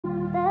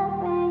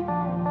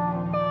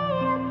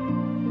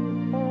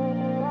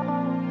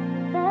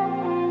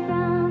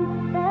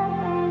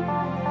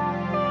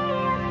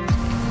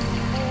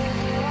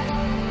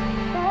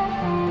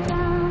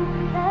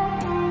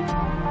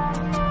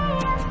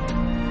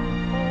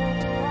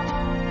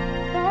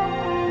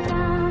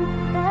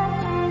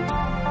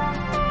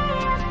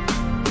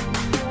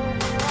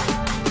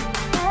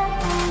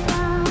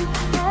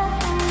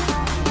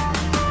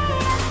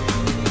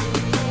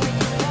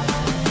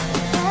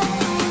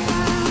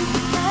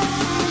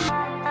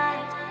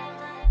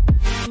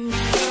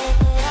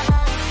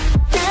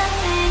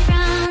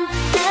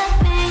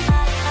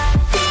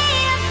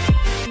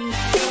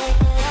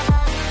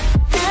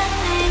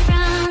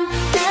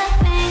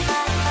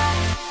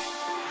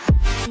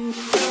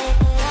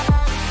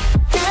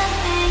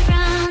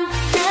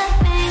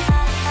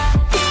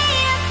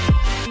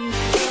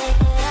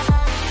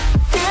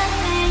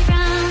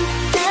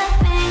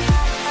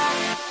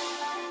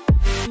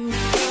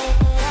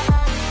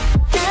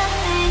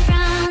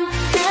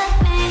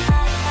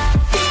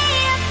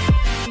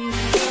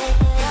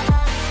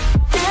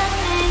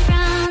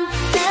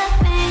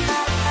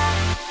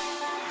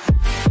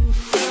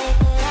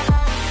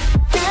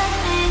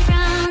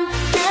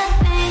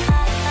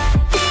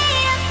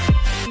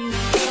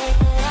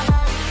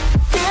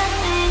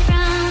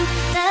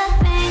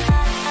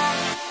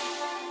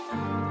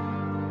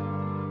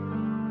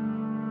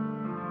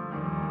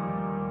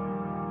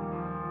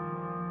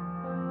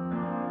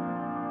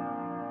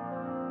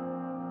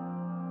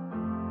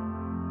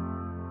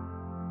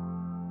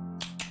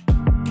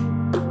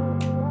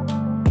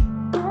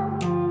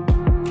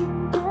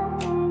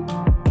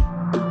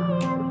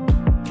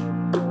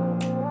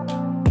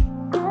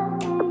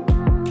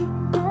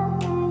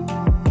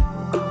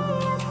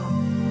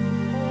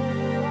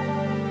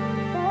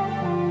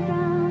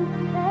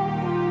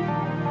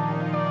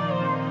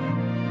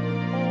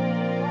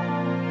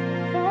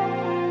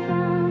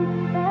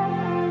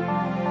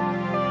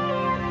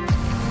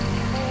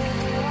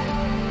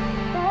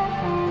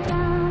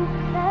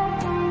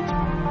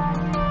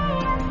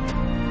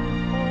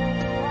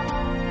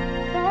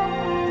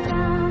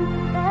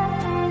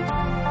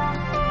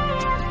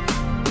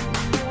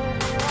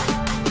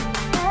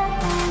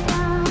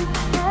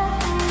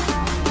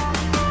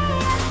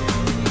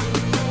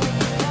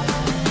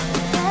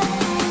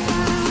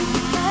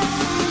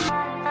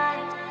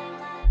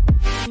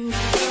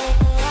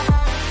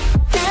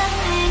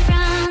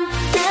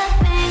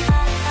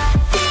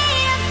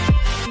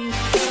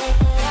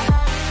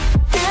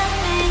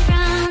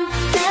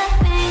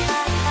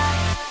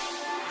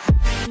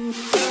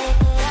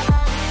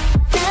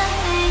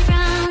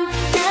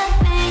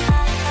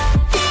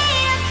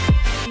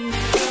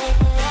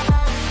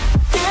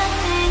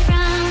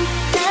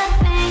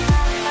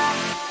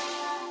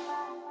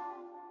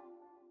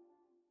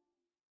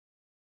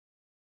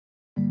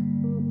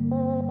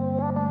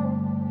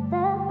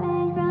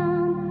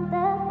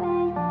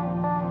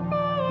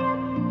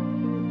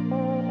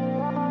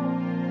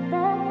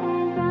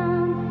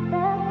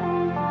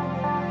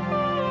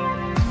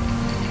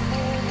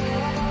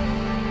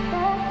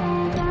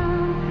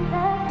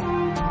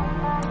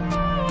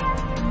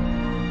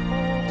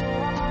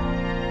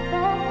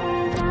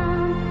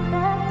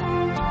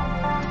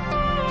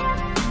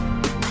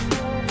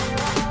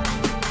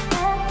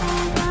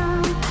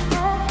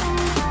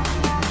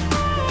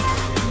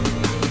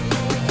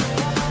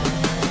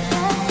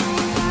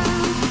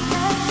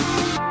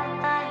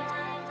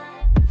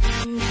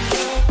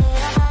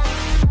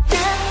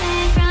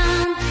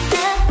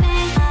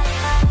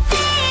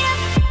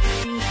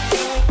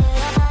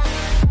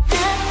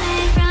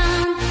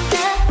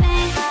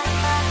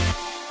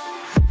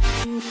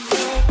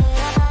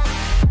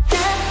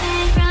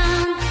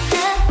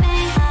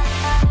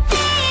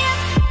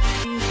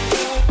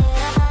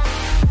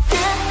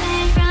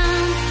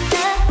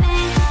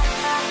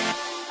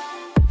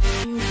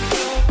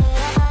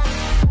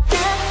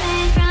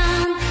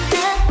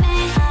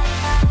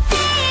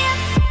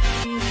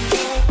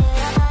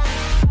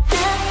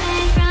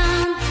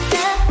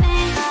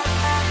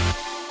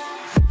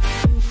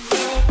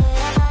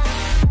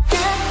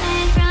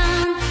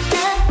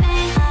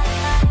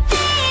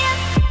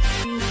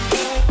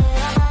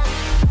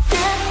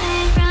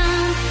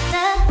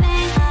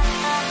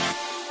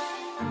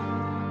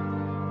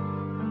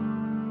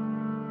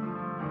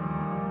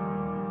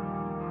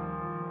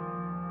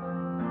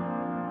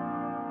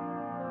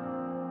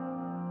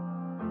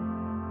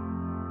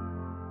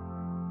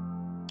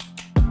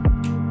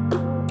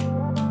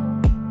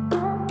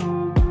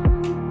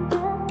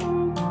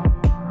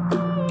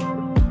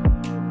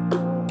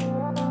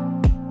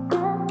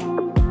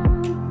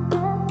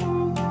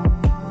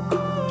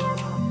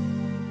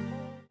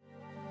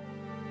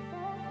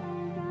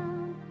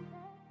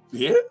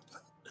Yeah.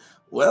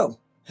 Well,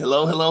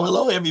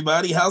 hello,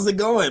 everybody. How's it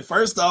going?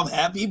 First off,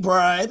 happy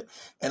Pride,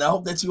 and I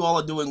hope that you all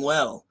are doing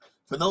well.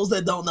 For those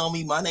that don't know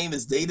me, my name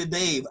is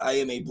DataDave. I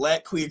am a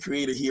Black queer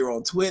creator here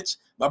on Twitch.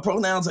 My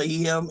pronouns are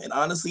he, him, and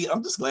honestly,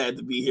 I'm just glad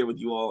to be here with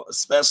you all,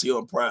 especially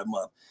on Pride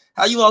Month.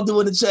 How you all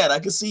doing in the chat? I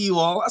can see you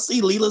all. I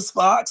see Leela's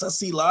Fox. I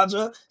see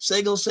Laja,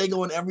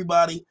 Shago, and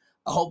everybody.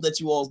 I hope that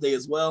you all's day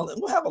as well,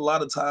 and we'll have a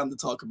lot of time to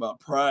talk about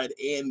Pride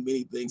and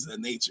many things of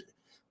that nature.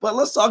 But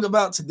let's talk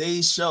about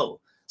today's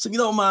show. So if you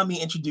don't mind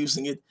me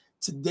introducing it,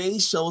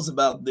 today's show is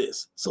about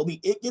this. So the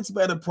It Gets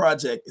Better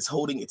project is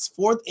holding its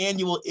 4th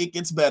annual It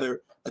Gets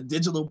Better, a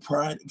digital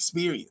Pride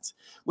experience,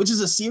 which is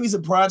a series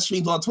of Pride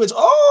streams on Twitch.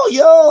 Oh,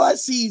 yo, I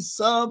see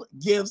sub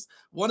gifts.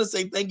 Want to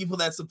say thank you for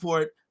that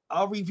support.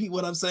 I'll repeat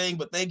what I'm saying,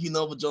 but thank you,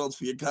 Nova Jones,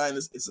 for your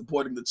kindness in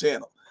supporting the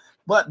channel.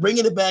 But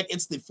bringing it back,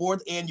 it's the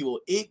 4th annual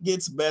It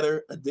Gets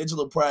Better, a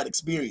digital Pride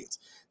experience.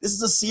 This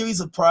is a series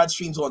of Pride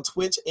streams on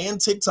Twitch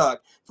and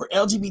TikTok for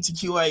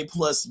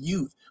LGBTQIA+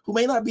 youth who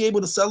may not be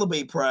able to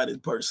celebrate Pride in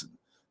person.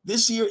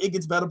 This year, It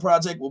Gets Better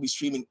Project will be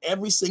streaming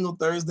every single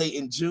Thursday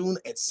in June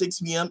at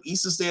 6 p.m.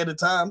 Eastern Standard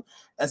Time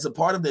as a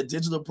part of the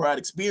Digital Pride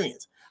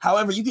experience.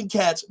 However, you can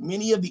catch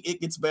many of the It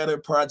Gets Better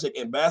Project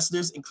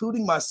ambassadors,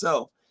 including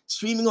myself,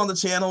 streaming on the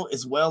channel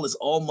as well as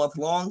all month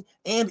long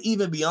and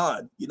even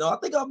beyond. I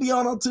think I'll be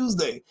on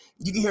Tuesday.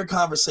 You can hear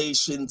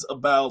conversations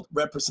about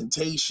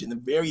representation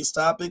and various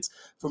topics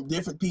from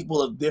different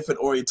people of different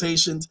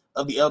orientations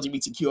of the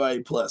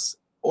LGBTQIA plus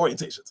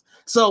orientations.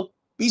 So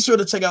be sure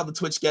to check out the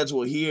Twitch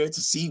schedule here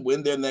to see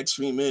when their next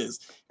stream is.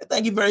 And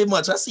thank you very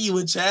much. I see you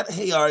in chat.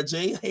 Hey,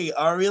 RJ. Hey,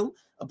 Ariel.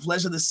 A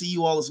pleasure to see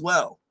you all as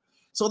well.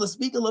 So to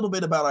speak a little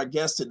bit about our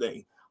guest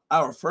today,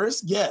 our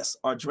first guests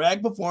are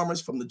drag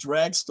performers from the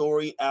Drag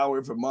Story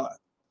Hour, Vermont.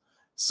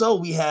 So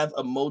we have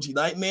Emoji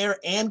Nightmare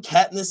and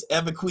Katniss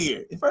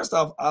Everqueer. And first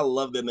off, I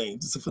love their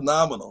names. It's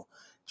phenomenal.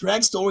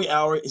 Drag Story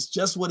Hour is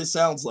just what it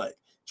sounds like.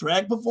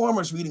 Drag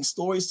performers reading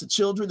stories to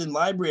children in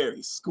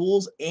libraries,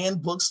 schools,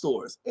 and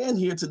bookstores, and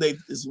here today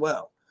as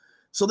well.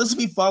 So this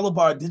will be followed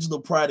by our Digital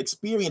Pride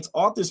Experience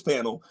Authors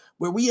Panel,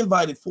 where we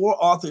invited 4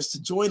 authors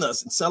to join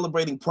us in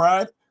celebrating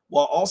Pride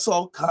while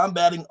also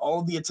combating all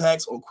of the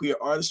attacks on queer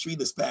artistry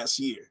this past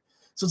year.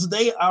 So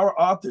today, our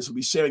authors will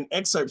be sharing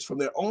excerpts from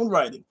their own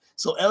writing,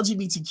 so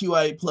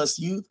LGBTQIA plus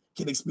youth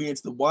can experience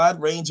the wide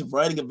range of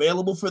writing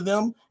available for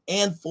them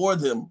and for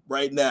them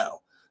right now.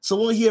 So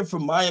we'll hear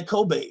from Maia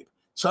Kobabe,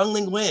 Trung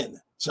Le Ngyuen,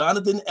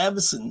 Jonathan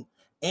Evison,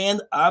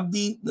 and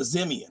Abdi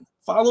Nazemian,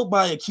 followed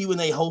by a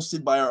Q&A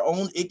hosted by our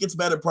own It Gets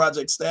Better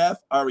Project staff,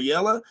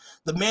 Ariella,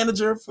 the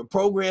manager for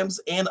programs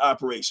and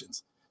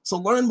operations. So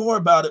learn more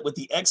about it with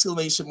the !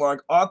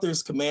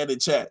 authors command in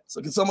chat.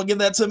 So can someone give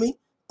that to me?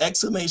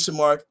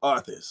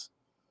 !authors.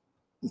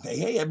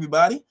 Hey,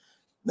 everybody.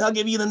 Now I'll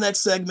give you the next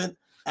segment.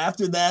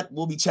 After that,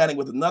 we'll be chatting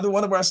with another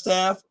one of our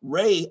staff,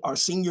 Ray, our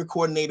senior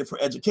coordinator for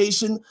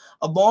education,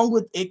 along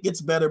with It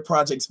Gets Better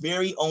Project's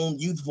very own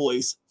Youth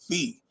Voice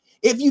Phi.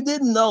 If you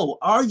didn't know,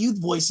 our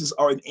Youth Voices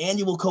are an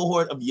annual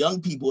cohort of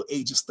young people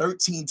ages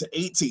 13 to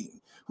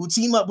 18 who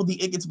team up with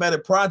the It Gets Better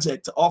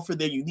Project to offer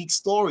their unique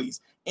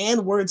stories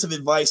and words of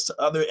advice to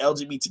other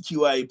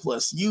LGBTQIA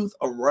plus youth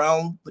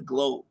around the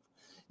globe.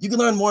 You can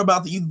learn more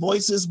about the Youth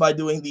Voices by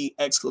doing the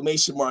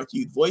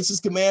 !Youth Voices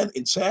command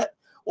in chat,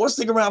 or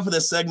stick around for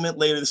this segment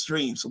later in the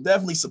stream. So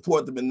definitely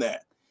support them in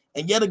that.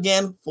 And yet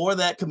again, for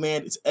that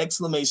command, it's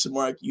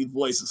 !Youth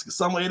Voices. Can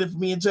someone hit it for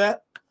me in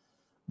chat?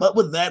 But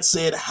with that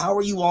said, how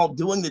are you all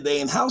doing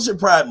today? And how's your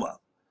Pride Month?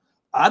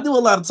 I do a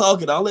lot of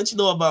talking. I'll let you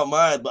know about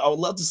mine, but I would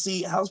love to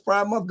see how's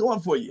Pride Month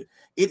going for you.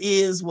 It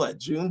is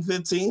June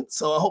 15th.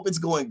 So I hope it's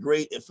going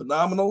great and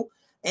phenomenal.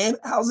 And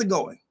how's it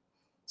going?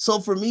 So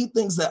for me,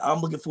 things that I'm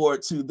looking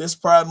forward to this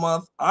Pride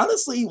Month,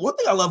 honestly, one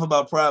thing I love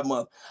about Pride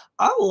Month,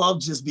 I love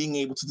just being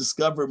able to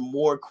discover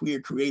more queer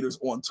creators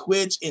on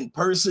Twitch in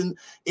person.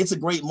 It's a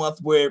great month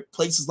where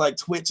places like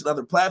Twitch and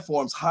other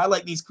platforms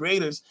highlight these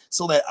creators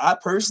so that I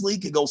personally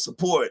can go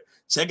support,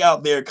 check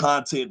out their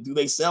content. Do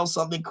they sell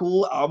something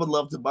cool? I would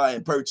love to buy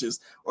and purchase,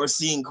 or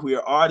seeing queer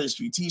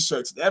artistry,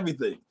 t-shirts, and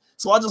everything.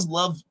 So I just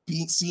love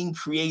seeing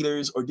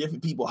creators or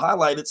different people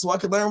highlighted so I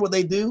can learn what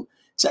they do,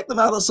 check them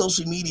out on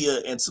social media,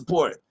 and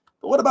support.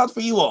 But what about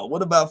for you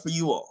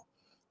all?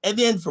 And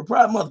then for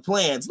Pride Month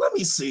plans, let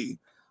me see.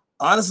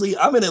 Honestly,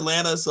 I'm in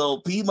Atlanta,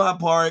 so Piedmont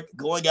Park,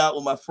 going out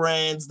with my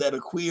friends that are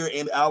queer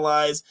and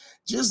allies,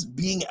 just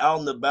being out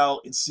and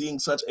about and seeing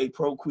such a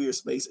pro-queer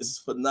space is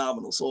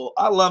phenomenal. So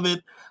I love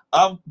it.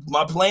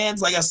 My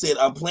plans, like I said,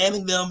 I'm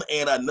planning them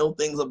and I know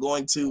things I'm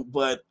going to,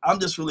 but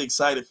I'm just really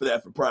excited for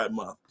that for Pride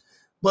Month.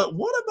 But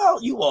what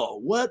about you all?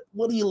 What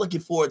are you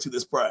looking forward to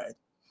this Pride?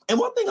 And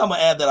one thing I'm going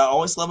to add that I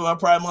always love about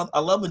Pride Month, I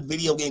love when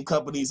video game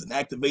companies and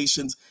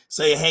activations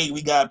say, hey,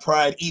 we got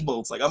Pride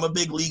emotes. Like, I'm a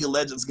big League of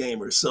Legends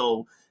gamer,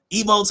 so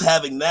emotes,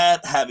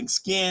 having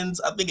skins.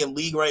 I think in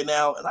League right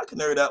now, and I can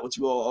nerd out with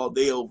you all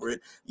day over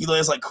it.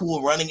 There's like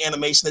cool running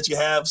animation that you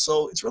have,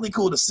 so it's really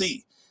cool to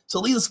see.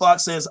 So Leela's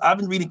Fox says, I've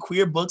been reading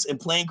queer books and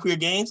playing queer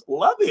games.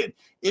 Love it.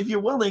 If you're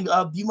willing,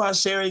 do you mind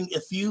sharing a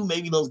few,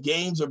 maybe those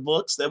games or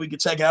books that we could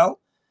check out?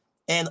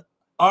 And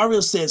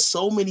Ariel says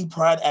so many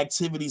Pride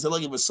activities. I'm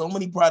looking for so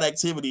many Pride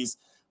activities,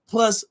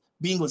 plus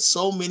being with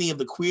so many of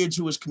the queer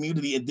Jewish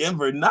community in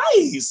Denver.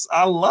 Nice.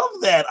 I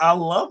love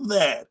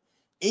that.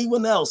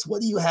 Anyone else,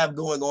 what do you have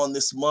going on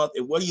this month,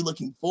 and what are you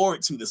looking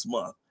forward to this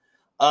month?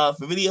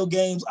 For video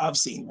games, I've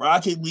seen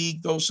Rocket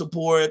League throw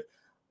support.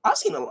 I've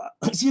seen a lot.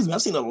 I've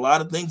seen a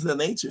lot of things of that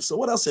nature. So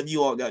what else have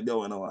you all got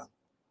going on?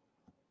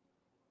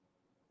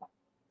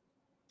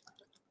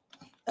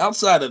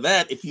 Outside of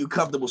that, if you're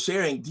comfortable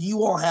sharing, do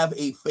you all have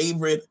a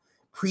favorite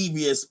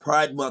previous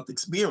Pride Month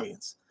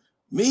experience?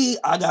 Me,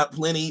 I got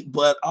plenty,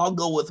 but I'll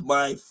go with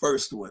my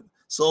first one.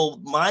 So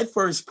my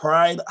first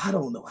Pride, I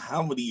don't know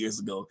how many years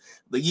ago.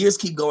 The years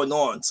keep going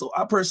on. So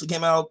I personally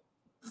came out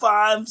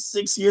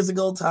 5-6 years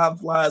ago. Time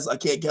flies. I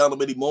can't count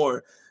them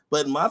anymore.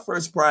 But my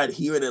first Pride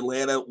here in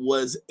Atlanta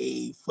was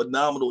a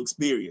phenomenal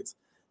experience.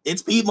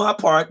 It's Piedmont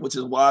Park, which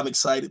is why I'm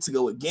excited to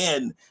go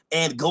again.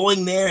 And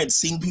going there and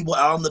seeing people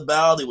out and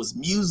about, it was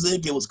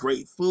music, it was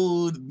great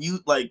food,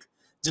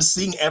 just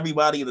seeing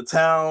everybody in the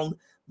town.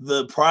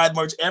 the Pride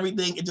merch,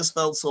 everything. It just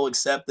felt so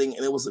accepting,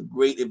 and it was a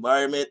great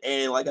environment.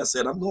 And like I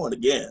said, I'm going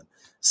again.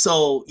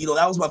 So,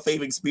 that was my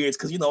favorite experience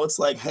because, it's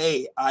like,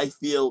 hey, I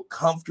feel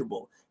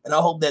comfortable. And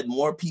I hope that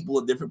more people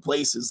in different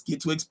places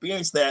get to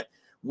experience that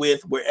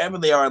with wherever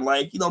they are in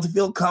life, to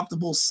feel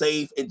comfortable,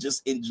 safe, and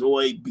just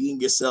enjoy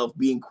being yourself,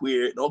 being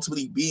queer, and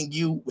ultimately being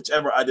you,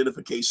 whichever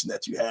identification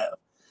that you have.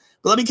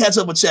 But let me catch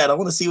up with chat. I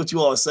want to see what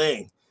you all are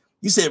saying.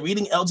 You said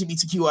reading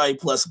LGBTQIA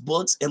plus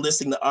books and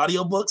listening to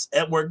audiobooks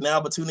at work now,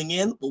 but tuning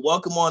in. Well,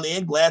 welcome on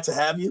in. Glad to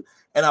have you.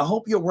 And I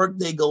hope your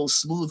workday goes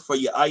smooth for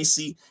you,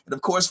 Icy. And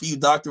of course, for you,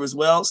 Doctor, as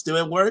well. Still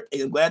at work.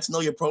 And I'm glad to know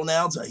your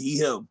pronouns are he,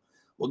 him.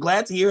 Well,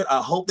 glad to hear it. I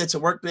hope that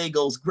your workday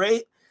goes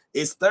great.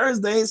 It's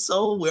Thursday,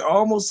 so we're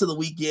almost to the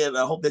weekend.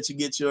 I hope that you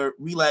get your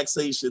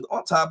relaxation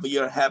on top of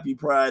your happy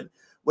pride,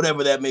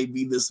 whatever that may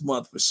be this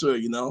month for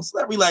sure, So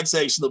that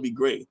relaxation will be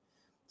great.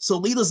 So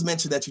Leela's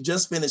mentioned that you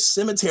just finished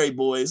Cemetery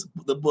Boys,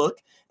 the book,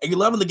 and you're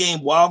loving the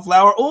game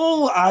Wildflower.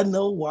 Oh, I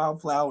know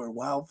Wildflower.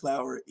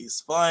 Wildflower is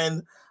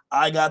fun.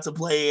 I got to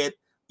play it.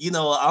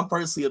 I'm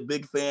personally a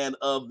big fan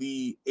of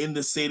the in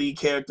the city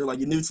character. Like,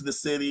 you're new to the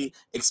city,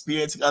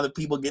 experiencing other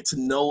people, get to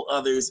know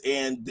others,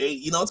 and they,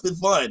 it's been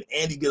fun.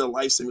 And you get a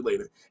life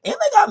simulator. And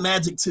they got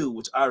magic too,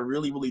 which I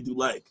really, really do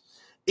like.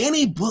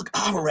 Any book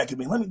I would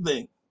recommend. Let me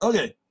think.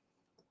 Okay.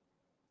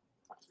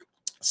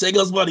 Shay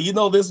goes, buddy,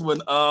 this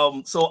one.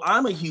 So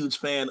I'm a huge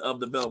fan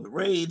of The Velvet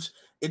Rage.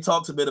 It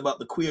talks a bit about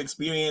the queer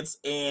experience.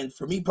 And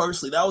for me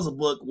personally, that was a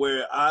book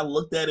where I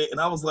looked at it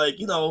and I was like,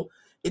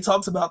 it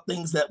talks about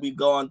things that we've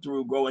gone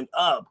through growing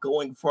up,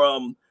 going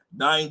from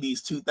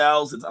 90s,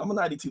 2000s. I'm a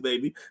 92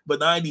 baby,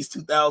 but 90s,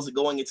 2000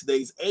 going in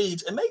today's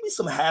age, and maybe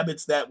some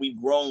habits that we've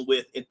grown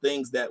with and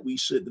things that we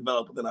should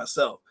develop within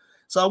ourselves.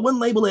 So I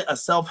wouldn't label it a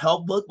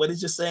self-help book, but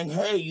it's just saying,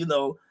 hey,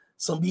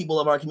 some people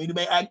of our community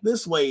may act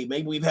this way.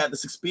 Maybe we've had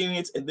this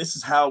experience, and this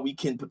is how we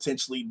can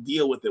potentially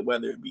deal with it,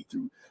 whether it be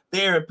through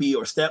therapy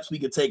or steps we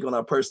could take on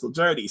our personal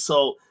journey.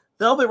 So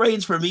Velvet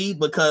Rage for me,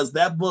 because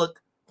that book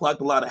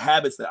plucked a lot of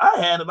habits that I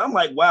had, and I'm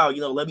like, wow,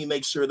 let me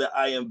make sure that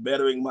I am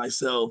bettering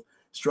myself,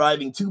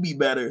 striving to be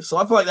better. So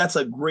I feel like that's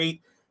a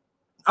great,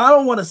 I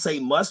don't want to say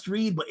must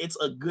read, but it's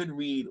a good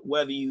read,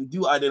 whether you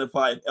do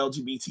identify as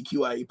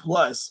LGBTQIA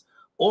plus,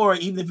 or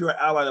even if you're an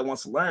ally that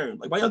wants to learn.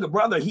 Like my younger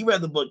brother, he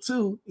read the book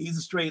too. He's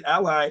a straight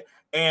ally,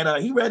 and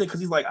he read it because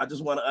he's like, I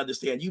just want to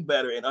understand you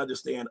better and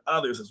understand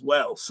others as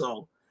well.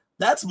 So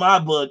that's my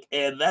book,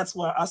 and that's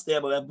why I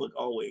stand on that book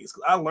always,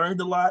 because I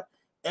learned a lot.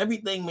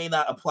 Everything may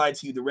not apply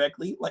to you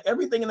directly. Like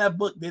everything in that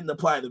book didn't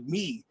apply to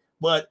me,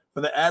 but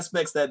for the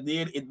aspects that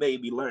did, it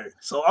made me learn.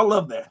 So I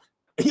love that.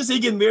 You see,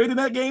 getting married in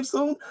that game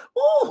soon?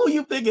 Oh, who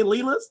you thinking,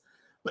 Leela's?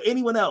 But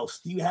anyone else,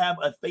 do you have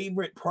a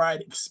favorite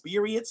Pride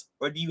experience,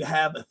 or do you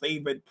have a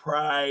favorite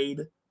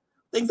Pride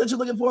things that you're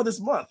looking for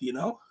this month?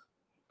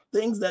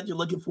 Things that you're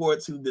looking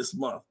forward to this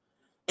month.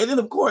 And then,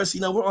 of course,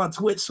 we're on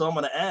Twitch, so I'm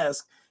going to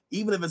ask,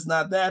 even if it's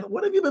not that,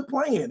 what have you been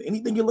playing?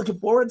 Anything you're looking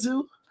forward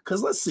to?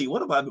 Because let's see,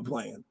 what have I been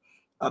playing?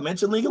 I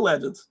mentioned League of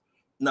Legends,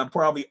 and I'm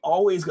probably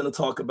always going to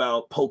talk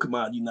about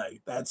Pokemon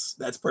Unite.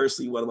 That's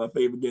personally one of my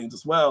favorite games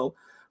as well.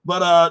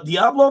 But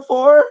Diablo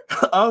 4,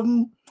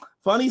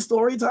 funny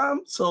story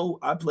time. So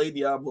I played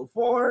Diablo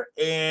 4,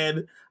 and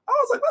I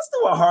was like, let's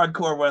do a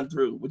hardcore run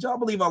through. Would y'all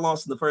believe I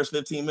lost in the first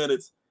 15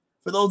 minutes?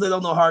 For those that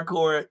don't know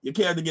hardcore, your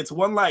character gets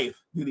one life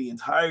through the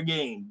entire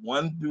game,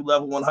 1 through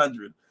level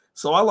 100.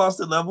 So I lost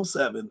at level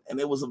 7, and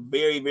it was a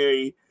very,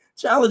 very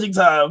challenging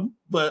time,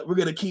 but we're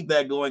going to keep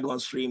that going on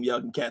stream.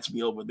 Y'all can catch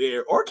me over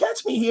there or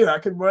catch me here. I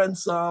can run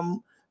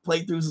some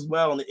playthroughs as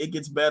well, and It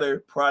Gets Better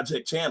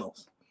project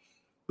channels.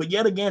 But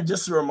yet again,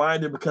 just a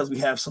reminder, because we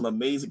have some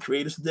amazing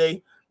creators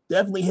today,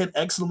 definitely hit !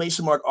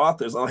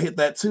 authors. I'll hit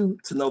that too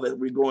to know that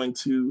we're going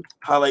to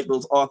highlight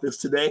those authors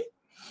today.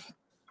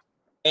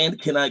 And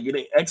can I get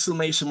an !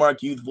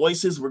 Youth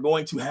Voices? We're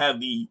going to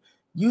have the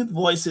Youth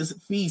Voices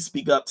Phi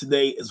speak up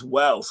today as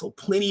well. So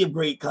plenty of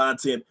great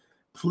content,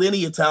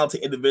 plenty of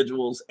talented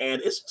individuals,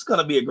 and it's just going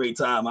to be a great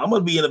time. I'm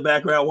going to be in the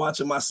background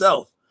watching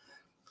myself.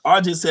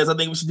 RJ says, I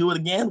think we should do it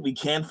again. We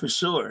can for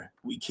sure.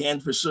 We can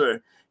for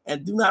sure.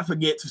 And do not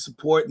forget to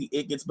support the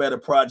It Gets Better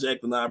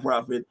project, the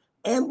nonprofit,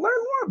 and learn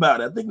more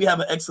about it. I think we have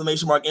an !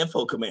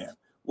 info command.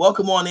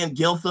 Welcome on in,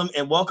 Giltham,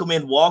 and welcome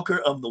in, Walker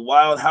of the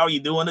Wild. How are you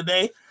doing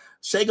today?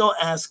 Shago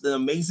asked an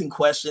amazing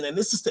question, and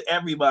this is to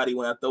everybody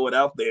when I throw it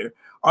out there.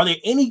 Are there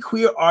any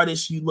queer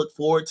artists you look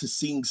forward to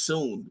seeing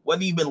soon?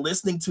 Whether you've been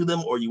listening to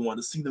them or you want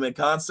to see them in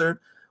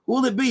concert, who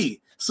will it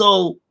be?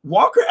 So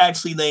Walker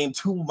actually named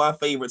 2 of my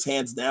favorites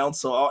hands down,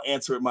 so I'll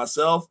answer it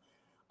myself.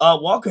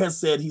 Walker has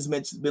said he's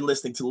been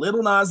listening to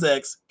Lil Nas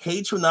X,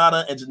 K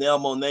Tronada, and Janelle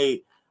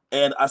Monáe.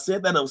 And I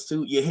said that those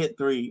 2, you hit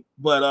 3.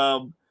 But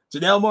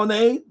Janelle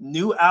Monáe,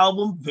 new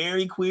album,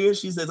 very queer.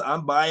 She says,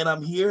 I'm buying,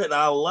 I'm here, and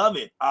I love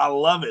it. I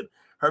love it.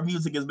 Her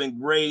music has been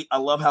great. I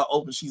love how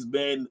open she's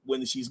been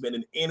when she's been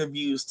in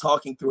interviews,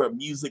 talking through her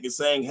music and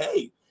saying,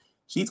 hey,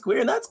 she's queer,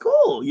 and that's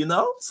cool,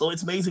 So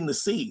it's amazing to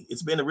see.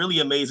 It's been really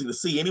amazing to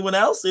see. Anyone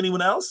else?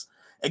 Anyone else?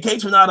 And K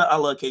Tronada, I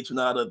love K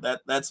Tronada.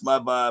 That's my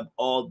vibe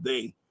all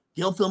day.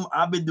 Gilfilm,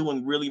 I've been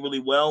doing really, really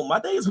well. My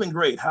day has been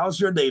great. How's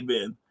your day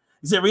been?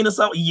 You said Rena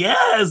Summer?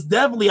 Yes,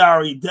 definitely,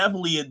 Ari.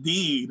 Definitely,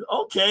 indeed.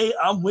 Okay,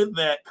 I'm with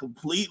that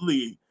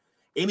completely.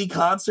 Any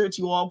concerts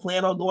you all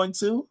plan on going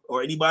to,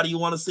 or anybody you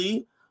want to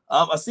see?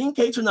 I've seen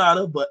Kate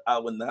Tronada, but I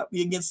would not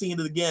be against seeing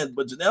it again.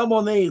 But Janelle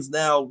Monáe is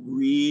now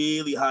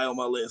really high on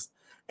my list.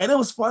 And it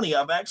was funny.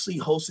 I've actually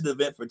hosted an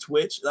event for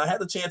Twitch, and I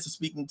had the chance of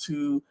speaking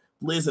to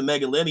Liz and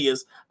Megan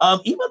Lenius.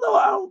 Even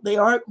though they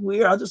aren't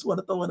queer, I just want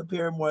to throw in a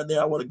Paramore in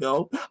there. I want to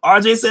go.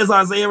 RJ says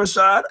Isaiah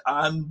Rashad.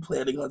 I'm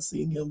planning on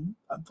seeing him.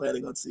 I'm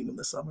planning on seeing him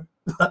this summer.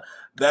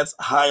 That's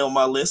high on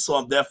my list, so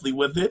I'm definitely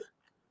with it.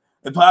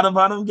 And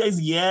Bottom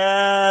Gates,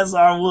 yes,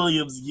 R.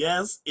 Williams,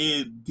 yes,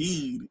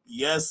 indeed.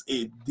 Yes,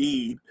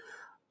 indeed.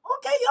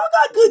 Okay,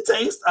 y'all got good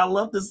taste. I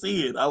love to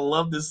see it. I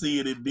love to see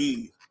it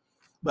indeed.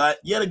 But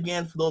yet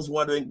again, for those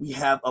wondering, we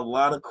have a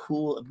lot of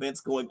cool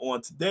events going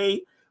on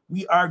today.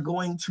 We are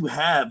going to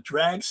have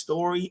Drag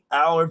Story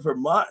Hour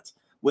Vermont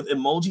with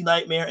Emoji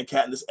Nightmare and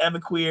Katniss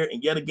Everqueer.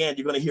 And yet again,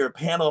 you're going to hear a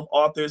panel of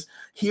authors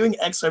hearing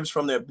excerpts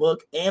from their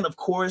book. And of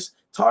course,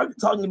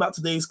 talking about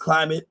today's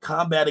climate,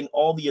 combating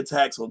all the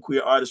attacks on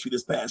queer artistry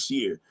this past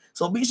year.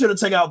 So be sure to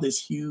check out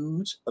this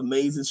huge,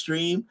 amazing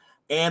stream.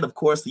 And of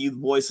course, the Youth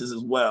Voices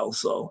as well.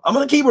 So I'm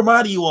going to keep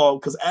reminding you all,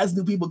 because as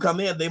new people come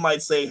in, they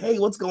might say, hey,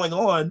 what's going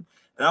on?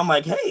 And I'm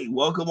like, hey,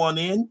 welcome on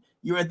in.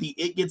 You're at the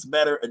It Gets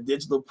Better, a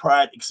Digital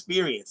Pride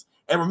experience.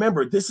 And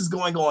remember, this is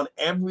going on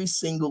every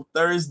single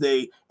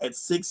Thursday at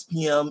 6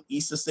 p.m.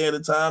 Eastern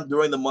Standard Time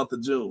during the month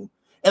of June.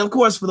 And of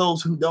course, for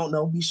those who don't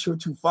know, be sure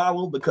to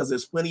follow, because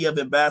there's plenty of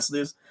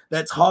ambassadors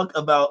that talk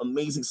about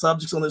amazing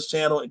subjects on this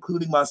channel,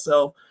 including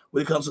myself,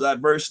 when it comes to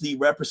diversity,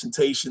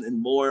 representation, and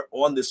more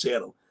on this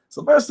channel.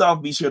 So first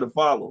off, be sure to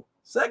follow.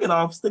 Second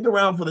off, stick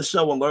around for the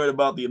show and learn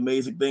about the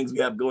amazing things we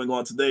have going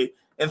on today.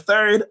 And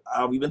third,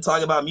 we've been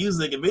talking about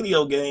music and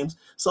video games.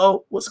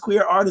 So what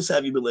queer artists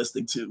have you been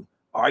listening to?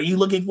 Are you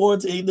looking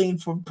forward to anything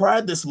for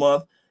Pride this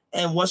month?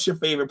 And what's your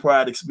favorite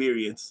Pride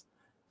experience?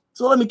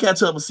 So let me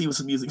catch up and see what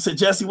some music. Said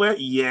Jesse Ware?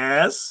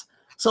 Yes.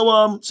 So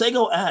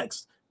Shago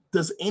asks,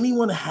 does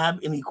anyone have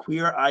any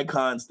queer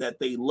icons that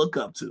they look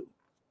up to?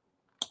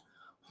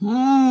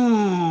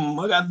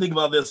 I gotta think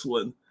about this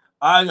one.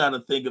 I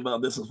gotta think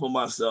about this one for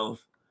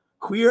myself.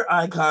 Queer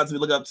icons we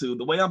look up to.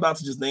 The way I'm about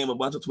to just name a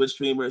bunch of Twitch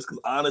streamers,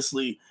 because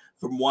honestly,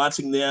 from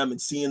watching them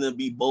and seeing them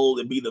be bold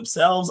and be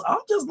themselves, I'm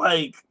just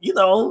like,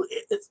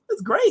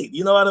 it's great.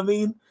 You know what I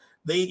mean?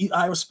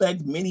 I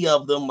respect many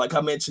of them. Like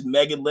I mentioned,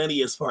 Megan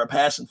Lenius for her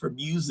passion for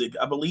music.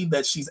 I believe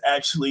that she's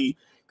actually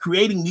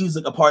creating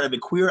music, a part of a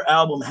queer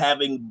album,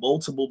 having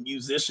multiple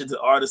musicians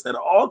and artists that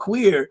are all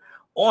queer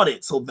on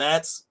it. So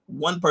that's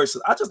one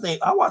person.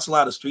 I watch a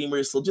lot of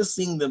streamers, so just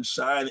seeing them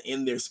shine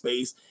in their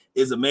space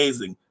is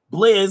amazing.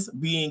 Blizz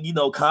being,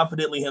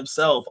 confidently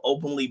himself,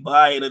 openly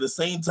bi, and at the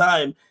same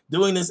time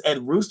doing this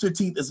at Rooster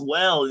Teeth as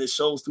well, and it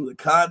shows through the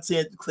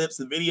content, clips,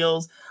 and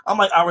videos. I'm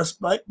like, I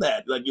respect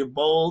that. Like, you're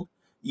bold,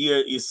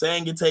 you're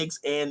saying your takes,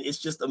 and it's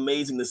just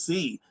amazing to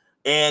see.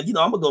 And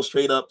I'm gonna go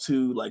straight up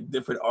to like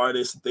different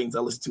artists and things I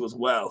listen to as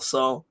well.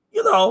 So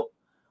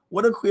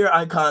what are queer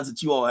icons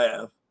that you all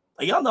have?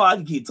 Like, y'all know I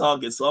can keep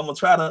talking, so I'm gonna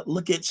try to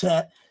look at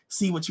chat,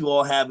 see what you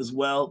all have as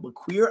well. But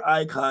queer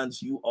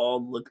icons you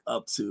all look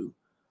up to.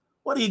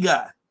 What do you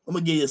got? I'm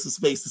gonna give you some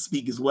space to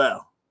speak as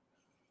well.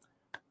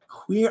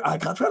 Queer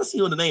icon. Try to see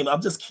what the name. I'll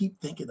just keep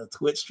thinking of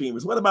Twitch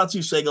streamers. What about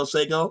you,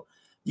 Shago?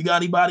 You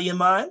got anybody in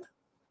mind?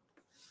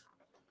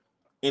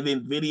 And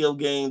then video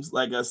games,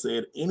 like I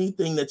said,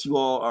 anything that you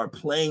all are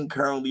playing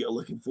currently or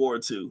looking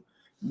forward to.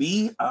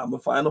 Me, I'm a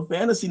Final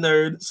Fantasy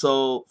nerd.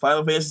 So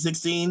Final Fantasy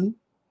 16,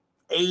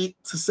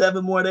 8 to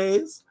 7 more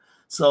days.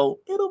 So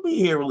it'll be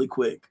here really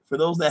quick. For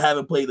those that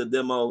haven't played the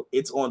demo,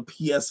 it's on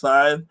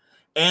PS5.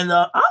 And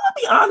I'm going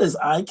to be honest,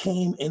 I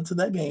came into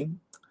that game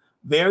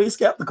very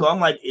skeptical. I'm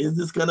like, is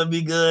this going to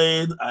be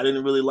good? I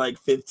didn't really like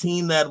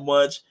 15 that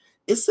much.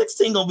 Is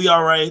 16 going to be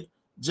all right?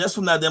 Just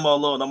from that demo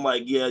alone, I'm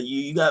like, yeah,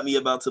 you got me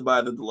about to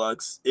buy the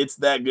deluxe. It's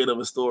that good of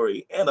a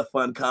story and a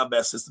fun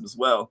combat system as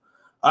well.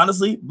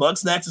 Honestly, Bug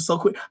Snacks is so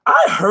quick.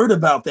 I heard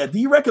about that. Do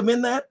you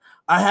recommend that?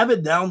 I have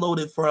it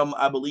downloaded from,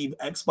 I believe,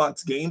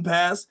 Xbox Game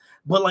Pass,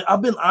 but like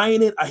I've been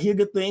eyeing it. I hear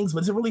good things,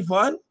 but is it really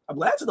fun? I'm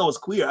glad to know it's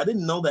queer. I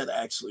didn't know that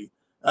actually.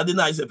 I did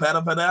not. You said, Pat,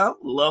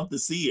 love to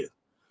see it.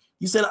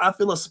 You said, I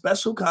feel a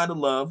special kind of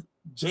love.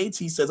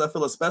 JT says, I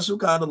feel a special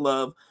kind of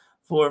love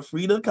for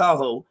Frida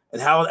Kahlo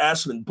and Howard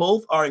Ashman.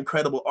 Both are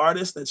incredible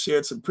artists that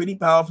shared some pretty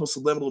powerful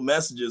subliminal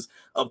messages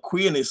of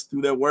queerness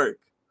through their work.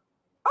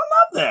 I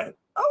love that.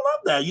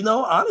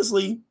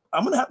 Honestly,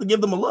 I'm going to have to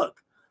give them a look.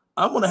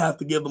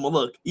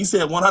 You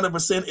said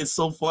 100% it's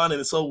so fun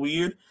and it's so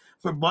weird.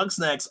 For Bug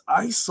Snacks,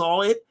 I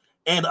saw it,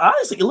 and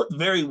honestly, it looked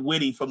very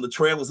witty from the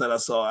trailers that I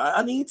saw.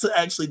 I need to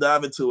actually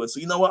dive into it. So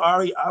you know what,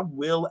 Ari? I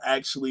will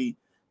actually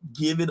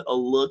give it a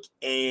look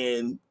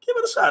and give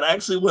it a shot. I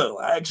actually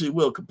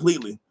will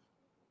completely.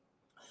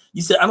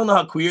 You said, I don't know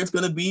how queer it's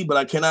going to be, but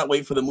I cannot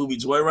wait for the movie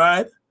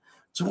Joyride.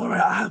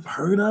 I have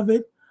heard of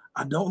it.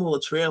 I don't know the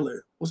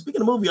trailer. Well,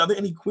 speaking of movie, are there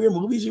any queer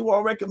movies you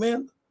all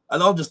recommend? I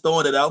know I'm just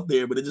throwing it out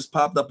there, but it just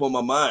popped up on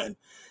my mind.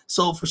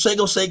 So for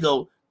Shago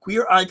Shago,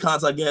 queer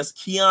icons, I guess,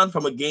 Keon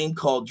from a game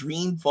called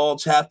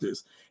Dreamfall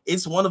Chapters.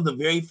 It's one of the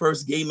very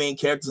first gay main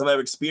characters I've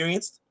ever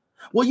experienced.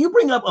 Well, you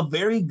bring up a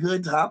very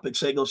good topic,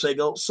 Shago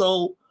Shago.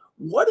 So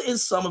what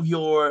is some of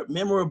your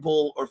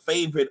memorable or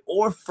favorite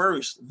or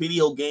first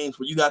video games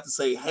where you got to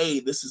say, hey,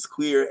 this is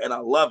queer and I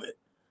love it?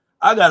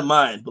 I got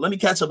mine, but let me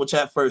catch up with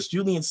chat first.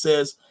 Julian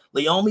says,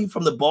 Leomi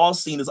from the ball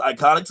scene is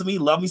iconic to me.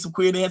 Love me some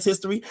queer dance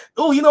history.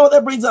 Oh, you know what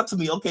that brings up to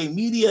me? Okay,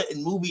 media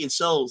and movie and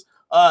shows.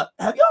 Have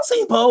y'all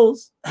seen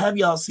Pose? Have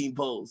y'all seen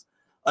Pose?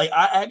 Like,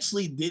 I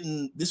actually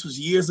didn't, this was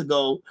years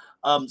ago,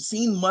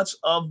 seen much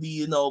of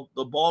the,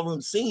 the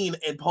ballroom scene,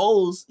 and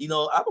Pose,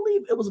 I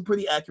believe it was a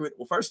pretty accurate,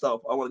 well, first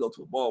off, I want to go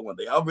to a ball one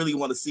day. I really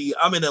want to see,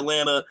 I'm in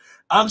Atlanta.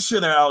 I'm sure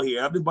they're out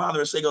here. I've been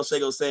bothering Shago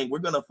Shago saying, we're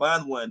going to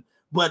find one.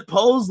 But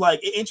Pose, like,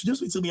 it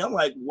introduced me to me. I'm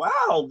like,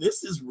 wow,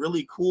 this is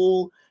really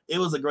cool. It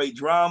was a great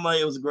drama.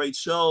 It was a great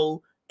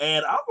show.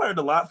 And I've learned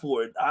a lot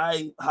for it.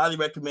 I highly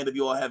recommend, if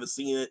you all haven't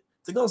seen it,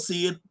 to go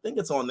see it. I think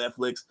it's on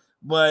Netflix.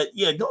 But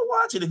yeah, go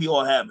watch it if you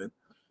all haven't.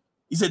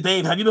 He said,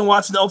 Dave, have you been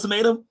watching The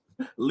Ultimatum?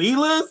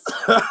 Leela's?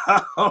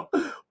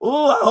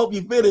 Oh, I hope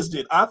you finished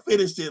it. I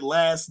finished it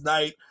last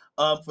night.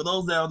 For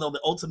those that don't know,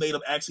 The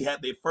Ultimatum actually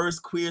had their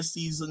first queer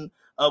season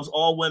of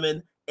all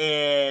women.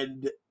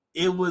 And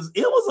it was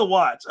a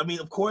watch. I mean,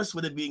 of course,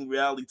 with it being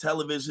reality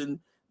television,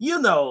 there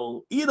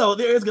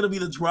is going to be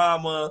the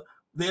drama.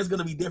 There's going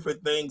to be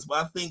different things.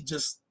 But I think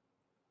just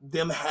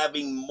them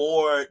having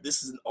more,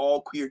 this is an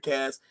all queer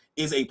cast,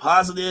 is a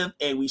positive,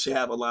 and we should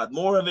have a lot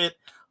more of it.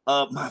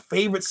 My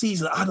favorite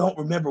season, I don't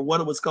remember what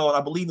it was called.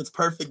 I believe it's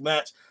Perfect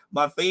Match.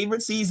 My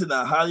favorite season,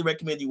 I highly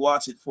recommend you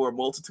watch it for a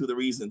multitude of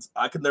reasons.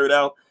 I could nerd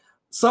out.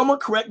 Someone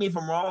correct me if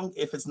I'm wrong,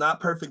 if it's not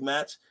Perfect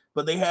Match,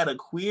 but they had a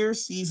queer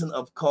season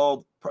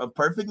called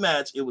Perfect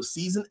Match. It was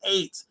season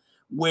 8,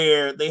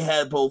 where they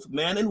had both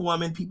men and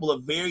women, people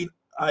of varied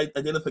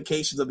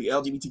identifications of the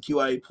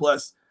LGBTQIA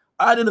plus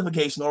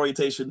identification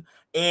orientation,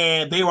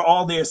 and they were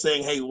all there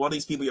saying, hey, one of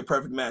these people, your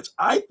perfect match.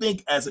 I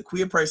think as a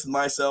queer person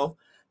myself,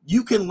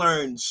 you can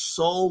learn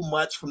so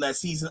much from that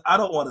season. I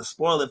don't want to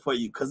spoil it for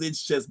you because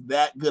it's just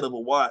that good of a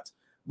watch,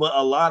 but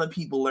a lot of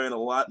people learn a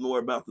lot more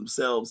about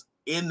themselves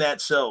in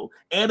that show,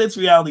 and it's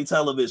reality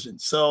television.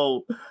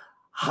 So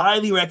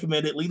highly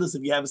recommend it. Leaders,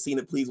 if you haven't seen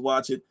it, please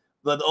watch it.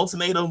 The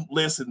Ultimatum,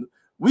 listen,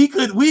 we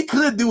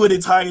could do an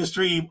entire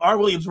stream, R.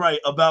 Williams right,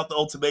 about The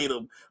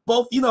Ultimatum.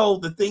 Both,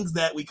 the things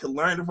that we can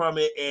learn from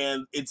it,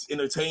 and it's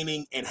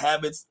entertaining, and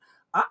habits.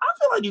 I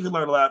feel like you can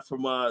learn a lot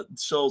from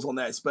shows on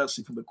that,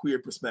 especially from the queer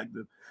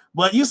perspective.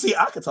 But you see,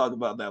 I could talk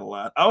about that a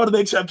lot. I want to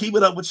make sure I'm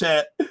keeping up with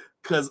chat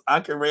because I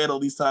can rant on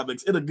these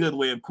topics in a good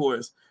way, of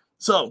course.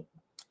 So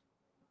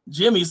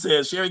Jimmy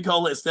says, Sherry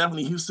Cola and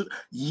Stephanie Houston.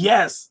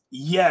 Yes.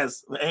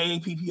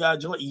 AAPPI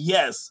Joy.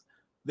 Yes.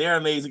 They're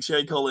amazing.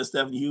 Sherry Cola and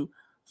Stephanie Hugh.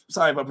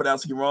 Sorry if I'm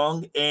pronouncing it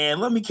wrong.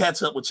 And let me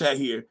catch up with chat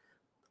here.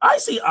 I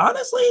see,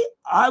 honestly,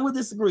 I would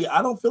disagree.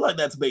 I don't feel like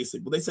that's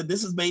basic. But they said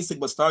this is basic,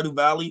 but Stardew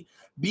Valley,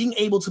 being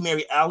able to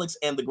marry Alex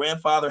and the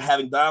grandfather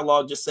having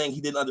dialogue, just saying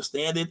he didn't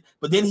understand it,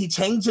 but then he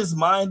changed his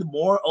mind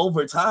more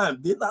over time.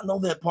 Did not know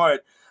that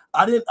part.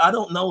 I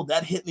don't know.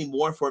 That hit me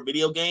more for a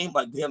video game.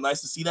 Like, damn,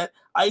 nice to see that.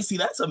 I see,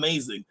 that's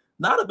amazing.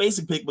 Not a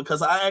basic pick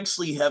because I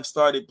actually have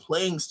started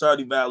playing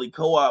Stardew Valley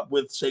co-op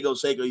with Shago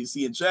Shago you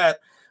see in chat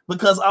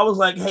because I was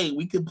like, hey,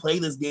 we could play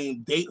this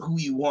game, date who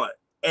you want.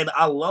 And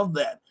I love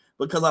that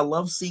because I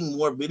love seeing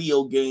more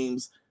video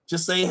games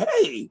just say,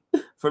 hey,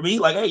 for me,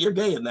 like, hey, you're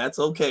gay and that's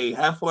okay.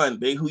 Have fun,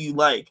 date who you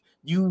like.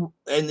 And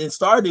in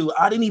Stardew,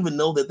 I didn't even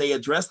know that they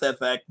addressed that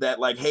fact that,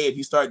 like, hey, if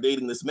you start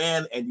dating this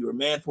man and you're a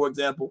man, for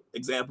example,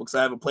 because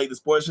I haven't played this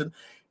portion,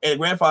 and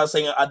grandfather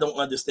saying, I don't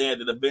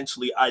understand it,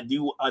 eventually I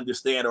do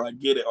understand or I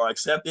get it or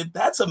accept it,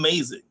 that's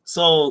amazing.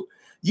 So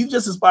you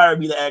just inspired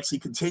me to actually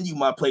continue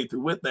my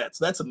playthrough with that.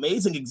 So that's an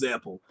amazing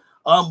example.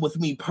 With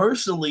me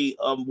personally,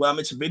 when I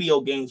mentioned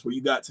video games where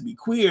you got to be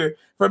queer,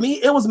 for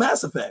me, it was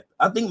Mass Effect.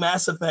 I think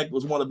Mass Effect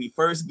was one of the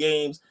first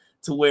games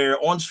to where,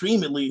 on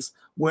stream at least,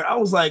 where I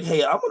was like,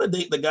 hey, I'm going to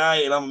date the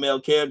guy and I'm a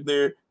male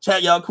character.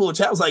 Chat, y'all cool.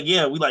 Chat was like,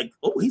 yeah. We like,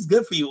 oh, he's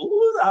good for you.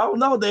 Ooh, I don't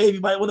know, Dave. You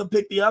might want to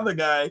pick the other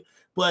guy.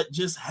 But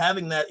just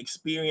having that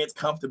experience,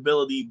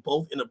 comfortability,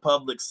 both in a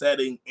public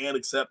setting and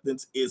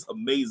acceptance is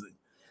amazing.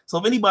 So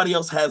if anybody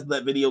else has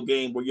that video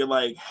game where you're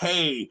like,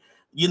 hey,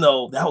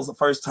 that was the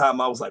first time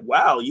I was like,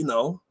 wow,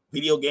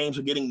 video games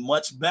are getting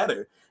much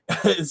better.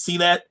 See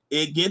that?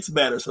 It gets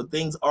better. So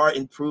things are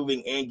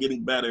improving and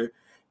getting better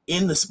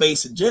in the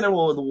space in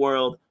general in the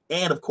world,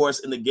 and of course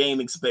in the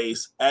gaming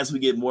space as we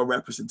get more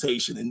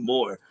representation and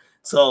more.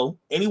 So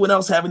anyone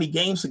else have any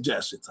game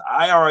suggestions?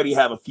 I already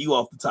have a few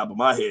off the top of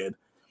my head.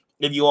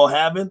 If you all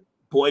haven't,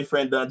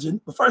 Boyfriend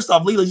Dungeon. But first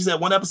off, Leela, you said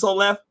one episode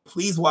left.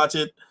 Please watch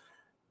it.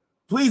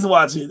 Please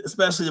watch it,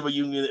 especially the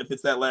reunion if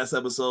it's that last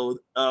episode.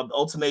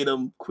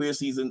 Ultimatum queer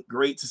season,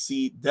 great to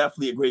see.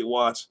 Definitely a great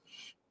watch.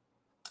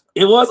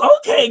 It was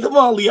okay. Come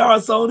on, Liara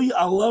Sony.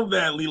 I love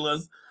that,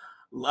 Leela's.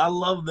 I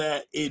love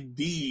that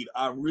indeed.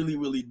 I really,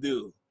 really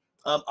do.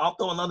 I'll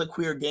throw another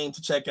queer game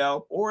to check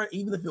out, or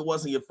even if it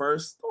wasn't your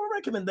first, or a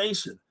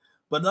recommendation.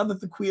 But another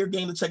queer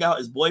game to check out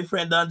is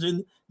Boyfriend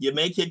Dungeon. You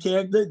make your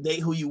character,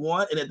 date who you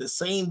want, and at the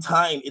same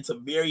time, it's a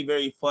very,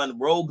 very fun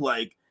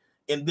roguelike.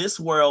 In this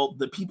world,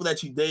 the people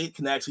that you date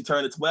can actually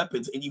turn into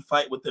weapons, and you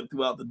fight with them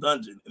throughout the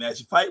dungeon. And as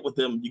you fight with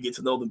them, you get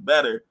to know them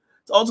better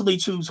to ultimately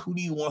choose who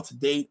do you want to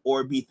date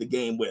or beat the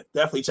game with.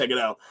 Definitely check it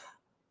out.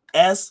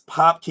 S.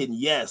 Popkin,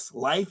 yes.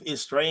 Life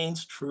is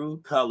Strange,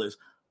 True Colors.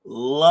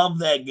 Love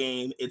that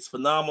game. It's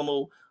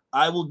phenomenal.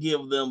 I will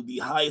give them the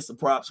highest of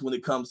props when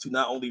it comes to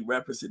not only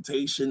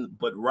representation,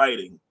 but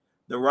writing.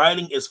 The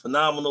writing is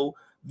phenomenal.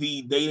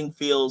 The dating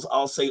feels,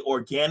 I'll say,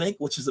 organic,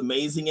 which is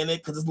amazing in it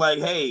because it's like,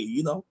 hey,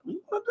 we want to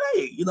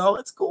date,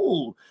 it's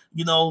cool.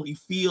 You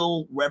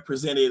feel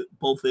represented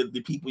both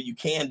the people you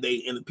can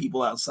date and the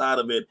people outside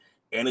of it,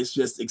 and it's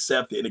just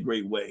accepted in a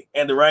great way.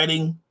 And the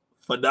writing,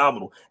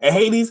 phenomenal. And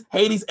Hades,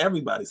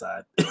 everybody's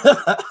side.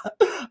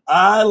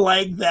 I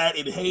like that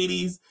in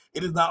Hades.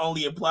 It is not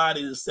only applied,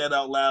 it is said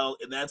out loud,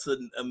 and that's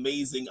an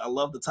amazing. I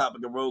love the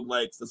topic of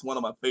roguelikes. That's one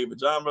of my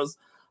favorite genres.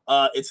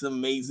 It's an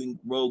amazing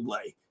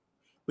roguelike.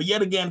 But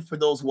yet again, for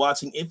those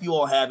watching, if you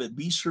all haven't,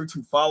 be sure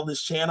to follow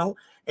this channel.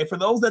 And for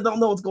those that don't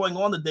know what's going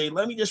on today,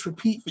 let me just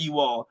repeat for you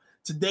all.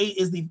 Today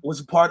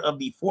was part of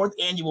the 4th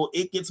annual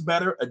It Gets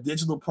Better, a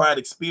Digital Pride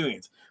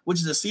Experience, which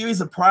is a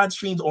series of Pride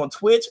streams on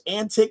Twitch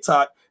and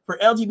TikTok for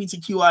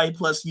LGBTQIA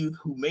plus youth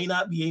who may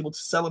not be able to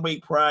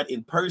celebrate Pride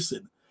in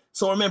person.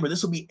 So remember,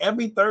 this will be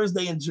every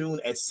Thursday in June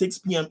at 6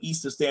 p.m.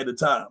 Eastern Standard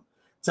Time.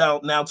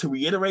 So now to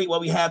reiterate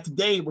what we have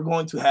today, we're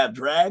going to have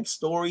Drag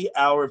Story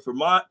Hour in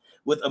Vermont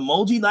with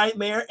Emoji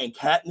Nightmare and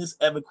Katniss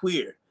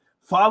Everqueer.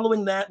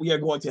 Following that, we are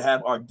going to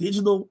have our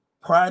Digital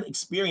Pride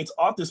Experience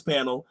Authors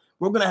Panel.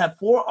 We're going to have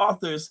 4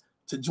 authors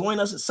to join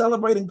us in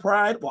celebrating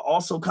Pride while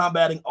also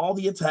combating all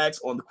the attacks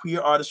on the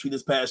queer artistry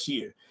this past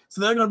year. So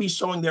they're going to be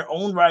showing their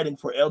own writing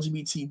for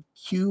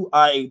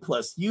LGBTQIA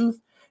plus youth,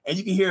 and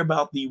you can hear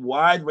about the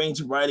wide range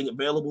of writing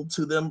available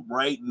to them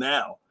right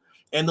now.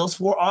 And those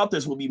 4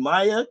 authors will be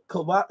Maia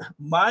Kobabe,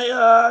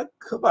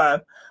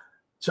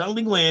 Trung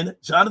Le Ngyuen,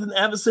 Jonathan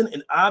Evison,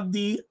 and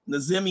Abdi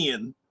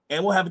Nazemian.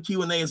 And we'll have a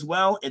Q&A as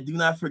well. And do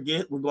not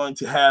forget, we're going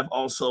to have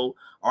also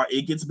our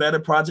It Gets Better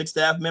project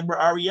staff member,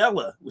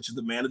 Ariella, which is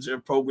the manager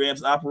of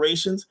programs and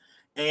operations.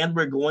 And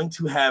we're going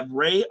to have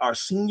Ray, our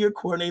senior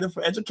coordinator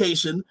for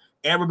education.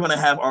 And we're going to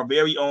have our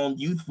very own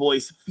Youth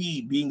Voice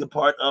Phi being a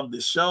part of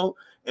this show.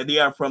 And they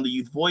are from the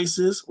Youth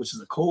Voices, which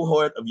is a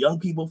cohort of young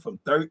people from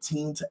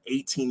 13 to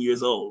 18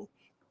 years old.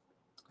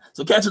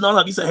 So catching on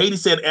up, you said Haiti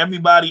said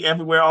everybody,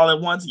 everywhere, all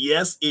at once.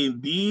 Yes,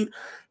 indeed.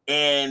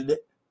 And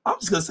I'm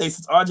just gonna say,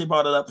 since RJ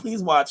brought it up,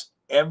 please watch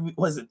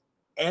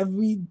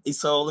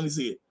so let me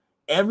see it.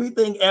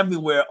 Everything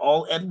Everywhere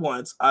All at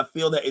Once. I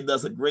feel that it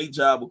does a great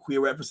job with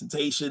queer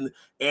representation.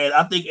 And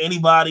I think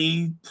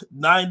anybody,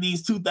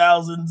 90s,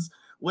 2000s,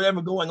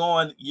 whatever going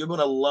on, you're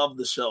gonna love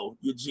the show.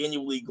 You're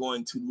genuinely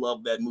going to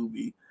love that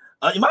movie.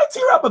 You might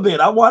tear up a bit.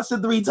 I watched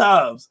it 3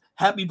 times.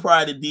 Happy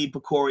Pride indeed,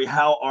 Picori.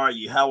 How are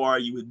you? How are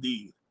you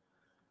indeed?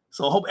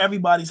 So I hope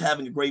everybody's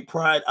having a great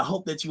Pride. I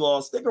hope that you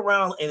all stick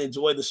around and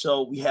enjoy the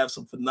show. We have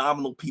some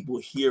phenomenal people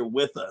here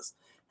with us.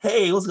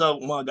 Hey, what's up,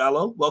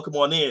 Margallo? Welcome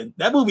on in.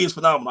 That movie is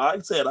phenomenal. Like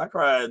I said, I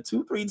cried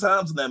 2-3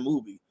 times in that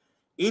movie.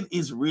 It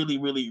is really,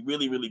 really,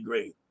 really, really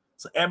great.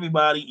 So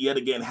everybody, yet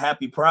again,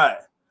 happy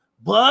Pride.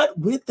 But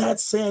with that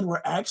said,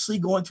 we're actually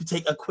going to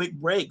take a quick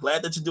break.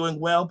 Glad that you're doing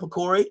well,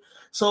 Picori.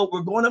 So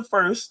we're going to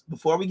first,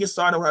 before we get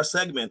started with our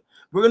segment,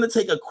 we're going to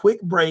take a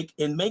quick break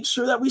and make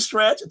sure that we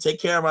stretch and take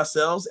care of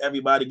ourselves.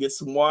 Everybody get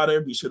some water.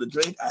 Be sure to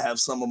drink. I have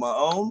some of my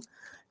own.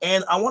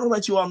 And I want to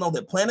let you all know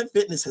that Planet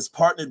Fitness has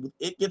partnered with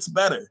It Gets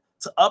Better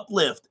to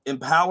uplift,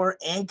 empower,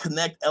 and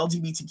connect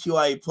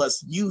LGBTQIA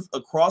plus youth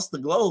across the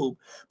globe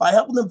by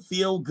helping them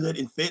feel good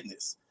in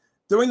fitness.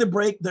 During the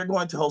break, they're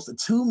going to host a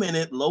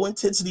 2-minute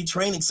low-intensity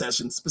training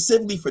session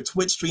specifically for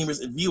Twitch streamers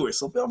and viewers.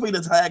 So feel free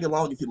to tag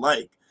along if you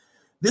like.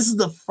 This is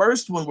the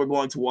first one we're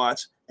going to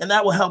watch, and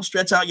that will help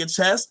stretch out your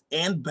chest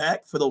and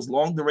back for those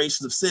long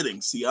durations of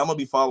sitting. See, I'm going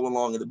to be following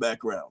along in the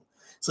background.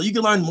 So you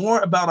can learn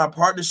more about our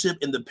partnership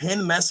in the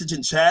pinned message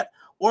and chat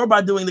or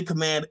by doing the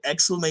command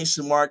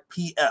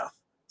 !PF.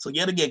 So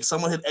yet again,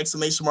 someone hit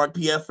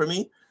 !PF for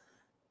me.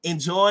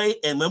 Enjoy,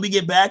 and when we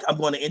get back, I'm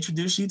going to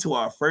introduce you to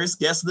our first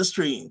guest of the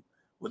stream.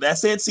 With that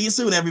said, see you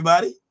soon,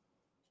 everybody.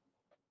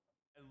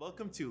 And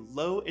welcome to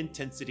Low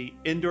Intensity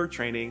Indoor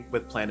Training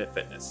with Planet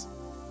Fitness.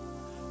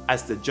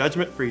 As the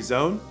judgment-free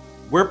zone,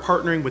 we're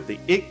partnering with the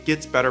It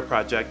Gets Better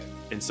project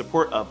in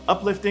support of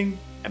uplifting,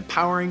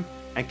 empowering,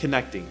 and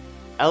connecting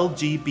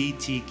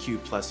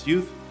LGBTQ plus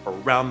youth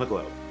around the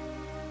globe.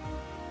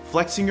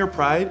 Flexing your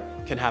pride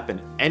can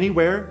happen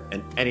anywhere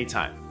and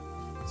anytime.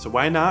 So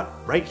why not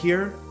right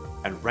here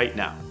and right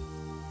now?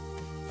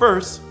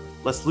 First,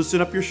 let's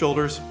loosen up your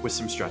shoulders with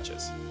some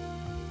stretches.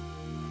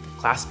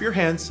 Clasp your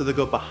hands so they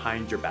go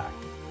behind your back.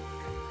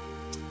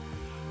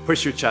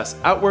 Push your chest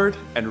outward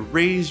and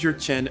raise your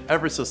chin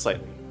ever so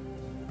slightly.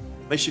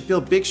 Makes you feel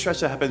a big stretch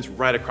that happens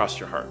right across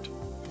your heart.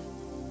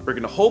 We're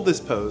gonna hold this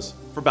pose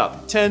for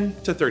about 10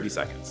 to 30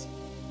 seconds.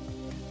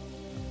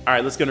 All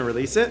right, let's go and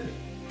release it.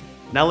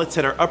 Now let's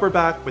hit our upper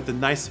back with a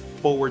nice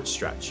forward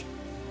stretch.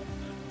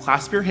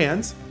 Clasp your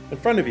hands in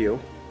front of you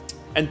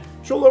and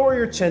lower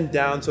your chin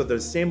down so they're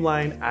the same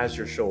line as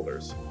your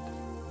shoulders.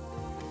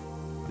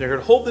 You're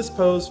gonna hold this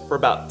pose for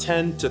about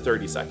 10 to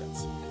 30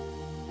 seconds.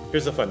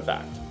 Here's a fun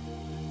fact.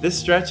 This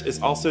stretch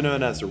is also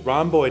known as the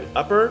rhomboid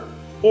upper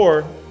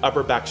or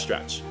upper back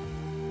stretch.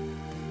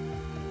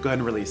 Go ahead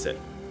and release it.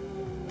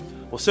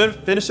 We'll soon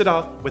finish it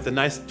off with a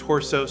nice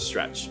torso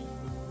stretch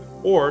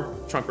or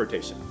trunk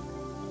rotation.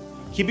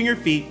 Keeping your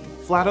feet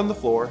flat on the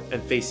floor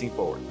and facing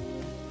forward.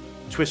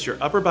 Twist your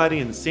upper body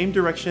in the same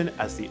direction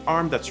as the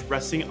arm that's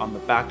resting on the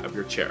back of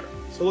your chair.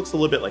 So it looks a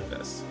little bit like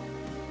this.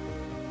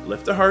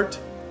 Lift the heart,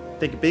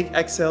 take a big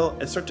exhale,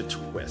 and start to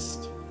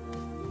twist.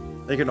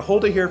 Then you're gonna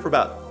hold it here for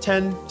about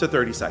 10 to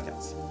 30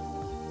 seconds.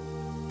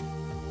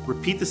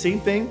 Repeat the same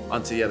thing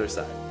onto the other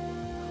side.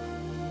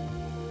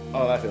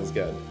 Oh, that feels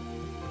good.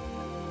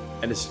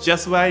 And it's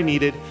just what I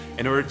needed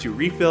in order to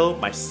refill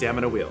my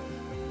stamina wheel.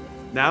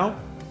 Now,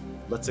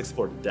 let's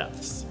explore the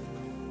depths.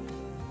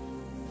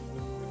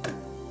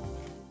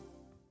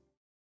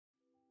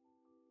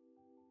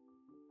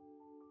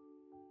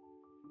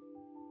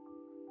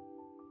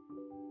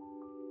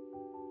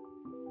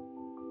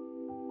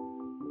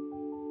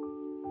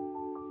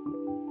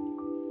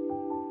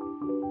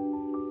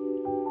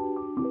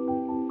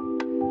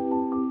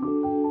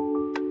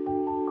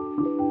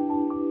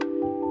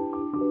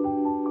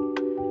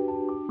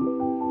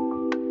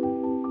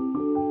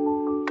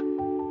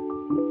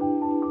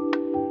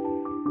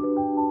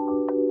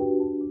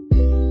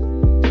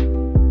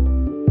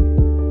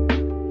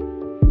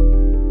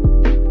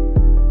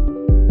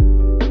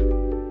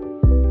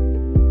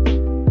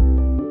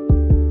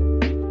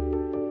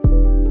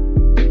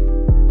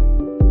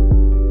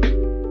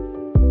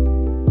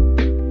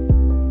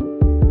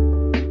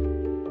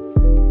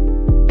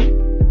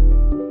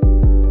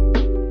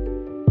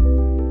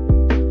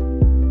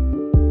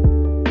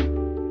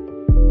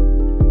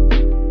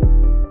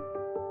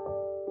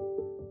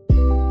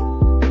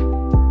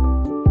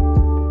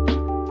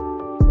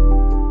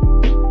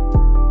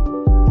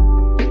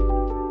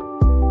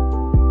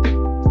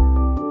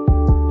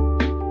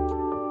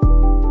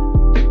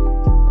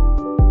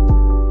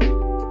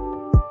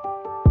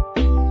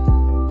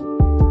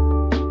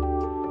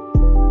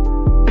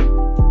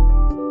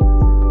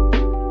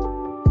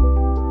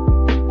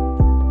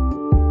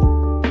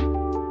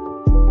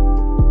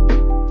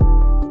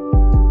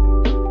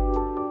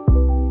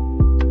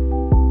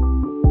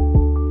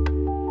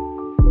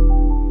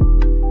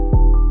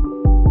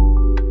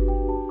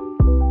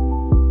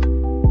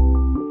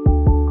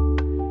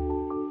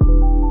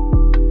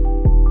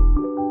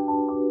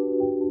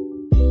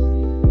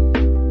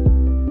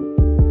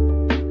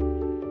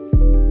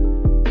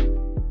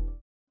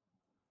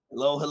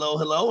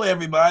 Hello,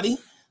 everybody.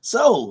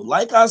 So,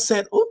 like I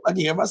said, I can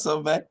hear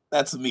myself back.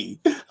 That's me.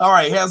 All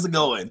right, how's it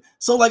going?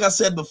 So, like I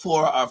said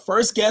before, our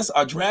first guests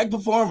are drag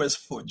performers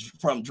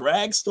from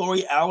Drag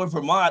Story Hour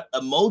Vermont,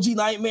 Emoji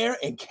Nightmare,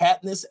 and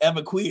Katniss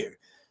Everqueer.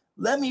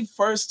 Let me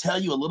first tell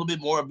you a little bit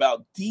more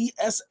about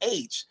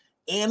DSH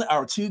and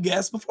our two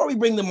guests before we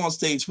bring them on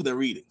stage for their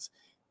readings.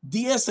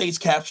 DSH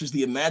captures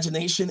the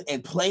imagination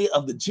and play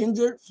of the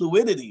gender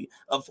fluidity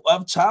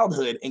of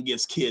childhood and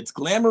gives kids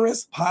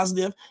glamorous,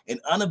 positive, and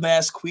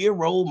unabashed queer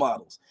role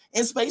models.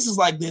 In spaces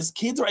like this,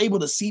 kids are able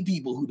to see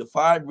people who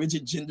defy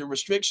rigid gender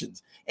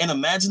restrictions and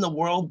imagine a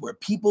world where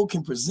people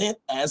can present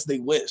as they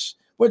wish,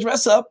 where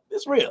dress up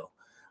is real.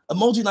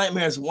 Emoji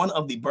Nightmare is one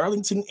of the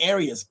Burlington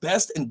area's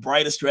best and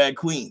brightest drag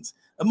queens.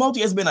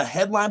 Emoji has been a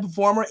headline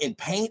performer in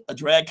Paint, a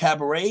drag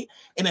cabaret,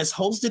 and has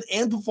hosted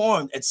and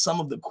performed at some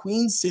of the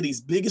Queen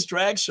City's biggest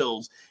drag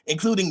shows,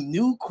 including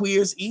New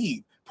Queer's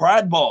Eve,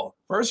 Pride Ball,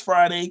 First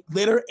Friday,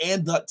 Glitter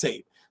and Duct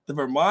Tape, the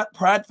Vermont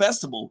Pride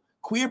Festival,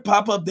 Queer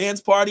Pop-Up Dance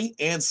Party,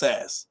 and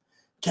SAS.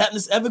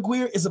 Katniss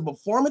Everqueer is a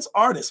performance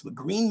artist with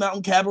Green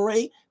Mountain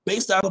Cabaret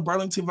based out of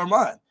Burlington,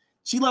 Vermont.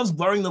 She loves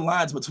blurring the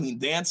lines between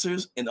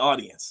dancers and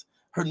audience.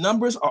 Her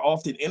numbers are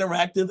often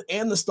interactive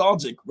and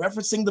nostalgic,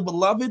 referencing the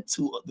beloved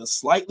to the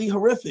slightly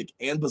horrific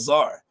and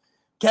bizarre.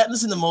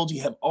 Katniss and Emoji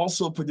have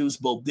also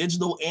produced both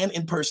digital and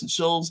in-person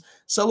shows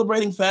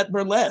celebrating fat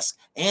burlesque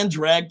and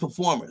drag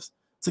performers.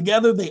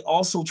 Together, they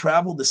also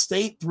travel the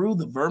state through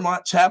the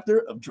Vermont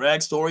chapter of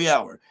Drag Story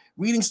Hour,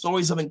 reading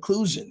stories of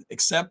inclusion,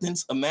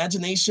 acceptance,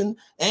 imagination,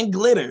 and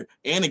glitter,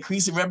 and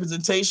increasing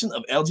representation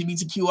of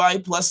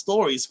LGBTQI+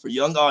 stories for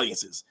young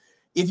audiences.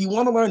 If you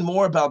want to learn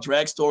more about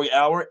Drag Story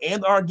Hour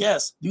and our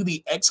guests, do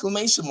the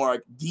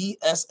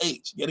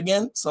 !DSH. Yet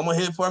again, someone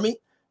hit it for me.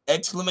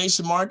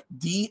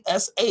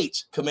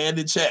 !DSH, command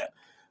in chat.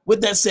 With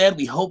that said,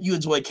 we hope you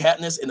enjoy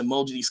Katniss and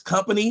Emoji's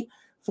company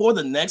for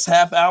the next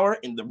half hour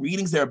in the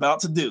readings they're about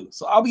to do.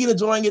 So I'll be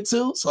enjoying it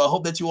too. So I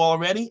hope that you all are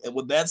ready. And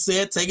with that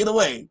said, take it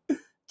away.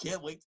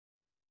 Can't wait.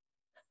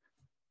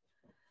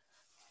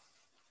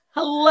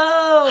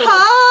 Hello.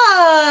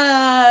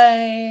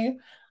 Hi.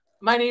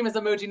 My name is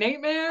Emoji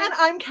Nightmare. And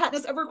I'm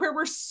Katniss Everqueer.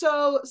 We're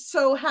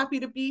so happy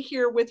to be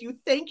here with you.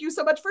 Thank you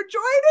so much for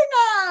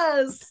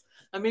joining us.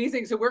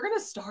 Amazing. So we're going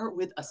to start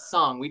with a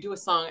song. We do a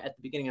song at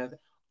the beginning of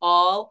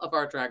all of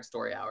our drag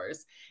story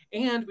hours.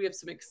 And we have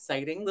some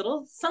exciting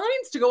little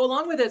signs to go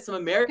along with it, some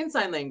American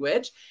Sign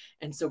Language.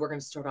 And so we're going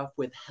to start off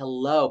with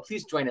hello.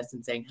 Please join us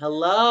in saying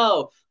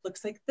hello.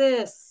 Looks like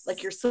this.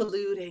 Like you're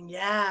saluting,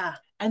 yeah.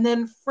 And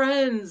then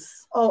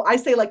friends. Oh, I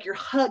say like you're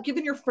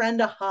giving your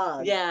friend a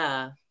hug.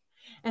 Yeah.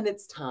 And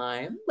it's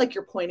time. Like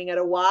you're pointing at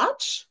a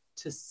watch.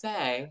 To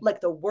say.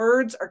 Like the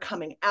words are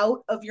coming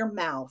out of your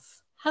mouth.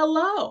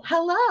 Hello.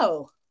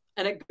 Hello.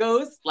 And it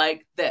goes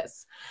like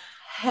this.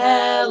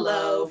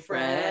 Hello,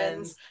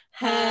 friends.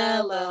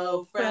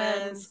 Hello,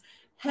 friends.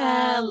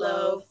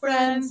 Hello,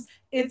 friends.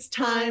 It's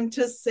time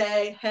to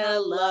say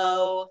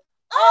hello.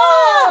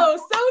 Oh,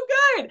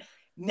 so good.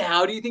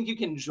 Now, do you think you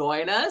can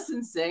join us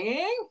in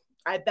singing?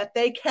 I bet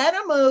they can,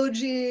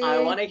 Emoji. I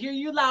want to hear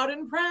you loud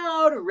and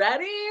proud.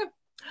 Ready?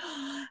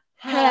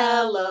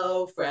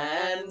 Hello,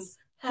 friends.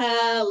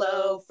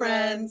 Hello,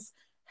 friends.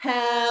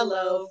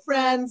 Hello,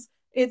 friends.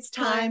 It's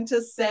time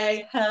to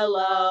say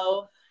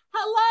hello.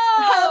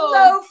 Hello.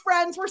 Hello,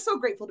 friends. We're so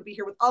grateful to be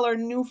here with all our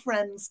new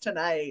friends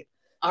tonight.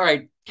 All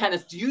right,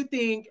 Katniss, do you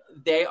think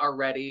they are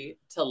ready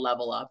to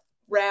level up?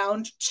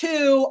 Round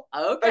 2.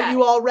 Okay. Are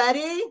you all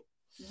ready?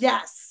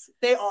 Yes,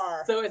 they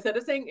are. So instead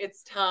of saying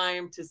it's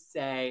time to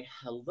say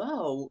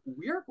hello,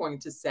 we're going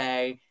to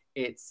say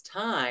it's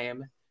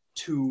time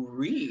to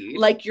read.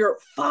 Like you're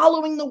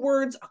following the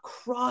words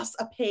across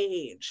a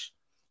page.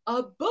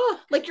 A book.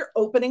 Like you're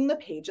opening the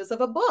pages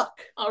of a book.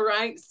 All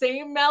right,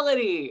 same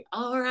melody.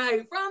 All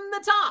right, from the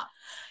top.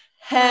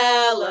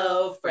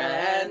 Hello,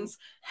 friends.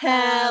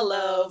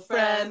 Hello,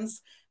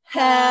 friends.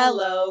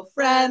 Hello,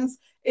 friends.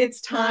 It's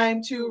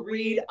time to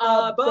read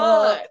a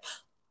book.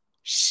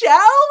 Shall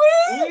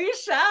we? We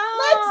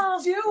shall.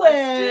 Let's do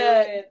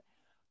it.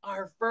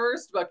 Our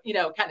first book,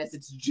 Katniss,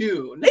 it's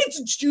June.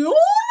 It's June?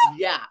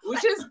 Yeah,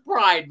 which is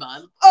Pride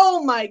Month.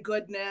 Oh my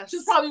goodness.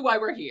 Which is probably why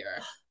we're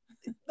here.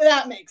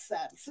 That makes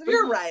sense.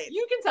 You're right.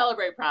 You can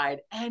celebrate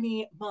Pride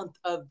any month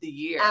of the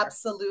year.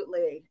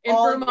 Absolutely. In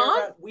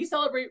Vermont, we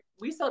celebrate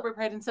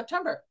Pride in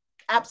September.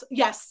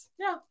 Yes.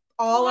 Yeah.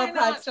 All our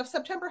Pride stuff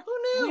September.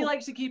 Who knew? We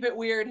like to keep it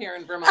weird here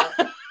in Vermont.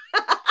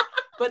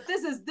 But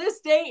this is this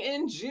day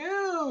in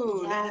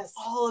June. Yes. It's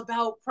all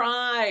about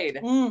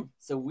Pride.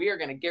 So we are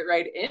going to get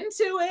right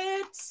into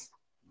it.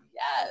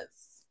 Yes.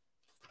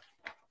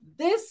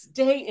 This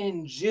day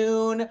in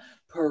June,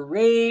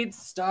 parade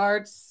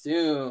starts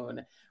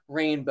soon.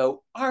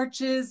 Rainbow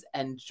arches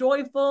and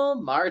joyful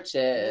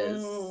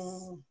marches.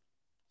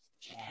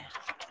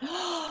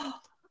 Yeah.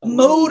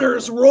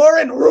 Motors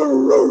roaring,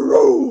 roo, roo,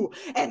 roo,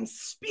 and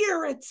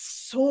spirits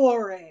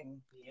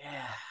soaring.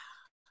 Yeah.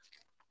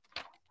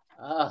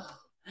 Oh.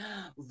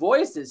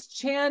 Voices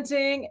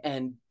chanting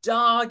and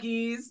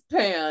doggies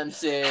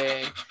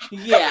panting.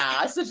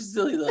 Yeah, such a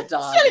silly little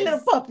dog. Silly little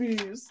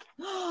puppies.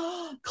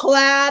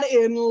 Clad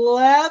in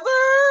leather,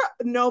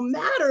 no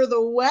matter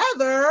the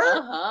weather.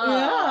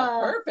 Yeah.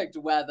 Perfect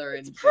weather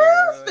in June.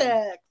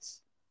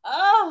 Perfect.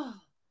 Oh,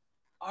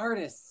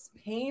 artists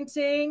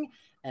painting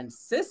and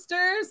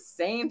sisters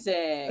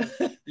sainting.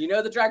 You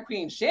know the drag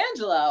queen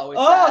Shangela always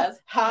says,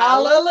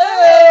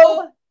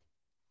 hallelujah.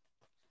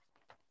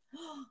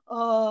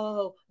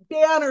 Oh,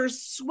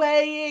 banners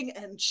swaying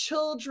and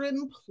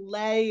children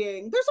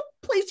playing. There's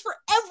a place for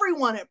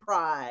everyone at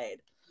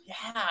Pride.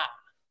 Yeah.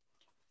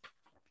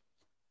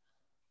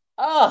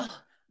 Oh,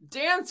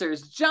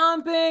 dancers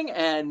jumping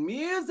and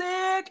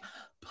music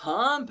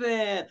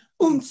pumping.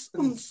 Oons,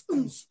 oons,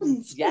 oons,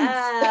 oons,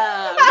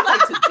 yeah. We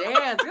like to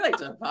dance. We like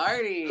to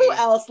party. Who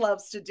else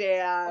loves to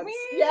dance? Me.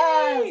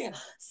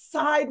 Yes.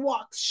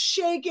 Sidewalks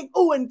shaking.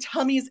 Oh, and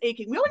tummies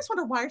aching. We always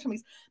wonder why our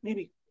tummies.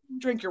 Maybe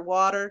drink your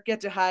water,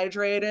 get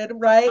dehydrated,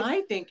 right?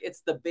 I think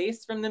it's the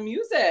bass from the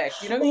music.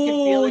 You can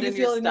feel it in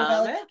your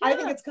stomach. I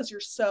think it's because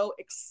you're so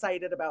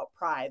excited about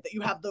Pride that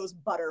you have those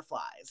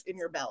butterflies in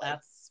your belly.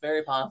 That's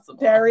very possible.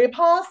 Very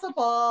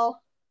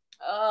possible.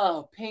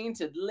 Oh,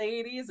 painted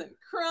ladies and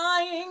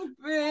crying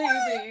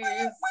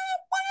babies.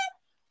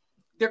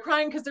 They're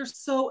crying because they're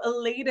so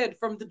elated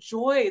from the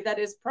joy that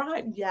is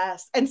Pride.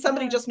 Yes. And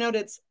somebody just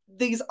noted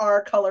these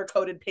are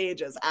color-coded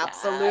pages.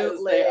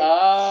 Absolutely. Yes, they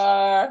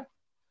are.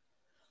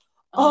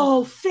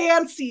 Oh,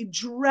 fancy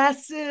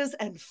dresses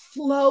and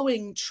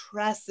flowing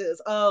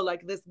tresses. Oh,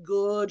 like this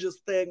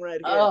gorgeous thing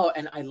right here. Oh,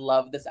 and I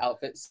love this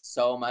outfit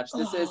so much.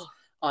 This is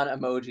on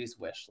Emoji's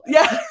wish list.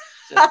 Yeah.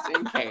 Just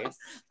in case.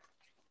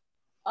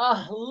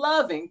 Oh,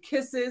 loving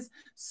kisses.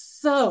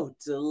 So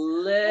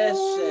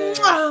delicious.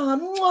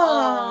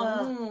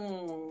 Mwah,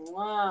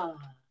 mwah.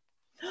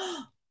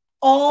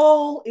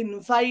 All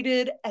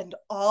invited and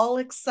all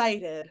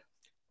excited.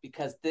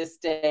 Because this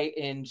day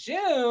in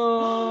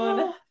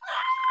June...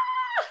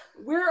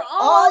 we're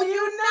all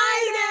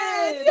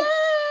united!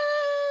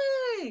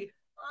 Yay!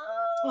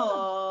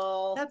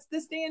 Oh, that's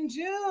this day in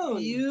June.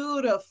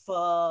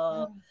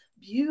 Beautiful.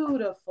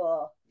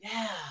 Beautiful.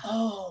 Yeah.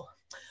 Oh,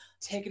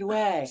 Take it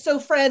away. So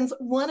friends,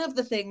 one of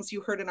the things you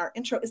heard in our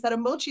intro is that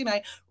Emoji and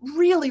I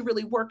really,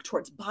 really work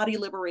towards body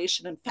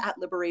liberation and fat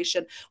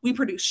liberation. We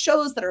produce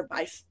shows that are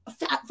by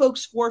fat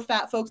folks for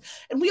fat folks.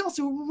 And we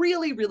also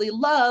really, really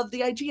love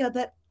the idea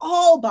that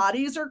all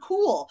bodies are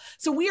cool.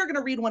 So we are going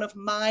to read one of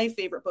my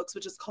favorite books,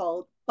 which is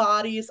called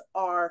Bodies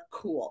Are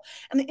Cool.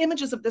 And the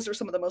images of this are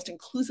some of the most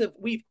inclusive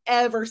we've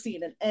ever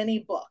seen in any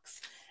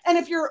books. And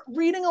if you're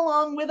reading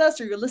along with us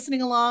or you're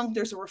listening along,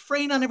 there's a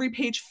refrain on every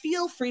page.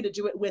 Feel free to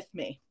do it with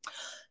me.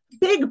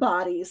 Big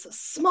bodies,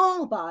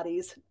 small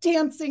bodies,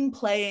 dancing,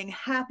 playing,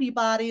 happy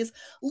bodies.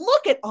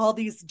 Look at all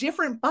these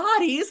different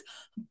bodies.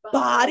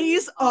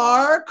 Bodies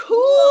are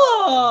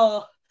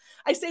cool.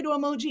 I say to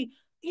Emoji,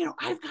 you know,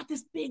 I've got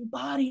this big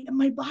body, and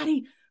my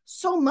body,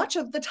 so much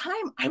of the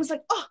time, I was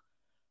like, oh,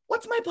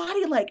 what's my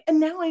body like?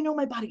 And now I know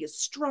my body is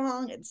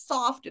strong and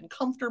soft and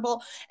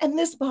comfortable. And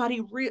this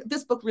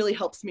book really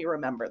helps me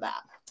remember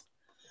that.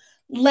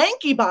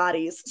 Lanky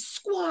bodies,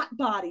 squat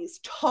bodies,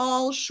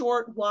 tall,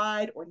 short,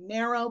 wide, or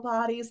narrow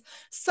bodies.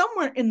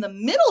 Somewhere in the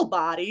middle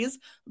bodies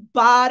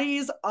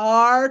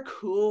are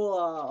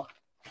cool.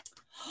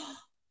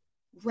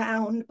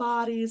 Round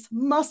bodies,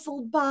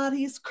 muscled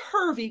bodies,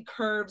 curvy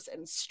curves,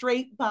 and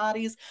straight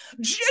bodies,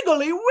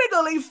 jiggly,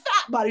 wiggly,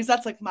 fat bodies.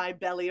 That's like my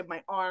belly and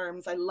my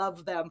arms. I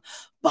love them.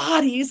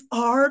 Bodies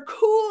are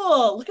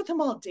cool. Look at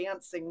them all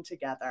dancing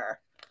together.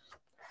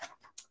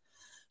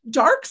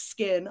 Dark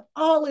skin,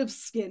 olive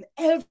skin,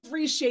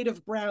 every shade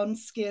of brown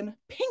skin,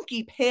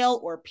 pinky pale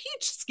or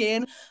peach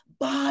skin.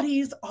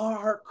 Bodies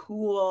are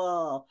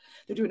cool.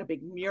 They're doing a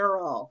big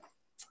mural.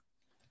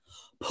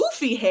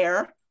 Poofy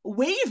hair,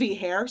 wavy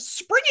hair,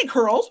 springy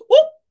curls,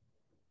 whoop,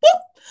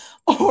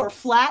 whoop, or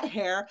flat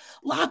hair,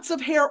 lots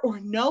of hair or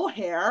no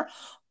hair.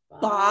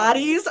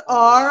 Bodies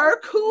are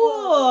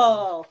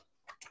cool.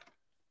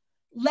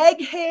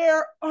 Leg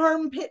hair,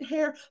 armpit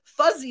hair,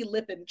 fuzzy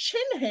lip and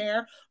chin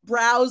hair,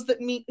 brows that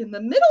meet in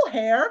the middle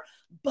hair.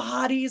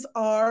 Bodies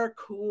are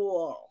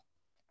cool.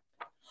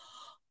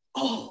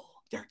 Oh,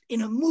 they're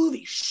in a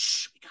movie.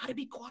 Shh, we gotta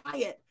be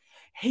quiet.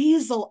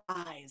 Hazel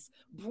eyes,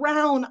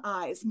 brown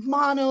eyes,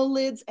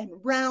 monolids and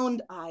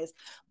round eyes,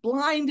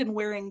 blind and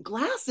wearing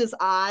glasses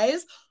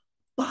eyes.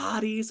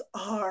 Bodies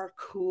are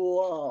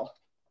cool.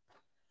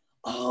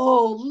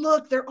 Oh,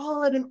 look, they're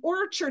all at an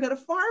orchard at a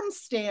farm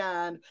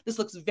stand. This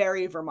looks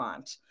very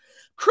Vermont.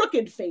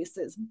 Crooked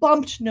faces,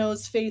 bumped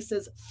nose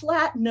faces,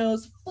 flat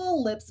nose,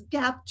 full lips,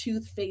 gap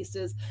tooth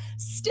faces,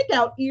 stick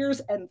out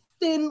ears, and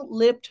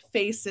thin-lipped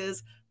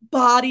faces.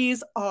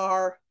 Bodies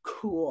are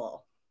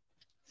cool.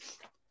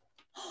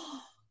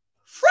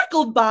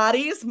 Freckled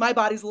bodies. My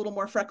body's a little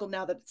more freckled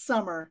now that it's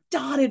summer.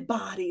 Dotted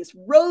bodies,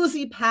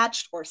 rosy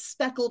patched or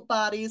speckled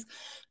bodies,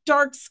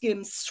 dark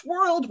skin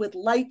swirled with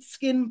light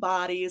skin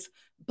bodies.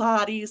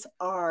 Bodies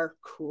are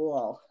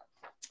cool.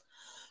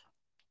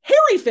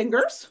 Hairy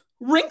fingers,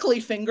 wrinkly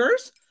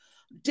fingers,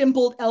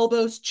 dimpled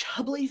elbows,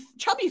 chubby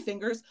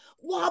fingers,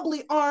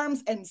 wobbly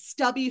arms, and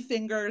stubby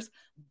fingers.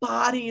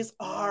 Bodies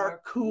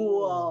are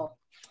cool.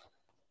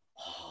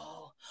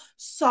 Oh,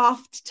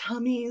 soft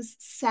tummies,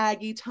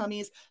 saggy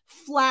tummies,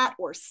 flat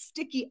or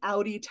sticky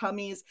outie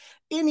tummies,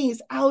 innies,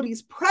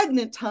 outies,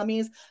 pregnant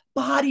tummies.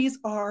 Bodies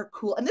are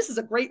cool. And this is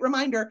a great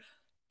reminder.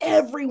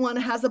 Everyone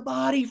has a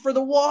body for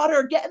the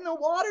water. Get in the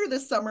water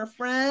this summer,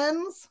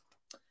 friends.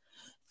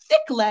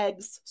 Thick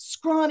legs,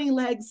 scrawny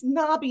legs,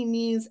 knobby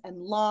knees,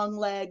 and long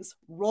legs.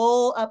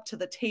 Roll up to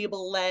the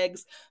table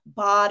legs.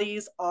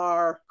 Bodies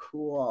are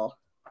cool.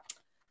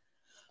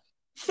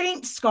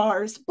 Faint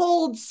scars,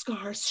 bold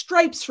scars,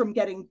 stripes from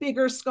getting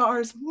bigger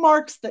scars,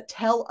 marks that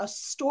tell a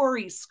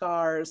story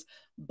scars.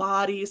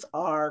 Bodies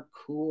are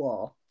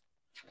cool.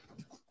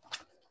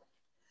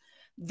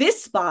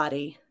 This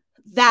body,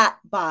 that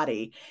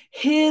body,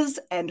 his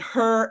and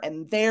her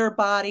and their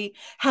body,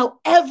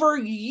 however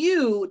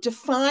you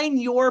define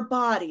your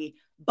body,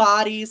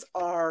 bodies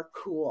are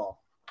cool.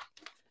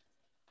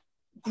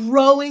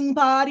 Growing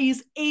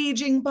bodies,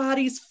 aging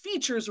bodies,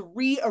 features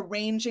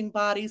rearranging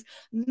bodies,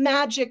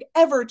 magic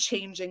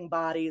ever-changing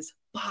bodies.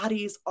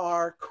 Bodies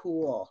are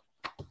cool.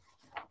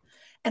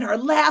 And our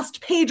last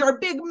page, our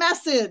big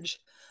message.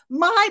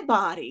 My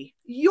body,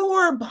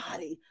 your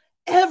body,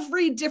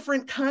 every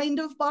different kind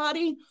of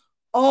body,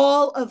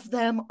 all of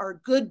them are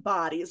good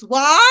bodies.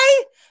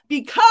 Why?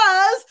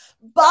 Because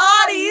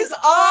bodies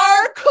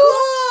are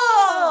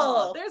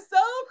cool. They're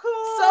so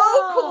cool.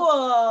 So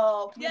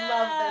cool. Yes.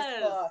 Love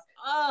this book.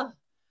 Oh,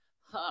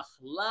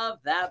 love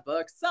that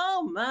book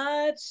so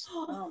much.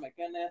 Oh my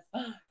goodness.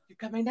 You've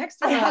got my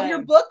next one. I have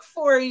your book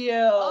for you.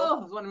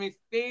 Oh, it's one of my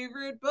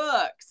favorite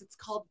books. It's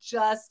called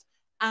Just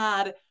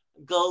Add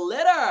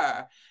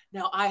Glitter.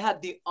 Now, I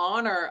had the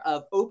honor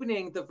of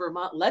opening the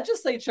Vermont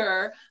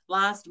legislature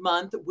last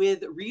month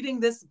with reading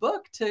this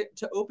book to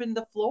open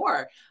the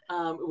floor.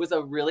 It was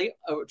a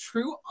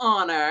true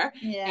honor.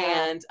 Yeah.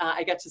 And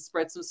I got to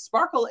spread some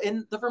sparkle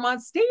in the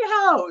Vermont State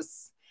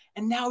House.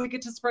 And now we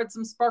get to spread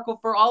some sparkle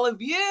for all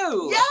of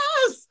you.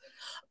 Yes.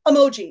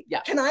 Emoji.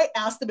 Yeah. Can I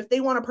ask them if they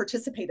want to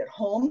participate at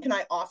home? Can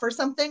I offer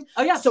something?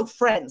 Oh, yeah. So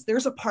friends,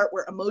 there's a part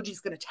where Emoji's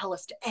going to tell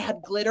us to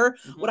add glitter.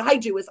 What I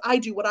do is I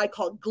do what I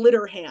call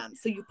glitter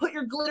hands. So you put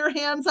your glitter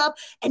hands up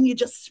and you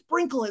just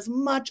sprinkle as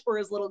much or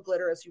as little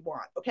glitter as you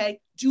want. Okay.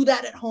 Do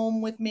that at home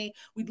with me.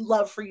 We'd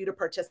love for you to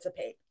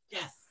participate.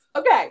 Yes.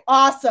 Okay.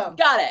 Awesome.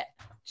 Got it.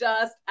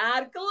 Just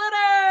add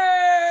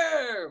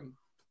glitter.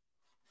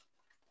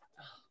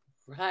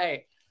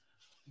 Right.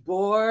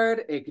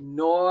 Bored,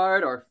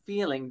 ignored, or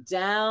feeling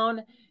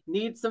down?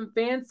 Need some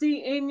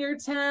fancy in your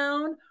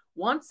town?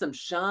 Want some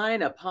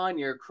shine upon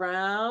your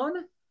crown?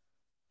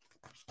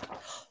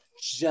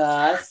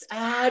 Just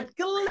add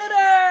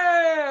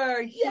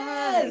glitter.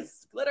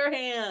 Yes. Glitter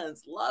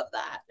hands. Love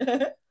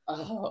that.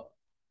 Oh.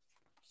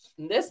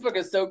 And this book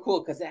is so cool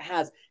because it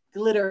has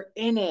glitter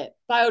in it.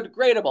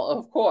 Biodegradable,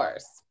 of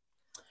course.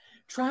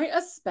 Try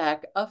a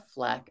speck, a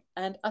fleck,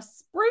 and a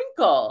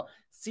sprinkle.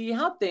 See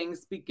how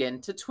things begin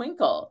to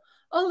twinkle.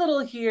 A little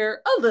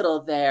here, a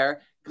little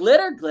there.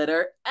 Glitter,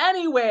 glitter,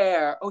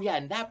 anywhere. Oh, yeah,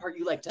 and that part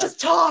you like to just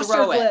toss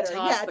throw your glitter.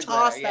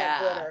 Toss that yeah.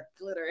 glitter.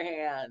 Glitter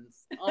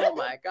hands. Oh,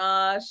 my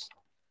gosh.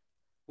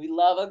 We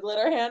love a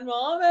glitter hand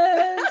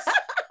moment.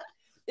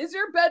 Is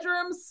your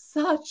bedroom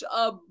such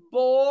a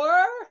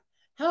bore?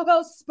 How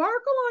about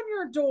sparkle on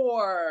your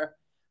door?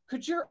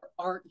 Could your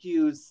art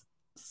use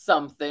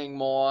something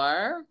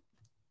more?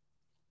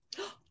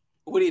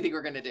 What do you think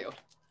we're going to do?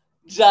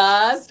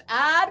 Just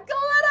add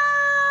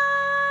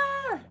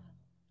glitter.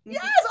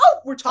 Yes. Oh,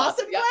 we're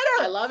tossing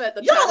glitter. I love it.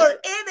 Y'all are in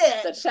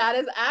it. The chat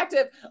is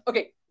active.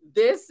 Okay.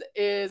 This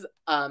is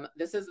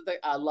the,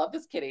 I love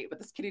this kitty, but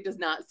this kitty does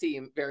not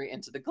seem very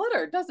into the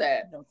glitter, does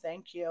it? No,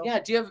 thank you. Yeah.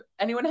 Do you have,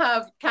 anyone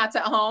have cats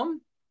at home?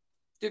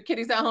 Do you have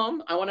kitties at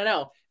home? I want to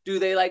know. Do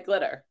they like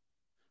glitter?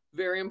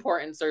 Very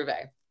important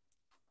survey.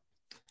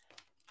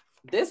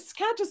 This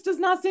cat just does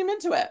not seem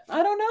into it.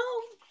 I don't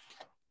know.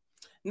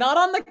 Not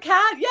on the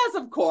cat? Yes,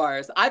 of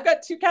course. I've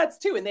got 2 cats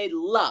too, and they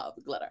love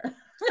glitter.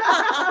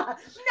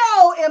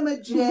 No,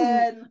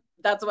 Imogen.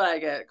 That's what I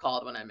get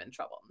called when I'm in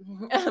trouble.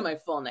 My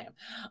full name.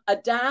 A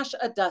dash,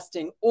 a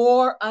dusting,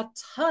 or a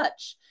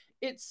touch.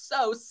 It's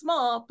so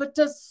small, but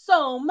does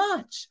so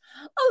much.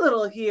 A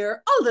little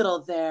here, a little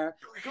there.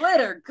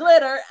 Glitter,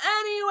 glitter,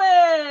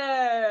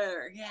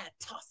 anywhere. Yeah,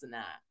 tossing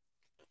that.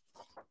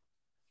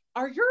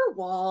 Are your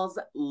walls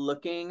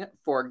looking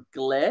for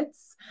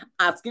glitz?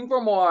 Asking for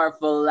more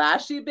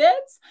flashy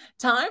bits?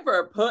 Time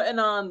for putting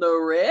on the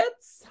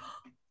Ritz?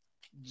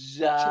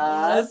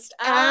 Just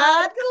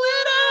add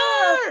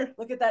glitter.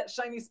 Look at that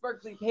shiny,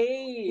 sparkly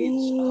page.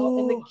 Oh,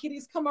 and the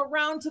kitties come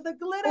around to the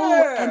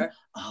glitter.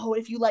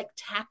 If you like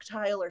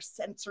tactile or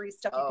sensory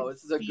stuff, you can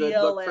this is a good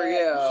book for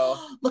you.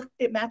 Look,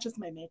 it matches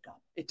my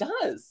makeup. It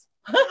does.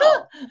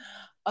 Wow.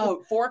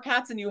 Oh, 4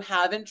 cats and you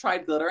haven't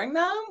tried glittering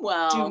them?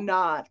 Well, do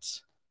not.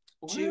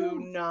 Well, do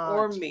not.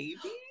 Or maybe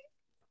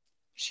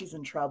she's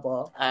in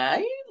trouble.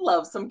 I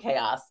love some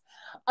chaos.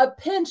 A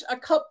pinch, a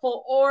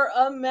cupful, or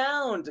a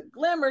mound.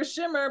 Glimmer,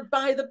 shimmer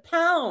by the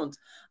pound.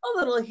 A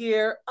little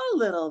here, a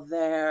little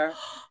there.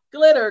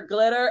 Glitter,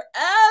 glitter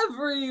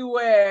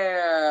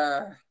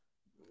everywhere.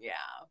 Yeah.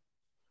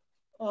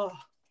 Oh.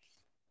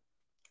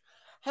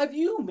 Have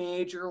you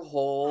made your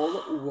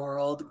whole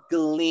world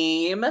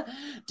gleam?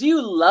 Do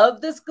you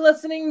love this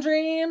glistening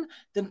dream?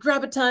 Then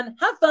grab a ton,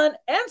 have fun,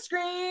 and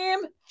scream.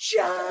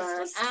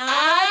 Just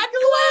add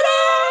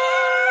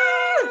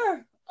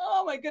glitter!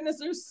 Oh my goodness,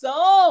 there's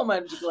so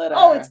much glitter.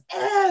 Oh, it's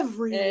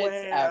everywhere.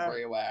 It's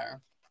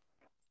everywhere.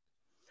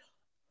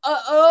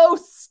 Uh-oh,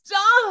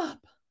 stop!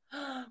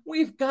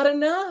 We've got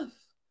enough.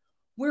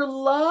 We're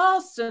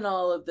lost in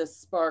all of this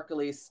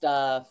sparkly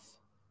stuff.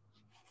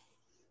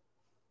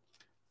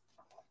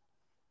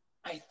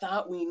 I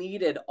thought we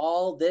needed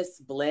all this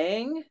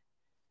bling,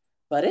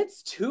 but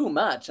it's too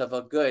much of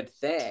a good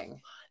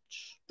thing.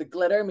 The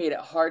glitter made it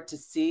hard to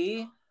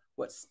see.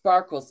 What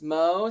sparkles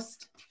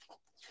most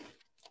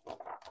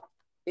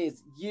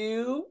is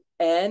you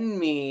and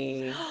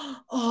me.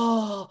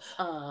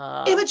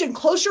 Imogen,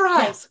 close your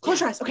eyes. Close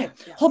your eyes. Okay,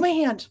 hold my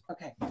hand.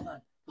 Okay, hold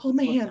on. Hold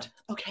my hand.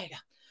 Okay. Yeah.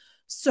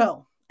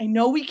 So I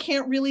know we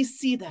can't really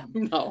see them,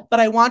 no, but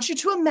I want you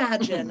to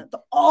imagine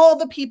all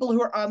the people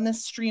who are on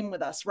this stream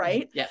with us,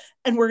 right? Yes.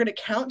 And we're going to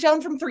count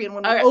down from 3. And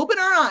when we open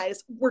our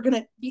eyes, we're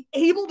going to be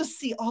able to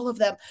see all of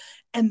them.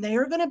 And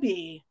they're going to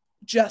be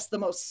just the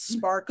most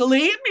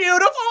sparkly,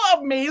 beautiful,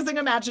 amazing,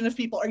 imaginative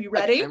people. Are you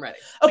ready? Okay, I'm ready.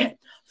 Okay.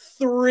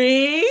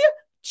 3,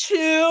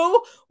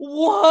 2,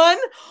 1.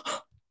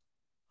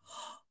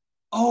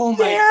 Oh my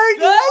there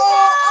goodness! You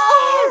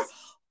are.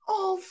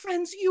 Oh,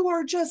 friends, you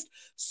are just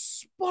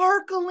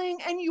sparkling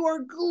and you are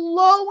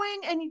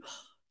glowing and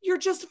you're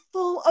just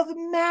full of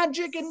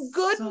magic and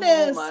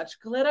goodness. So much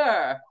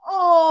glitter.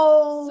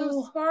 Oh.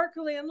 So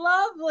sparkly and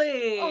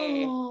lovely.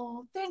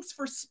 Oh, thanks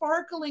for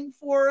sparkling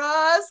for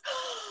us.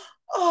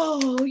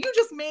 Oh, you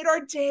just made our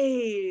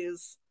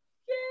days.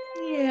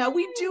 Yay. Yeah,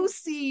 we do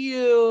see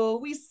you.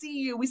 We see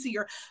you. We see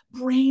your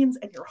brains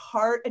and your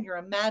heart and your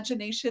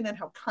imagination and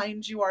how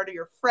kind you are to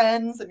your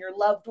friends and your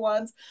loved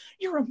ones.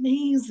 You're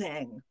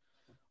amazing.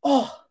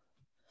 Oh,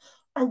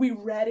 Are we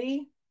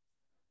ready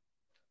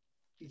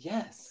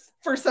Yes.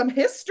 for some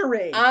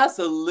history?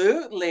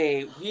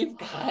 Absolutely. We've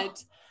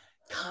got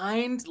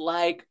Kind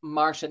Like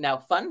Marcia. Now,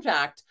 fun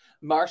fact,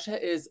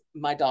 Marcia is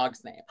my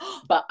dog's name,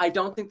 but I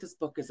don't think this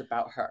book is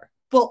about her.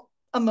 Well,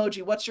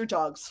 Emoji, what's your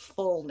dog's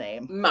full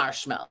name?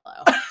 Marshmallow.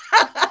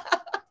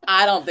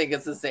 I don't think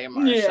it's the same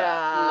Marcia.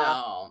 Yeah.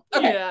 No.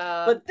 Okay.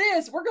 Yeah. But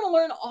we're going to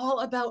learn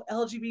all about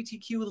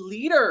LGBTQ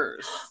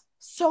leaders.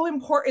 So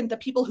important, the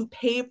people who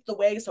paved the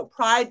way so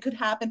Pride could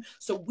happen,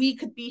 so we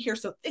could be here,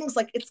 so things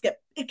like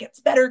It Gets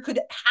Better could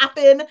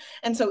happen.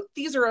 And so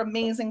these are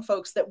amazing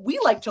folks that we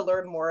like to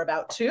learn more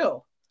about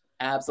too.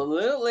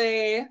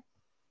 Absolutely.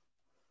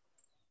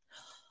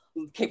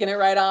 Kicking it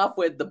right off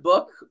with the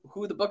book,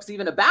 who the book's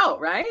even about,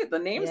 right? The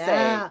namesake.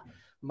 Yeah.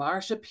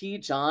 Marsha P.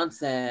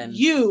 Johnson.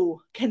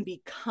 You can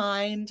be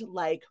kind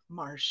like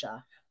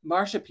Marsha.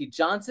 Marsha P.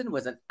 Johnson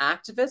was an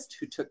activist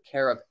who took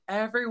care of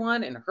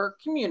everyone in her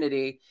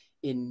community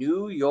in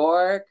New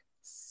York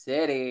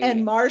City.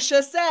 And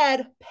Marsha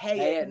said,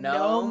 pay it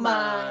no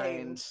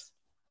mind.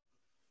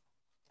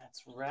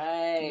 That's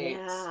right.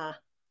 Yeah.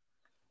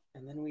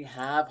 And then we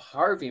have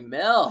Harvey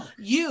Milk.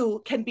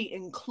 You can be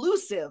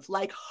inclusive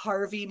like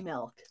Harvey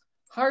Milk.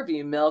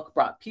 Harvey Milk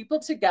brought people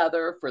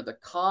together for the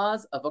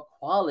cause of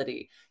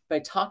equality by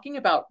talking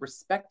about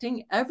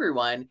respecting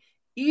everyone,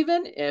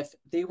 even if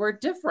they were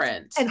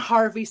different. And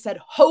Harvey said,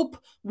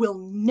 hope will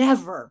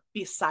never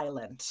be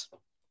silent.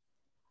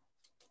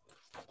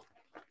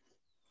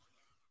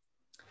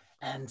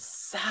 And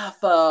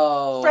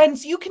Sappho.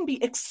 Friends, you can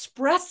be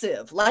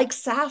expressive like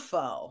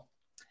Sappho.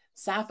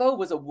 Sappho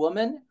was a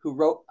woman who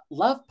wrote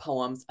love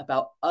poems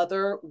about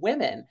other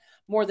women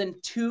more than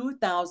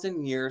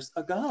 2,000 years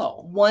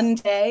ago. One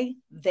day,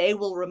 they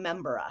will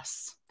remember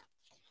us.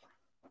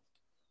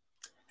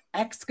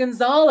 X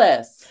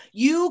Gonzalez.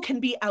 You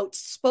can be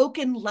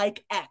outspoken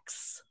like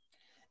X.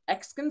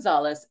 X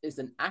Gonzalez is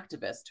an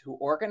activist who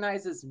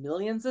organizes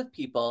millions of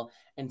people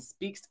and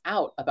speaks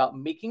out about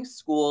making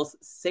schools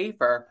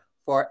safer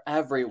for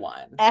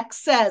everyone. X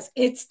says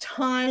it's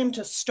time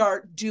to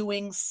start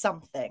doing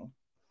something.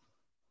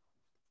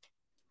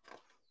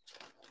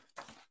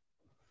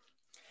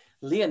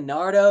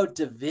 Leonardo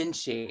da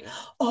Vinci.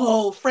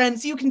 Oh,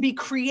 friends, you can be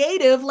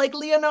creative like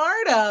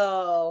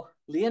Leonardo.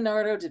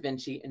 Leonardo da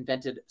Vinci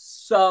invented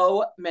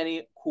so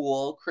many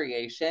cool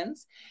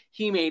creations.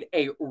 He made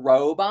a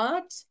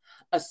robot,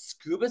 a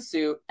scuba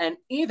suit, and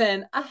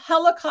even a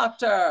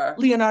helicopter.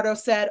 Leonardo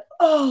said,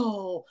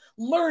 oh,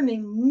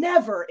 learning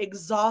never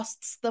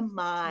exhausts the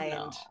mind.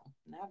 No,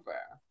 never.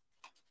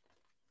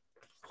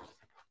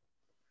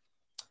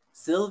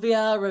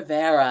 Sylvia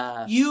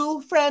Rivera.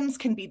 You, friends,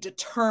 can be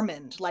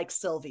determined like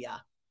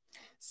Sylvia.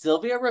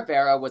 Sylvia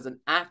Rivera was an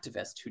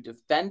activist who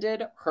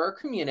defended her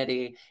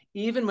community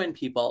even when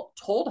people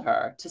told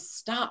her to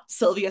stop.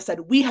 Sylvia said,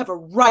 we have a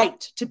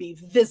right to be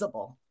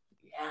visible.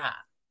 Yeah.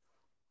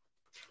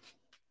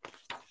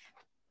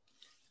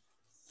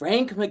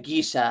 Frank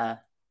Magisha.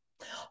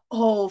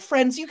 Oh,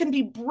 friends, you can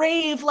be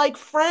brave like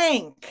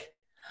Frank.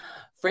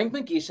 Frank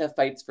Magisha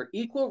fights for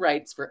equal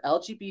rights for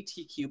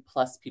LGBTQ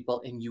plus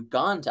people in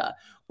Uganda,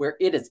 where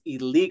it is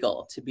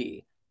illegal to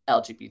be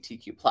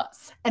LGBTQ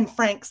plus. And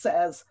Frank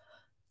says,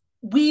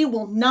 we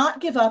will not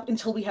give up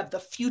until we have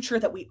the future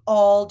that we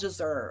all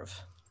deserve.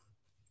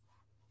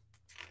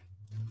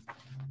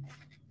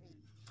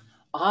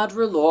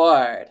 Audre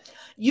Lorde.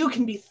 You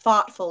can be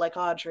thoughtful like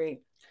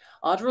Audrey.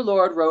 Audre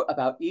Lorde wrote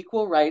about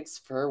equal rights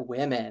for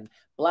women,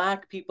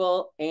 Black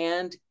people,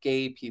 and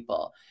gay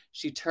people.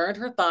 She turned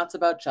her thoughts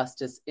about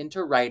justice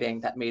into writing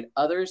that made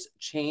others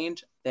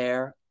change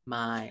their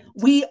mind.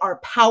 We are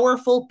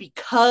powerful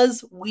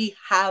because we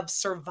have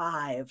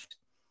survived.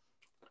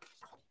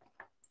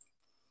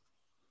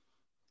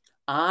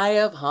 Eye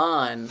of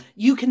Han.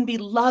 You can be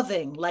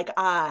loving like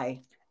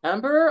I.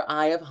 Emperor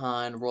Eye of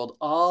Han ruled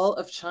all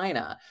of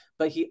China,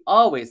 but he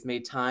always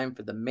made time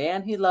for the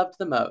man he loved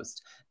the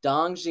most,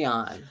 Dong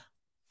Jian.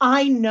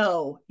 I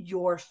know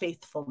your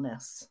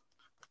faithfulness.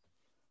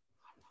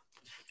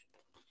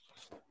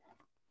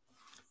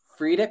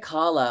 Frida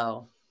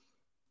Kahlo.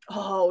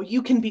 Oh,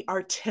 you can be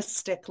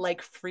artistic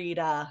like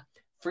Frida.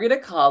 Frida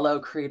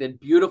Kahlo created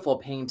beautiful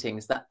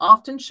paintings that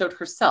often showed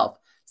herself,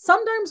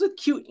 sometimes with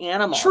cute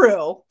animals.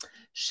 True.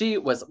 She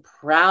was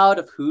proud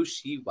of who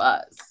she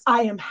was.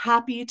 I am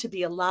happy to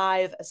be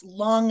alive as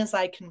long as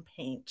I can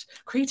paint.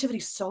 Creativity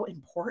is so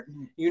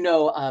important. You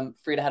know,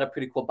 Frida had a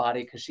pretty cool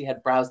body because she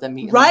had brows that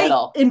meet in right. the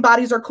middle. And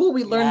bodies are cool.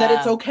 We learned that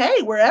it's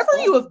okay wherever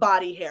you have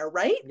body hair,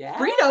 right? Yeah.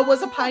 Frida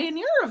was a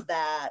pioneer of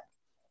that.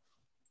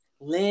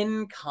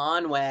 Lynn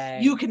Conway.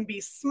 You can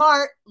be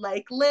smart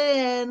like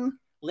Lynn.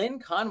 Lynn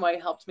Conway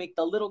helped make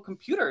the little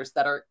computers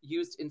that are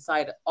used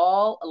inside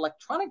all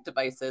electronic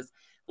devices,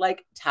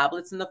 like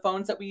tablets and the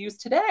phones that we use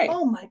today.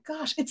 Oh my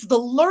gosh, it's the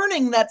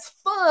learning that's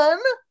fun.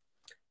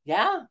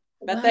 Yeah.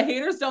 But the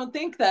haters don't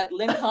think that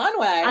Lynn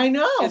Conway I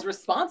know. is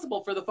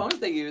responsible for the phones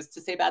they use to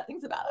say bad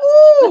things about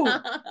Ooh.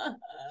 us.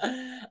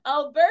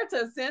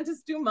 Alberto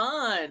Santos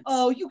Dumont.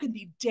 Oh, you can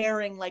be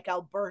daring like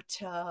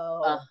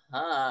Alberto.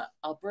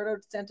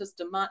 Alberto Santos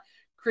Dumont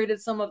created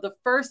some of the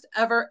first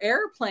ever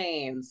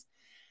airplanes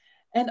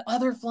and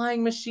other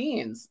flying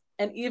machines.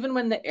 And even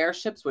when the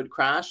airships would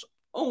crash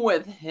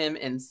with him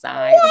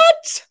inside.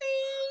 What?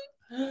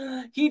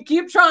 He'd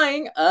keep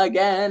trying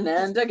again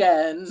and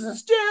again.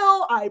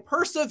 Still, I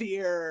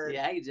persevered.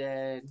 Yeah, he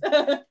did.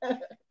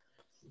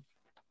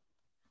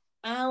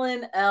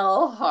 Alan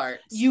L. Hart.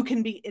 You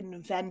can be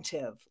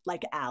inventive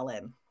like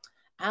Alan.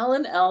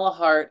 Alan L.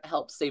 Hart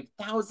helped save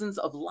thousands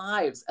of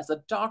lives as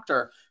a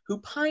doctor who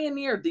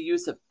pioneered the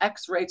use of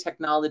X-ray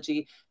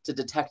technology to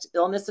detect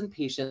illness in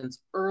patients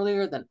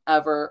earlier than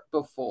ever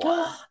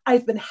before.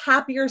 I've been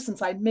happier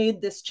since I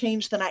made this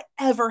change than I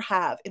ever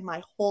have in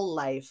my whole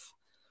life.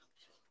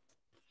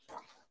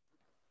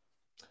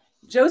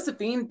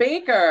 Josephine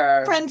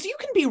Baker. Friends, you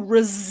can be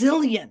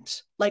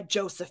resilient like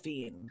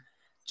Josephine.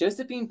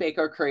 Josephine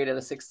Baker created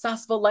a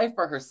successful life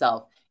for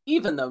herself.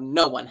 Even though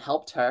no one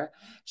helped her,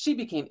 she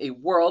became a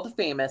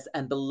world-famous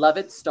and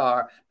beloved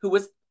star who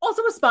was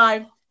also a spy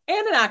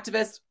and an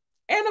activist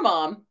and a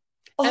mom.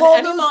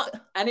 And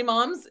any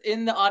moms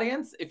in the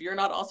audience, if you're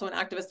not also an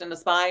activist and a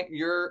spy,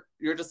 you're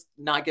just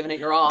not giving it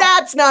your all.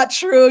 That's not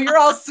true. You're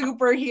all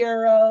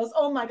superheroes.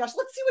 Oh my gosh.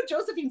 Let's see what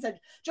Josephine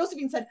said.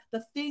 Josephine said,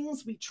 the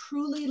things we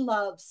truly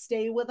love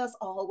stay with us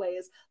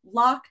always,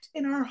 locked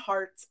in our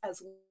hearts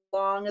as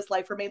long as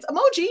life remains.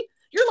 Emoji,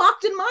 you're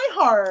locked in my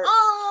heart.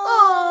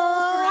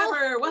 Oh,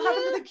 forever. What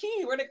happened to the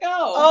key? Where'd it go?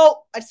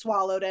 Oh, I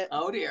swallowed it.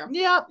 Oh dear.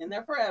 Yep. In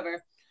there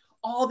forever.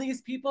 All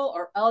these people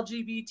are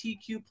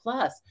LGBTQ+,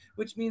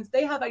 which means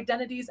they have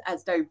identities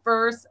as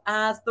diverse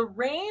as the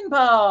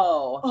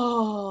rainbow.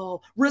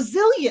 Oh,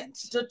 resilient,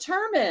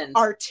 Determined,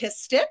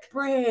 artistic,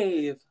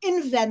 brave,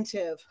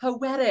 inventive,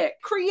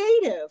 poetic,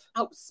 creative,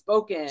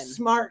 outspoken,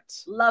 smart,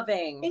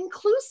 loving,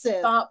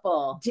 inclusive,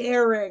 thoughtful,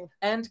 daring,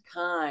 and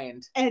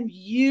kind. And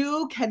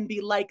you can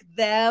be like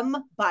them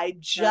by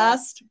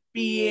just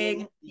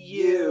being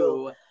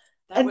you.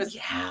 That was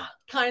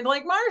kind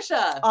like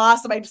Marsha.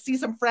 Awesome. I see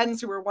some friends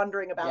who were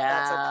wondering about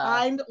that. So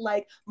kind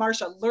like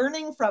Marsha,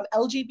 learning from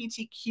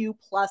LGBTQ+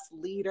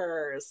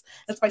 leaders.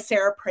 That's by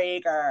Sarah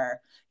Prager.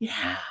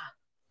 Yeah.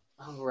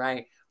 All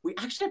right. We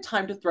actually have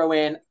time to throw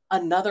in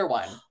another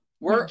one.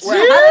 We're ahead of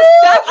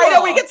I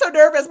know, we get so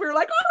nervous. We were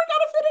like, oh, we got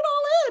to fit it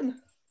all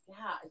in.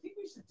 Yeah, I think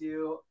we should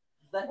do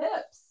the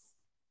hips.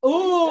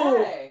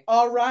 Ooh.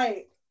 All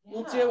right. Yeah.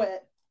 We'll do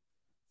it.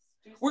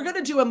 We're going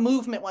to do a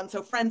movement one.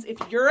 So friends, if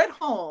you're at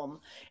home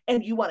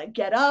and you want to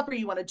get up or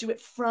you want to do it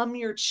from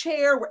your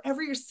chair,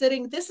 wherever you're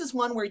sitting, this is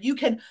one where you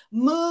can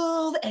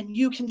move and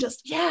you can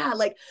just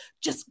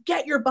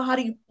get your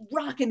body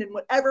rocking in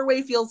whatever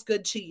way feels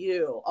good to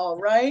you. All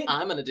right.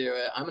 I'm going to do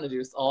it. I'm going to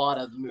do a lot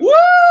of movement.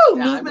 Woo!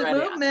 Yeah,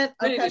 movement.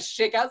 I'm ready to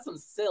shake out some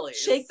sillies.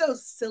 Shake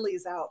those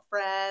sillies out,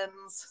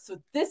 friends. So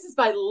this is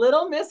by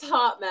Little Miss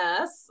Hot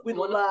Mess. We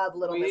love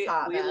Little Miss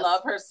Hot Mess. We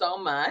love her so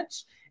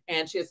much.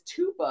 And she has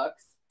 2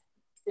 books.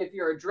 If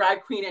you're a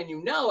drag queen and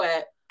you know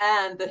it,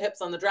 and the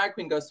hips on the drag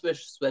queen go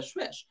swish, swish,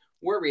 swish.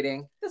 We're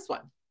reading this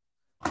one.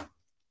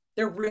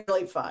 They're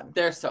really fun.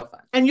 They're so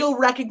fun. And you'll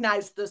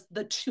recognize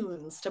the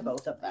tunes to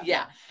both of them.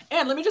 Yeah.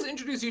 And let me just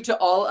introduce you to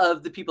all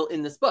of the people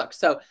in this book.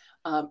 So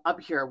up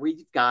here,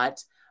 we've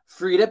got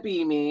Frida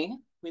Beamy.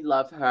 We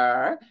love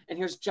her. And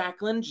here's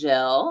Jacqueline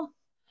Jill.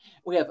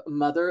 We have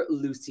Mother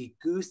Lucy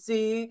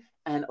Goosey.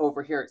 And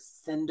over here,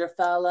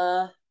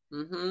 Cinderfella.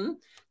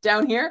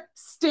 Down here,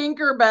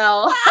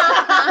 Stinkerbell.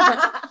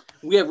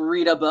 We have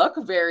Rita Book,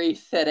 very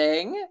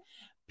fitting.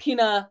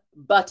 Pina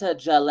Butter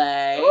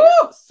Gelée,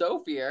 so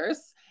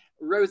fierce.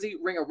 Rosie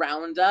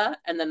Ringarounda,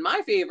 and then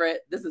my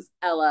favorite, this is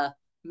Ella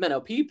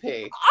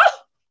Minopepe.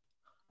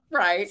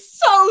 Right?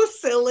 So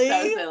silly.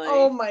 So silly.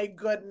 Oh my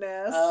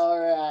goodness. All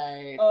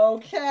right.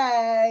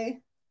 Okay.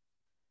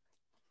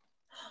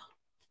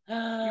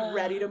 You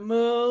ready to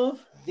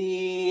move?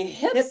 The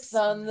hips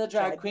on the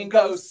drag queen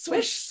go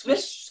swish,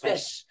 swish,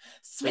 swish,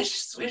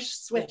 swish, swish,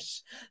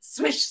 swish,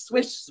 swish,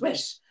 swish,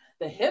 swish.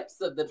 The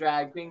hips of the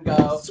drag queen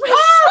go swish.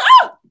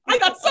 Ah! I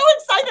got so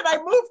excited I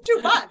moved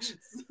too much.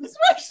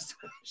 Swish,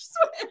 swish,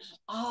 swish.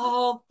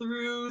 All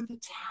through the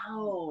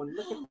town.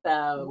 Look at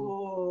them.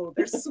 Oh,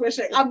 they're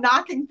swishing. I'm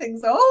knocking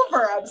things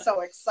over. I'm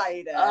so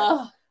excited.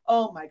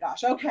 Oh my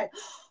gosh. Okay.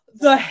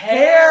 The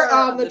hair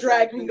on the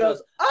drag queen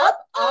goes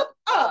up, up,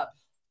 up.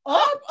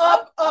 Up,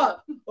 up,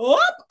 up,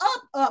 up,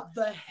 up, up.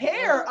 The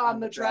hair on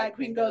the drag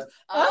queen goes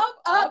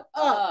up, up,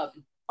 up,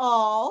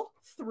 all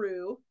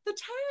through the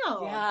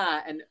town.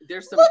 Yeah, and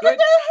there's some Look at their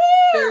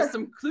hair. There's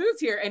some clues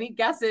here. Any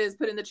guesses?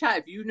 Put in the chat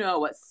if you know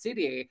what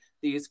city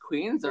these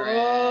queens are in.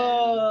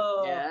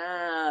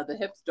 Yeah, the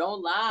hips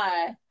don't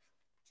lie.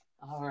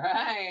 All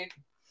right.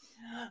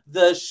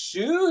 The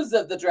shoes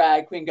of the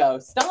drag queen go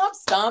stomp,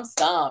 stomp,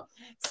 stomp,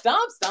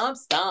 stomp, stomp,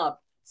 stomp,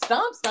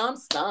 stomp, stomp,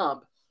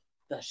 stomp.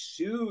 The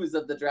shoes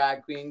of the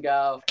drag queen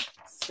go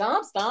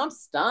stomp, stomp,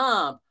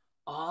 stomp,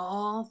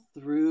 all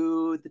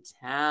through the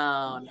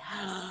town.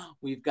 Yes.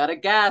 We've got a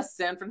guess,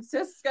 San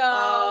Francisco.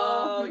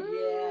 Oh,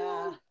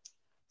 yeah.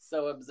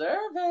 So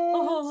observe it.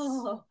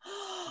 Oh.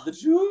 The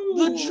jewels.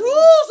 The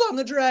jewels on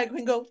the drag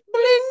queen go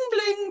bling,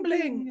 bling,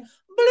 bling,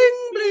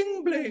 bling,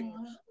 bling, bling,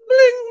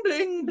 bling,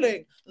 bling,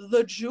 bling.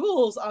 The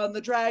jewels on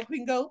the drag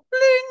queen go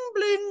bling,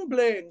 bling,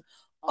 bling,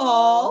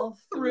 all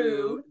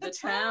through the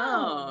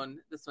town.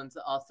 This one's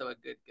also a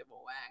good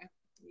giveaway.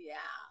 Yeah.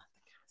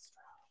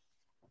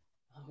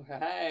 All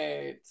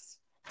right.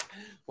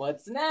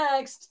 What's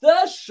next?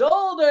 The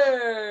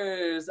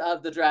shoulders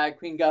of the drag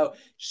queen go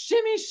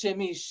shimmy,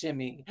 shimmy,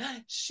 shimmy,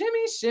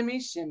 shimmy, shimmy,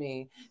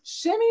 shimmy,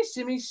 shimmy,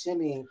 shimmy,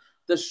 shimmy.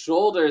 The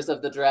shoulders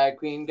of the drag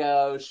queen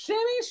go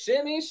shimmy,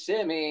 shimmy,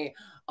 shimmy,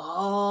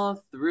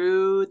 all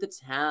through the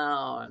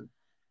town.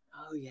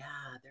 Oh yeah,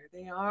 there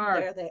they are.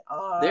 There they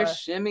are. They're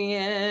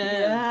shimmying.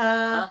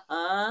 Yeah.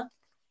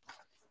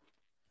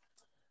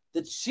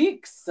 The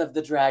cheeks of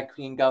the drag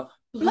queen go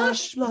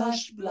Blush,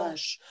 blush,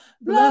 blush,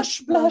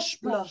 blush, blush,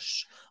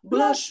 blush,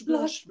 blush,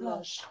 blush,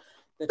 blush.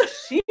 The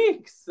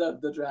cheeks of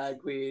the drag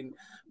queen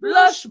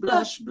blush,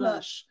 blush,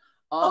 blush,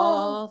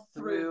 all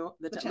through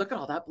the town. Look at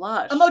all that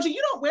blush. Emoji,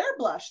 you don't wear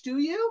blush, do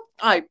you?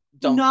 I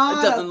don't.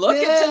 Not it doesn't a look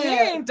it to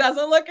bit. me.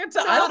 Doesn't look it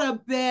to. Not a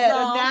bit.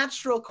 No. A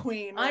natural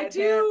queen. I Right do.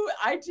 here.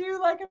 I do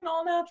like an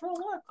all natural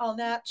look. All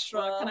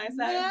natural. What can I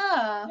say?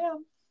 Yeah.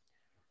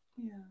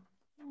 Yeah.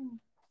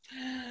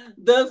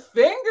 The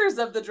fingers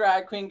of the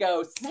drag queen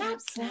go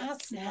snap,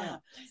 snap,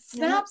 snap,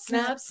 snap,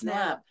 snap,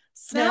 snap,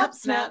 snap,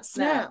 snap,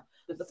 snap.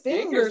 The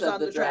fingers of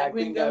the drag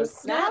queen go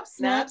snap,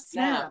 snap,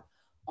 snap,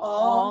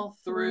 all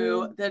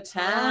through the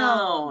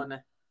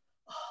town.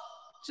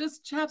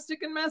 Just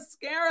chapstick and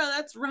mascara.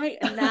 That's right.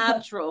 A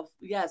natural,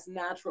 yes,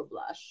 natural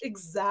blush.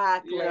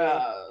 Exactly.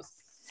 Yes.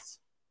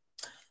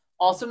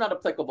 Also not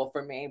applicable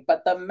for me,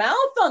 but the mouth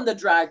on the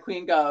drag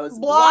queen goes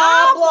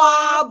Blah,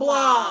 blah,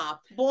 blah.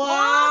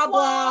 Blah,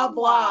 blah,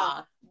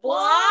 blah.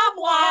 blah,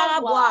 blah,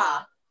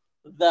 blah.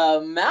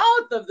 The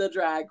mouth of the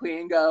drag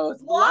queen goes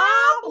Blah,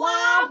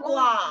 blah,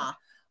 blah.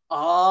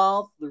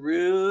 all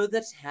through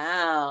the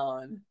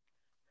town.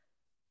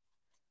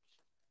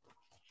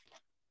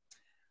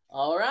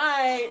 All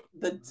right.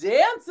 The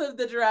dance of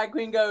the drag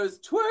queen goes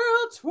twirl,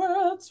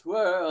 twirl,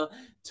 twirl,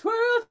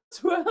 twirl,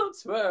 twirl,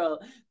 twirl,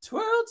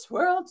 twirl,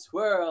 twirl,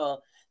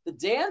 twirl. The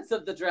dance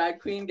of the drag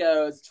queen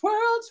goes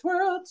twirl,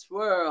 twirl,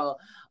 twirl,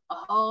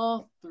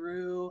 all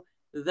through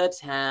the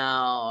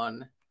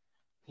town.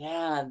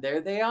 Yeah, and there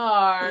they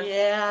are.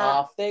 Yeah.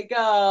 Off they go.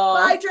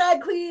 Bye,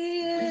 drag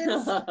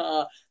queens.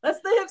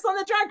 That's the hips on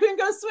the drag queen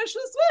go swish,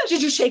 swish, swish.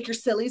 Did you shake your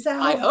sillies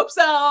out? I hope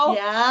so.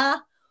 Yeah.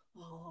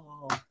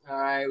 Oh. All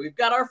right, we've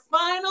got our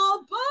final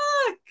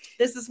book.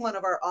 This is one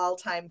of our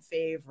all-time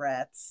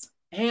favorites.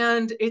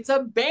 And it's a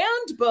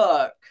banned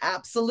book.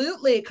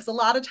 Absolutely, because a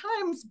lot of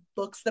times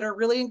books that are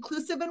really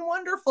inclusive and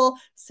wonderful,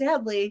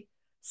 sadly,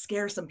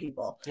 scare some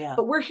people. Yeah.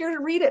 But we're here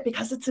to read it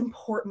because it's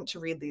important to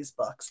read these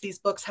books. These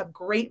books have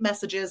great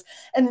messages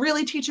and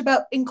really teach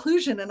about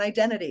inclusion and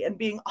identity and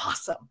being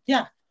awesome.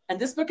 Yeah. And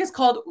this book is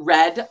called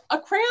Red, a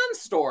Crayon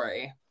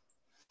Story.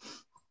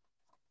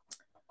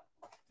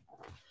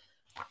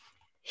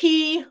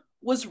 He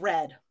was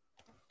red.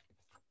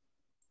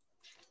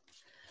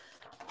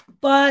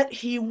 But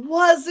he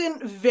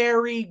wasn't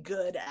very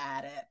good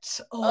at it.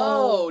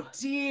 Oh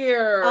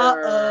dear.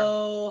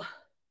 Uh-oh.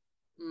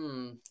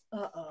 Hmm.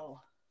 Uh-oh.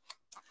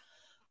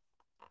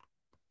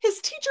 His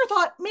teacher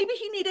thought maybe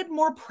he needed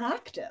more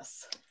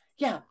practice.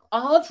 Yeah,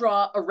 I'll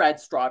draw a red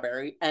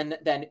strawberry and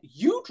then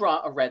you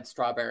draw a red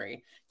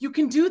strawberry. You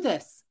can do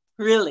this.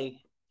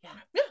 Really? Yeah.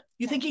 Do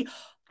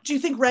you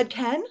think red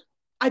can?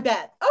 I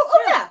bet.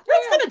 Oh yeah.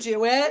 Red's gonna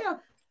do it. Yeah.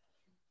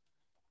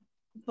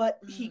 But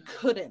he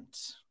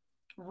couldn't.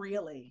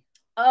 Really.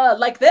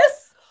 Like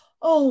this?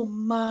 Oh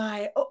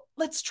my. Oh,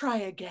 let's try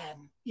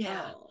again.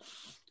 Yeah.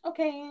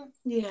 Okay.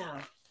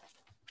 Yeah.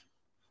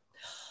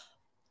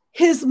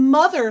 His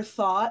mother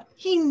thought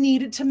he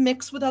needed to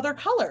mix with other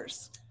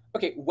colors.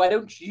 Okay, why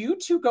don't you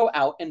two go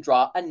out and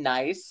draw a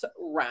nice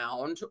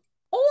round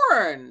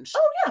orange?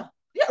 Oh yeah.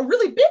 Yeah, a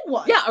really big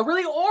one. Yeah, a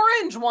really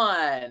orange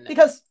one.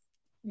 Because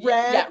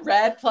red. Yeah,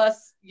 red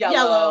plus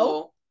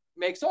yellow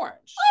makes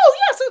orange. Oh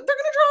yeah, so they're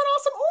gonna draw an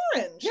awesome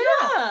orange.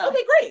 Yeah.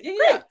 Okay, great. Yeah,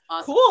 Great. yeah.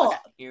 Awesome. Cool. Okay,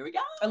 here we go.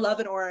 I love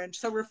an orange.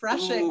 So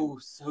refreshing. Ooh,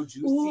 so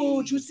juicy.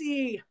 Ooh,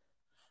 juicy.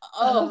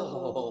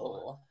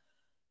 Oh.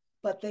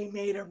 But they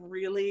made a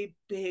really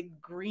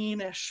big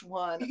greenish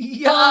one.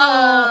 Yeah.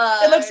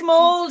 Oh, it looks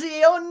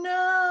moldy. Oh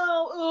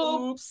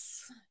no.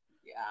 Oops.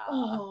 Yeah.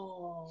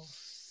 Oh.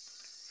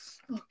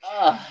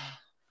 Okay.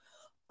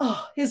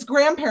 Oh, his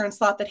grandparents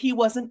thought that he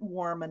wasn't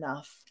warm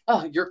enough.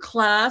 Oh, your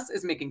class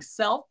is making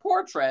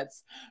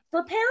self-portraits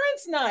for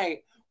parents' night.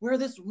 Wear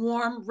this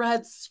warm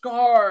red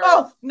scarf.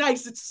 Oh,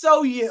 nice. It's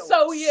so you.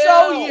 So you.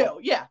 So you.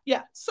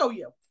 Yeah. So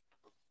you.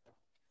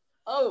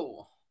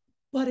 Oh.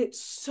 But it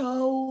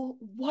so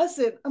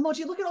wasn't.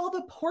 Emoji, look at all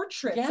the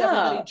portraits Yeah.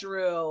 everybody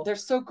drew. They're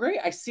so great.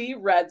 I see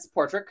Red's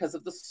portrait because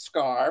of the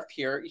scarf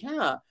here.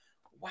 Yeah.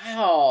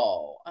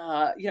 Wow.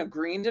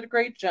 Green did a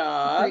great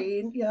job.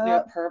 Green, Yeah,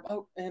 yeah.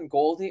 purple and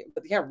Goldie.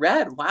 But yeah,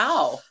 red.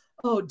 Wow.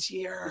 Oh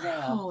dear.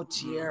 Yeah. Oh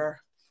dear.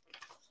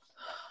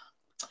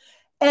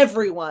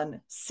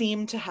 Everyone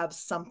seemed to have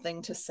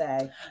something to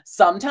say.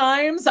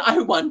 Sometimes I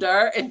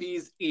wonder if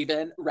he's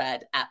even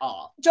red at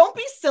all. Don't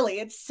be silly.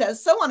 It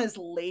says so on his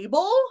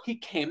label. He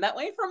came that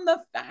way from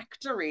the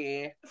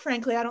factory.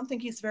 Frankly, I don't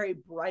think he's very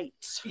bright.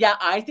 Yeah,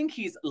 I think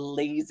he's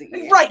lazy.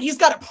 Right, he's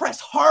got to press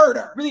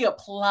harder. Really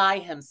apply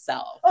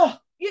himself. Oh,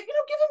 give him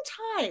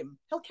time.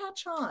 He'll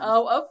catch on.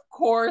 Oh, of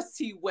course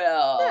he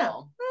will. Yeah,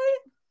 right?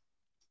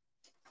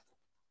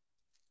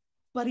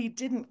 But he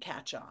didn't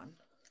catch on.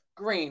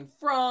 Green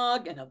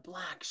frog and a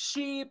black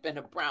sheep and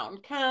a brown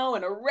cow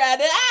and a red.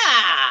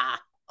 Ah!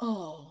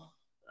 Oh.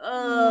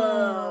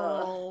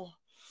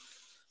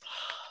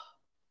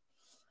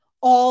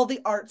 All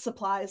the art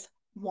supplies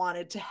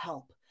wanted to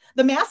help.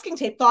 The masking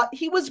tape thought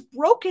he was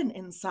broken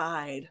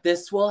inside.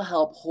 This will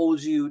help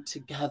hold you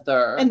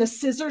together. And the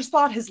scissors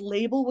thought his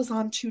label was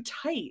on too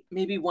tight.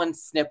 Maybe one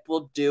snip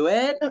will do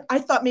it. I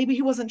thought maybe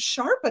he wasn't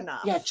sharp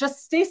enough. Yeah,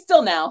 just stay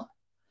still now.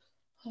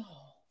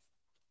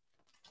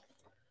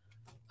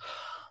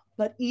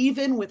 But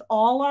even with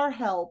all our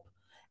help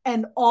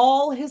and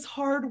all his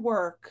hard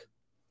work,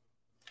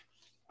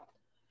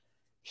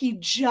 he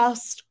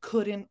just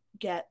couldn't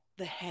get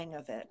the hang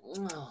of it.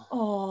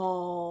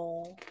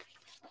 Oh.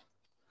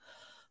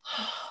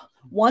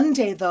 One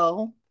day,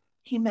 though,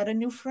 he met a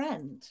new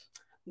friend.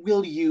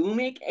 Will you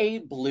make a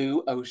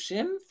blue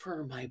ocean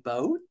for my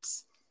boat?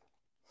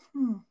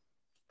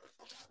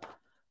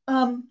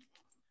 I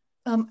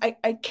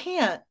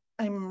can't.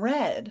 I'm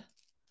red.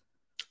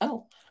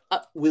 Oh.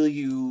 Will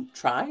you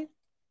try?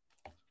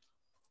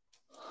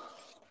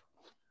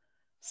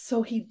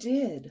 So he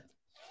did.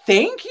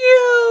 Thank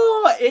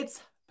you.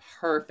 It's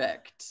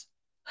perfect.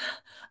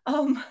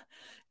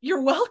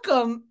 You're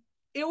welcome.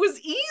 It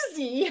was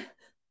easy.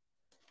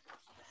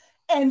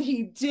 And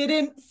he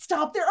didn't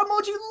stop there.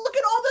 Emoji, look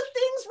at all the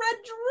things Red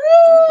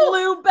drew.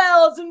 Blue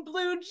bells and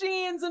blue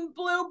jeans and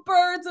blue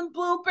birds and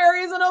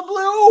blueberries and a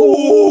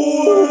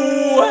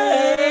blue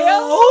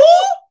whale.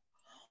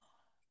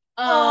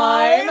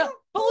 I'm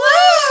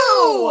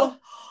blue.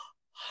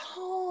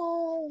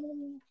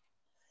 Oh,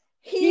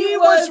 he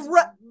was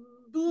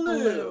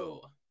blue.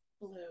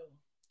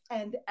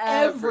 And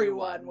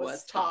everyone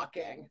was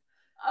talking.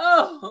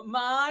 Oh,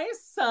 my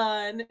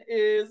son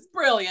is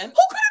brilliant. Who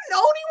could have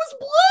known he was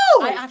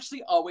blue? I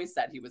actually always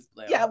said he was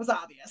blue. Yeah, it was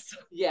obvious.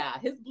 Yeah,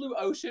 his blue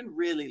ocean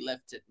really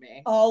lifted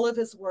me. All of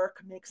his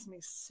work makes me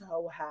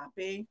so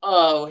happy.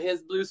 Oh,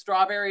 his blue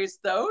strawberries,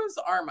 those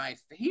are my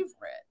favorite.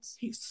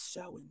 He's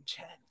so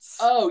intense.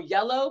 Oh,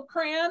 yellow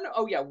crayon.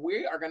 Oh, yeah,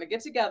 we are going to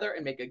get together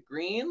and make a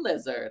green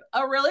lizard.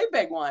 A really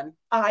big one.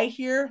 I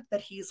hear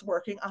that he's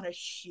working on a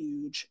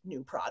huge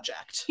new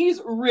project. He's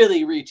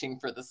really reaching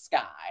for the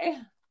sky.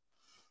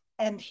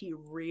 And he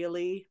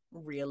really,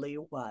 really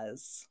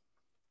was.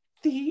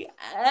 The end.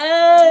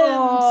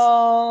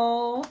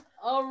 Oh.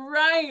 All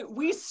right.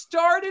 We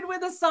started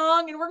with a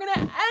song and we're going to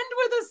end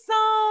with a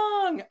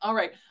song. All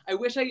right. I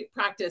wish I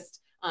practiced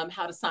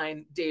how to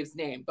sign Dave's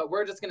name, but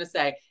we're just going to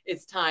say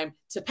it's time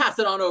to pass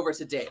it on over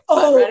to Dave.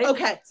 Oh, ready?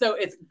 Okay. So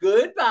it's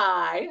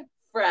goodbye,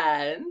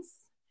 friends.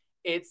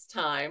 It's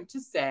time to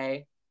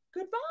say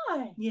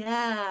goodbye.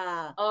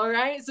 Yeah. All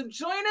right. So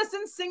join us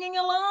in singing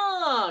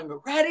along.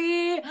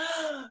 Ready?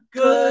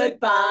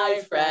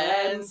 Goodbye,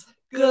 friends.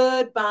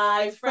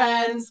 Goodbye,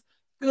 friends.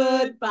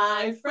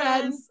 Goodbye,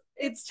 friends.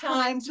 It's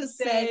time to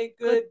say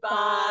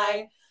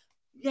goodbye.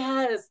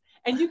 Yes.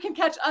 And you can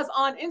catch us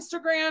on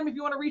Instagram if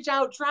you want to reach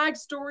out,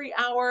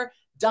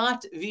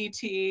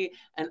 dragstoryhour.vt.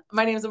 And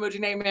my name is Emoji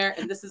Nightmare,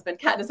 and this has been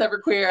Katniss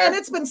Everqueer. And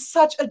it's been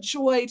such a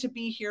joy to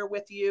be here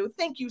with you.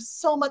 Thank you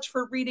so much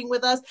for reading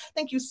with us.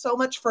 Thank you so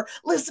much for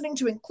listening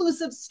to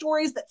inclusive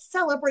stories that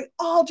celebrate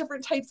all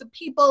different types of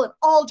people and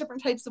all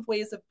different types of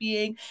ways of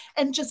being,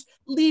 and just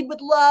lead with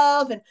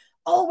love and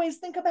always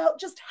think about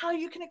just how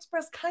you can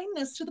express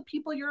kindness to the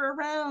people you're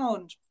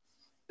around.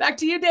 Back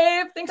to you,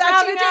 Dave. Thanks for Back to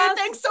having you, Dave. us.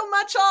 Thanks so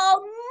much,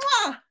 all.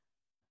 Mwah!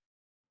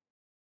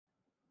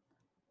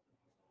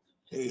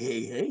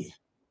 Hey.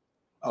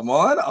 I'm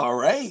on. All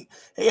right.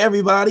 Hey,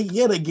 everybody.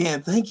 Yet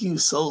again, thank you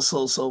so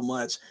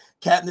much.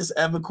 Katniss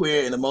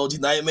Everqueer and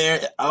Emoji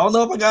Nightmare. I don't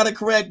know if I got it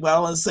correct, but I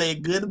want to say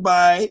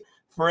goodbye,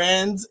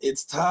 friends.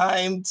 It's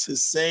time to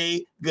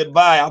say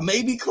goodbye. I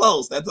may be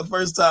close. That's the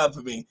first time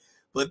for me.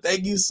 But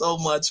thank you so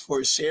much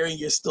for sharing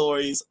your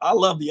stories. I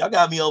love you. Y'all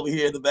got me over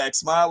here in the back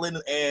smiling.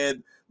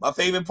 And my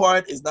favorite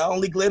part is not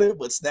only glitter,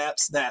 but snap,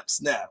 snap,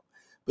 snap.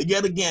 But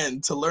yet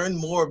again, to learn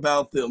more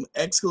about them,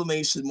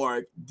 !DSH.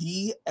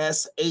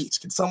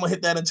 Can someone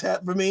hit that in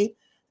chat for me?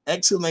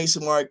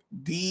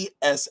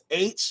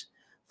 !DSH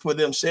for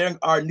them sharing,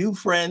 our new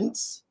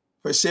friends,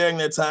 for sharing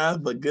their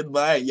time. But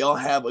goodbye. Y'all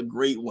have a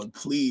great one,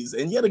 please.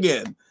 And yet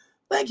again,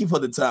 thank you for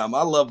the time.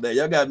 I love that.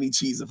 Y'all got me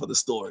cheesing for the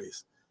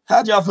stories.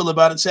 How'd y'all feel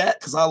about it, chat?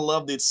 Because I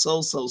loved it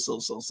so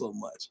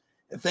much.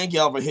 And thank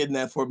y'all for hitting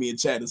that for me in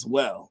chat as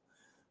well.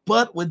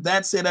 But with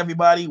that said,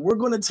 everybody, we're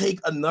going to take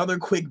another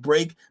quick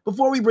break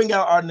before we bring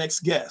out our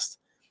next guest.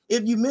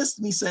 If you missed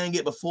me saying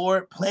it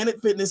before,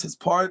 Planet Fitness has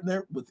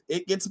partnered with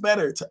It Gets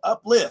Better to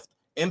uplift,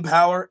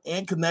 empower,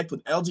 and connect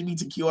with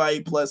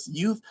LGBTQIA+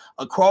 youth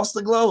across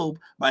the globe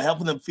by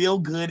helping them feel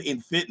good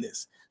in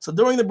fitness. So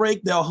during the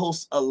break, they'll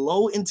host a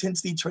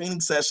low-intensity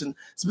training session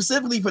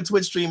specifically for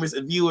Twitch streamers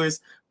and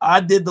viewers. I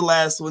did the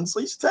last one, so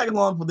you should tag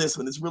along for this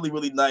one. It's really,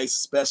 really nice,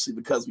 especially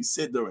because we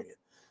sit during it.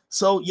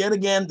 So yet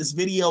again, this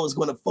video is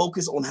going to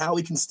focus on how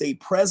we can stay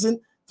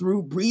present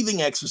through breathing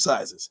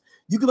exercises.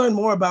 You can learn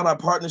more about our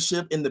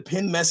partnership in the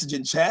pinned message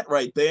and chat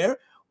right there,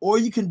 or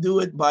you can do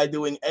it by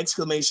doing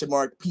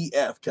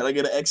 !PF. Can I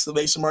get an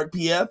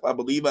 !PF? I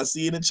believe I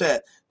see it in the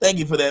chat. Thank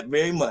you for that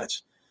very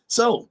much.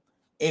 So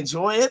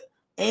enjoy it.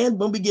 And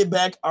when we get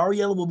back,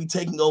 Ariella will be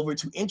taking over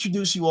to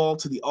introduce you all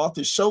to the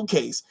author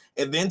showcase.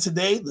 And then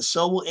today, the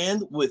show will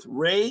end with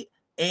Ray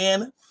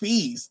and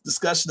Phi's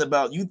discussion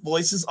about Youth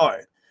Voices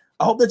art.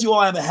 I hope that you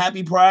all have a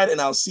happy Pride,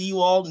 and I'll see you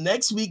all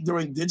next week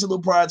during Digital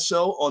Pride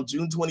Show on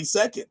June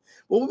 22nd.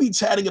 We'll be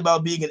chatting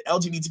about being an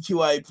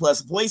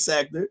LGBTQIA+ voice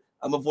actor.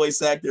 I'm a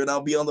voice actor, and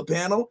I'll be on the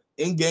panel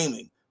in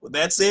gaming. With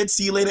that said,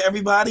 see you later,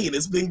 everybody, and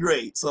it's been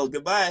great. So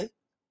goodbye.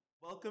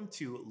 Welcome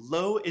to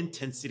Low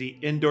Intensity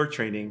Indoor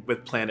Training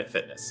with Planet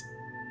Fitness.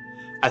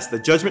 As the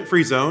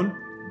judgment-free zone,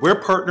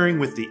 we're partnering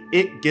with the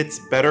It Gets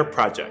Better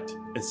project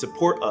in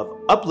support of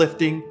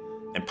uplifting,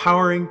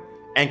 empowering,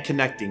 and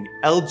connecting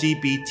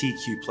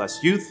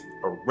LGBTQ+ youth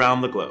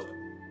around the globe.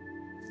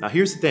 Now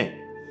here's the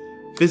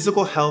thing.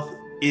 Physical health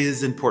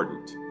is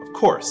important, of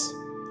course,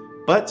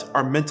 but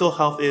our mental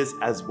health is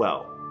as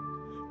well.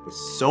 With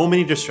so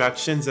many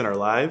distractions in our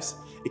lives,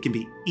 it can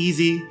be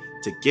easy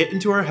to get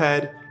into our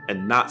head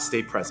and not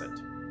stay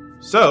present.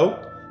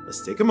 So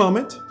let's take a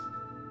moment,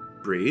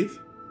 breathe,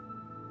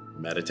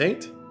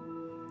 meditate,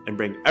 and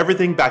bring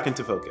everything back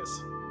into focus.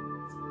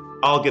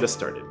 I'll get us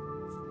started.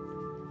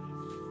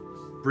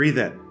 Breathe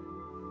in.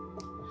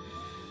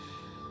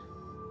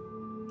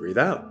 Breathe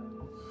out.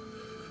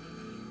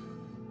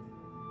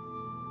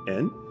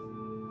 In.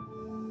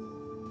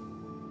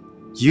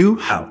 You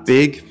have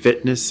big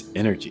fitness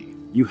energy.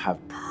 You have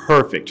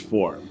perfect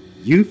form.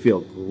 You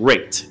feel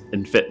great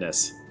in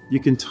fitness. You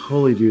can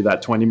totally do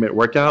that 20-minute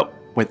workout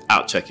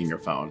without checking your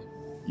phone.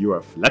 You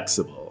are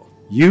flexible.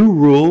 You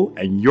rule,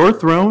 and your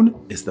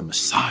throne is the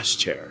massage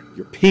chair.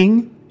 Your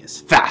ping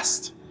is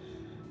fast.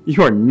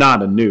 You are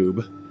not a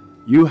noob.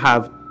 You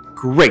have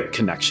great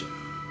connection.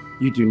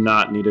 You do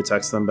not need to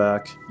text them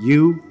back.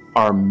 You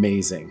are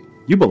amazing.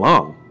 You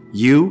belong.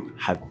 You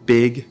have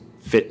big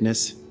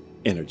fitness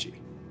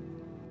energy.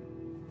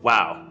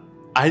 Wow,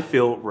 I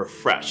feel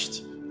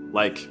refreshed,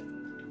 like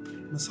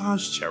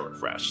massage chair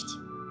refreshed.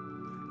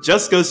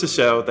 Just goes to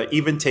show that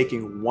even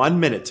taking 1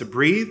 minute to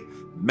breathe,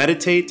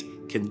 meditate,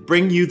 can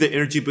bring you the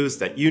energy boost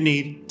that you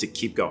need to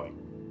keep going.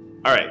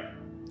 All right,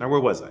 now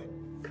where was I?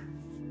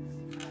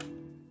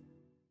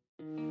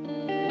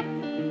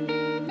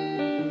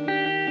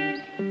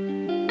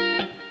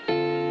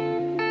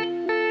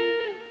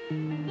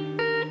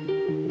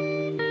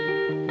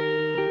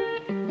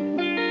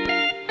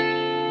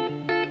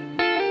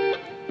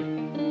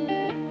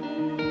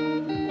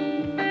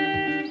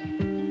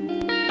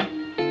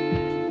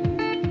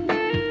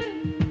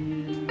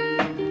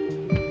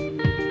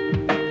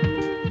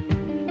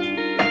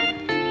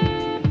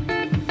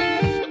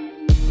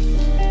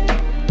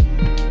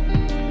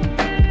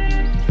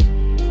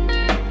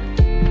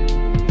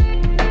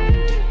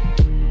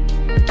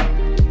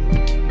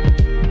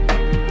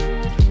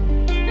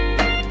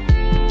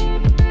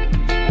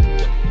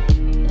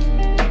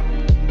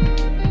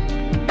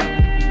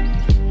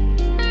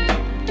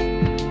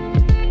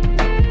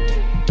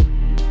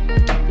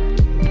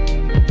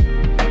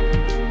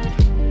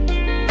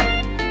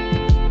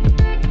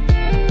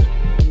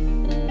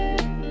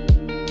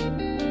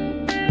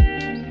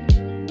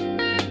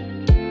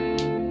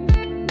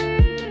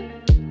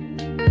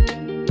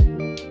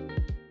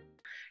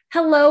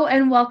 Hello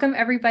and welcome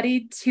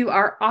everybody to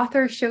our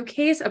author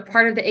showcase, a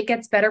part of the It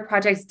Gets Better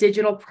Project's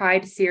Digital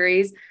Pride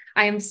series.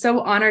 I am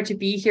so honored to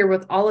be here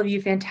with all of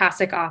you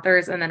fantastic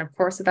authors, and then of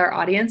course with our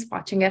audience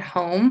watching at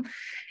home.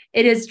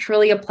 It is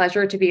truly a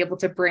pleasure to be able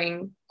to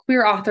bring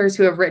queer authors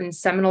who have written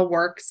seminal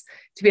works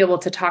to be able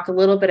to talk a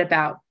little bit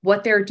about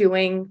what they're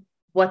doing,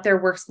 what their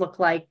works look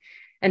like,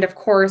 and of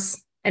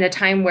course, in a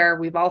time where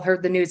we've all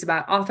heard the news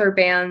about author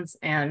bans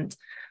and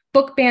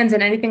book bans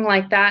and anything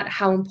like that,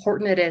 how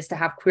important it is to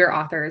have queer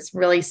authors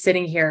really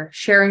sitting here,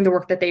 sharing the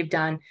work that they've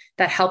done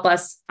that help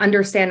us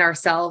understand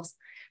ourselves,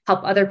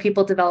 help other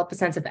people develop a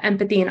sense of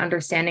empathy and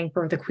understanding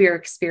for the queer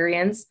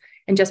experience,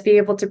 and just be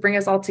able to bring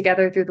us all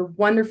together through the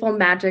wonderful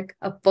magic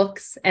of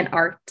books and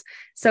art.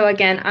 So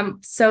again, I'm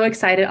so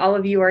excited all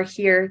of you are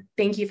here.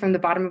 Thank you from the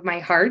bottom of my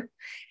heart.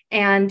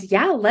 And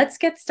yeah, let's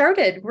get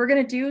started. We're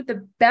going to do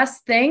the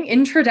best thing,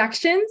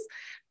 introductions.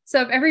 So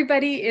if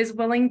everybody is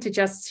willing to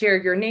just share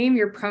your name,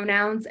 your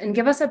pronouns, and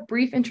give us a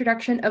brief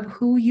introduction of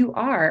who you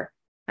are.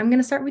 I'm going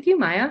to start with you,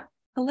 Maia.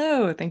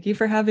 Hello, thank you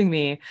for having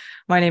me.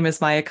 My name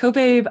is Maia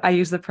Kobabe. I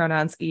use the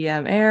pronouns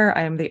er.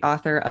 I am the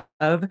author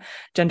of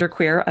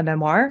Genderqueer, a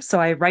memoir. So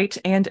I write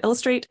and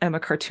illustrate. I'm a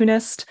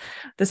cartoonist.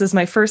 This is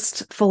my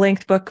first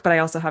full-length book, but I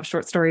also have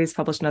short stories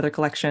published in other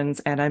collections,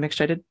 and I'm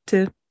excited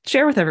to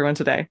share with everyone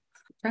today.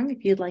 Trung,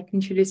 if you'd like to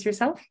introduce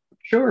yourself.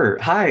 Sure.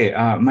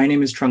 Hi, my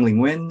name is Trung Le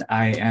Ngyuen.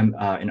 I am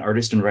an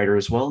artist and writer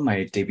as well.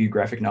 My debut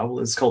graphic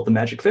novel is called The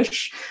Magic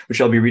Fish, which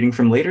I'll be reading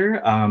from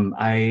later.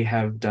 I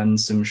have done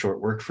some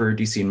short work for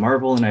DC and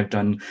Marvel, and I've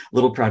done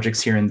little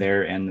projects here and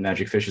there, and The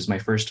Magic Fish is my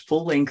first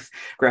full-length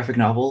graphic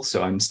novel,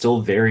 so I'm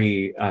still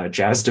very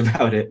jazzed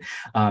about it,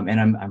 and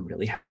I'm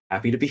really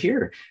happy to be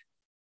here.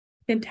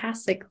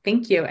 Fantastic.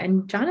 Thank you.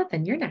 And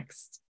Jonathan, you're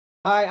next.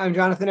 Hi, I'm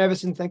Jonathan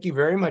Evison. Thank you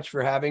very much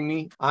for having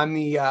me. I'm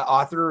the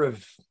author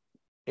of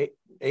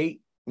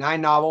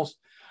 9 novels.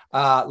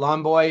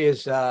 Lawn Boy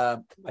is, I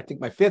think,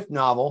 my 5th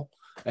novel,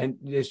 and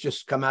it's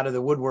just come out of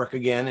the woodwork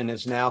again and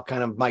is now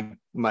kind of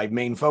my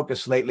main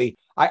focus lately.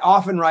 I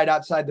often write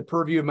outside the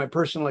purview of my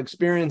personal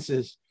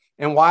experiences.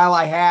 And while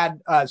I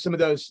had some of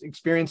those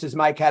experiences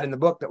Mike had in the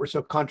book that were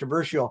so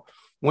controversial,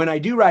 when I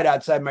do write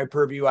outside my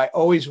purview, I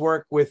always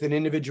work with an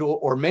individual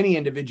or many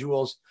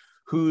individuals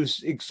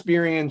whose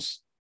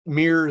experience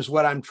mirrors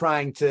what I'm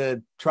trying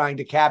to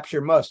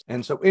capture most.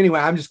 And so anyway,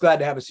 I'm just glad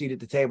to have a seat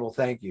at the table.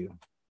 Thank you.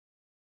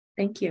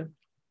 Thank you.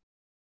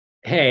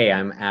 Hey,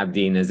 I'm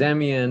Abdi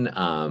Nazemian.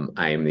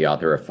 I am the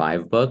author of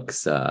 5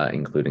 books,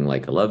 including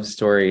Like a Love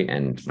Story,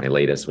 and my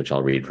latest, which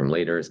I'll read from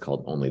later, is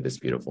called Only This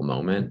Beautiful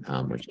Moment,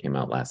 which came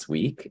out last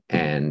week.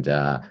 And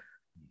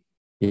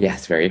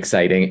yes, very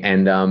exciting.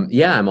 And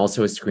I'm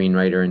also a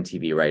screenwriter and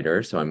TV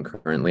writer. So I'm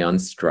currently on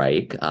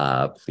strike.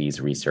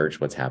 Please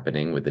research what's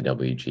happening with the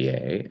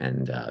WGA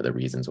and the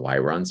reasons why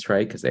we're on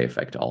strike, because they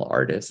affect all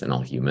artists and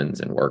all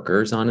humans and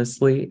workers,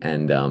 honestly.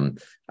 And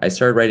I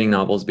started writing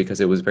novels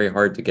because it was very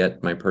hard to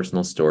get my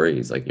personal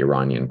stories, like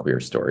Iranian queer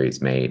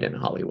stories, made in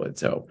Hollywood.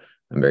 So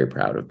I'm very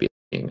proud of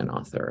being an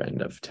author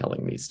and of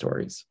telling these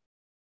stories.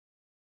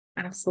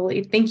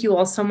 Absolutely. Thank you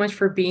all so much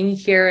for being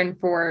here and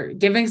for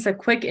giving us a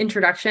quick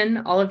introduction.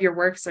 All of your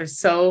works are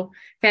so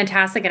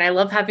fantastic. And I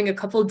love having a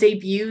couple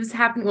debuts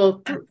happen.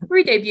 Well,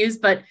 3 debuts,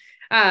 but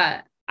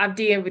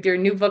Abdi, with your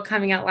new book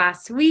coming out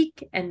last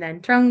week. And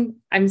then Trung,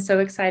 I'm so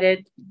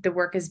excited. The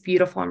work is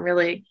beautiful. I'm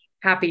really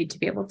happy to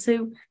be able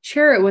to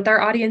share it with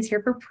our audience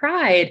here for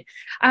Pride.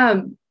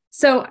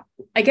 So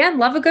again,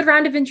 love a good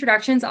round of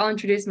introductions. I'll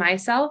introduce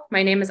myself.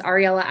 My name is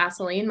Ariella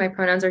Asseline. My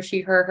pronouns are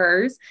she, her,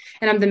 hers,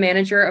 and I'm the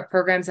manager of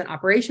programs and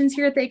operations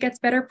here at the It Gets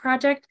Better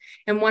Project.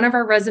 And one of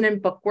our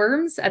resident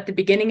bookworms at the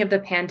beginning of the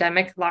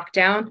pandemic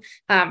lockdown,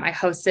 I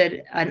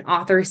hosted an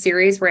author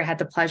series where I had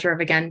the pleasure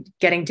of, again,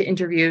 getting to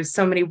interview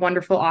so many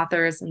wonderful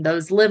authors, and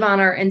those live on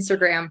our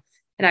Instagram.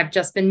 And I've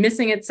just been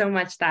missing it so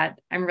much that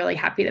I'm really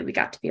happy that we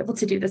got to be able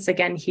to do this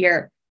again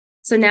here.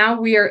 So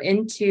now we are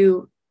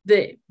into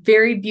the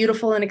very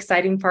beautiful and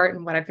exciting part,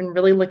 and what I've been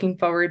really looking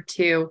forward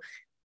to,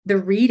 the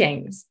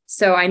readings.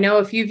 So I know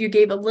a few of you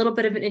gave a little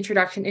bit of an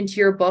introduction into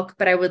your book,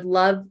 but I would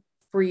love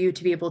for you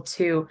to be able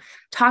to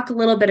talk a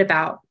little bit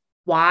about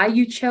why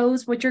you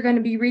chose what you're going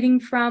to be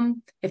reading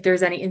from, if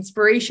there's any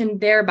inspiration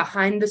there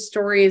behind the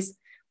stories,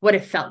 what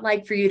it felt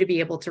like for you to be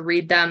able to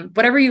read them,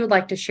 whatever you would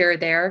like to share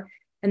there.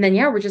 And then,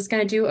 we're just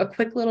going to do a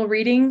quick little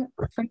reading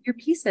from your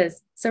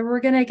pieces. So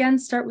we're going to, again,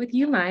 start with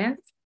you, Maia.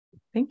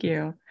 Thank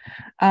you.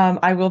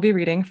 I will be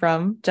reading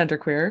from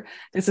Genderqueer.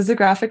 This is a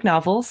graphic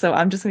novel, so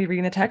I'm just going to be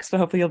reading the text, but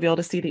hopefully you'll be able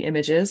to see the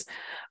images.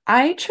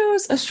 I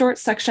chose a short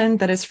section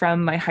that is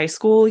from my high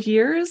school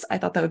years. I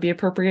thought that would be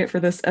appropriate for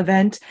this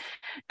event,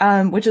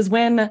 which is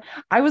when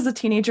I was a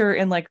teenager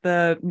in like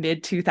the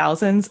mid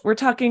 2000s. We're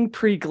talking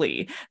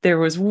pre-Glee. There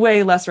was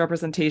way less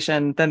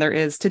representation than there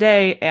is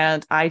today,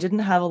 and I didn't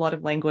have a lot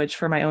of language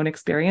for my own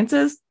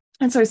experiences.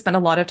 And so I spent a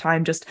lot of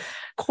time just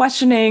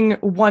questioning,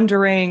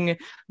 wondering,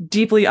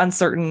 deeply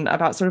uncertain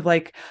about sort of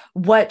like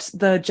what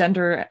the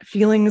gender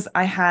feelings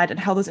I had and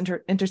how those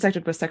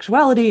intersected with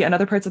sexuality and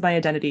other parts of my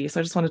identity.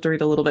 So I just wanted to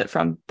read a little bit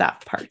from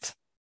that part.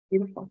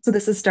 Beautiful. So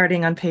this is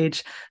starting on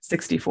page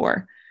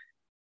 64.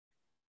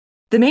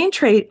 The main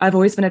trait I've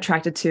always been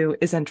attracted to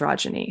is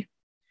androgyny,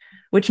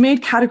 which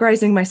made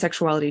categorizing my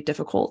sexuality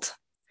difficult.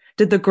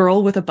 Did the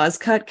girl with a buzz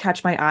cut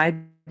catch my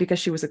eye because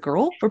she was a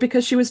girl or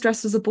because she was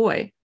dressed as a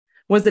boy?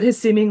 Was it his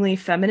seemingly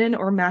feminine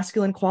or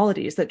masculine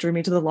qualities that drew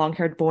me to the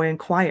long-haired boy in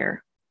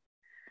choir?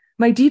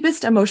 My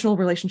deepest emotional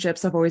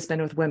relationships have always been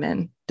with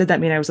women. Did that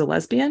mean I was a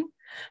lesbian?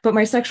 But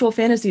my sexual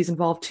fantasies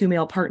involved 2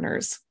 male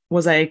partners.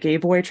 Was I a gay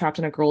boy trapped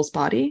in a girl's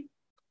body?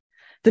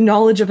 The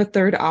knowledge of a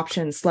third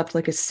option slept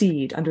like a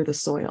seed under the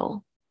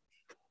soil.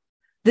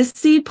 This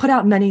seed put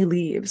out many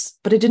leaves,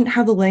 but it didn't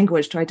have the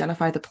language to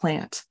identify the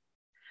plant.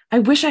 I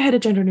wish I had a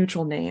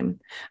gender-neutral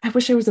name. I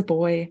wish I was a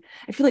boy.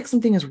 I feel like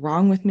something is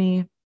wrong with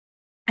me.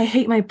 I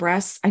hate my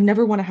breasts. I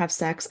never want to have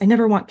sex. I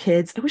never want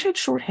kids. I wish I had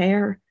short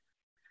hair.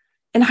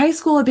 In high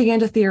school, I began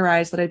to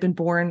theorize that I'd been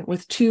born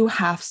with 2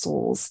 half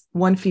souls,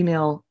 1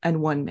 female and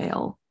 1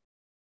 male.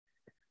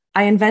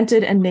 I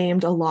invented and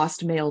named a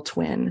lost male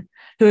twin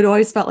who had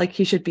always felt like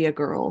he should be a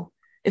girl.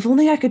 If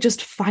only I could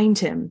just find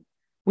him,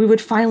 we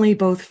would finally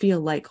both feel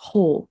like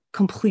whole,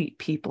 complete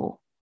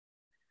people.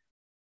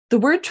 The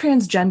word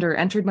transgender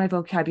entered my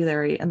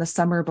vocabulary in the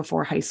summer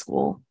before high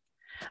school.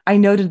 I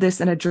noted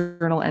this in a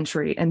journal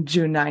entry in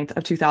June 9th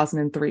of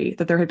 2003,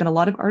 that there had been a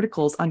lot of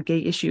articles on gay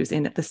issues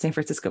in the San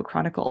Francisco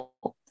Chronicle,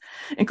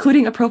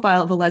 including a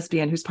profile of a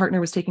lesbian whose partner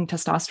was taking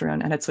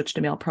testosterone and had switched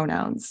to male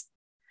pronouns.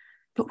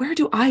 But where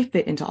do I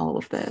fit into all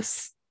of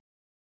this?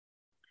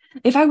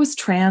 If I was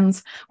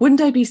trans,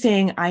 wouldn't I be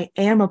saying I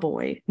am a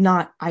boy,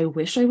 not I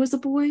wish I was a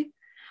boy?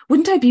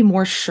 Wouldn't I be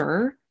more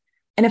sure?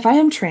 And if I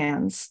am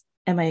trans,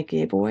 am I a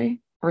gay boy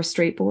or a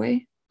straight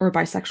boy or a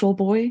bisexual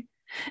boy?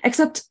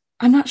 Except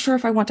I'm not sure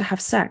if I want to have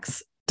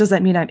sex. Does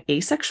that mean I'm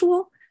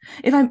asexual?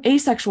 If I'm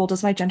asexual,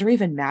 does my gender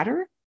even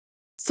matter?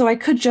 So I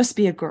could just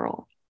be a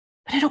girl,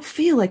 but I don't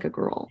feel like a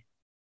girl.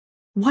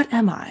 What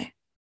am I?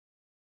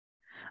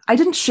 I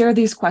didn't share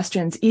these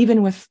questions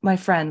even with my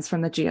friends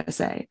from the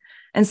GSA.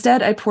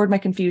 Instead, I poured my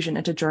confusion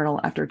into journal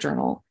after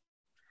journal.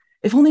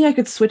 If only I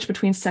could switch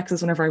between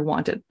sexes whenever I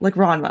wanted, like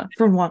Ranma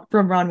from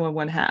Ranma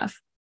 1/2.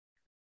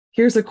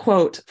 Here's a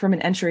quote from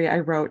an entry I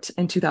wrote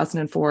in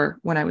 2004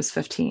 when I was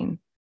 15.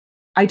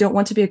 I don't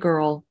want to be a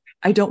girl.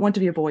 I don't want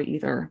to be a boy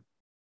either.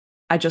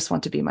 I just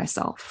want to be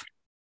myself.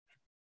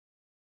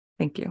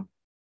 Thank you.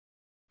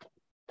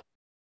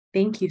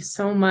 Thank you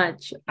so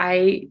much.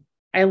 I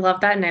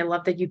love that. And I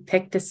love that you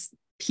picked this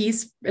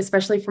piece,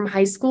 especially from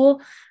high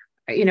school.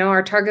 You know,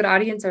 our target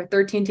audience are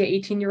 13 to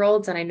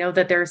 18-year-olds. And I know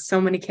that there are so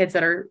many kids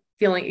that are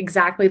feeling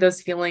exactly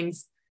those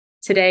feelings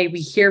today. We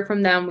hear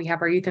from them. We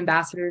have our youth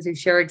ambassadors who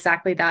share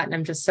exactly that. And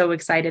I'm just so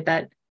excited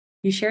that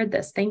you shared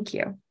this. Thank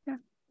you. Yeah.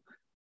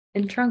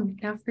 And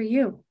Trung, now for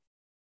you.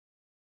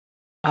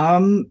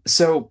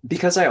 So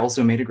because I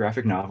also made a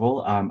graphic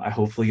novel, I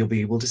hopefully you'll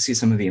be able to see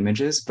some of the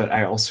images, but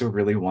I also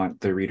really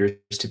want the readers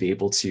to be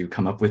able to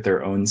come up with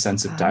their own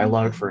sense of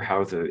dialogue for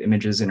how the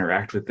images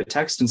interact with the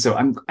text. And so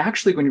I'm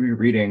actually going to be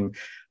reading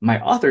my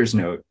author's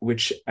note,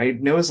 which I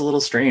know is a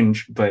little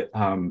strange, but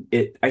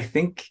I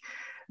think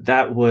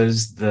that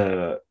was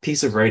the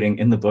piece of writing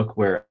in the book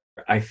where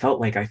I felt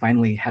like I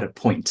finally had a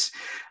point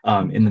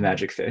in the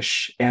Magic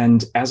Fish.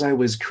 And as I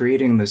was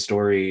creating the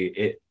story,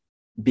 it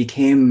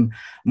became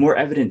more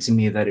evident to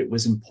me that it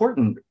was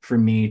important for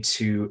me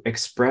to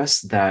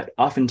express that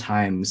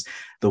oftentimes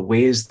the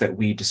ways that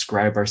we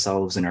describe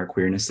ourselves and our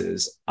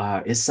queernesses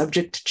is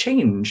subject to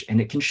change, and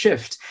it can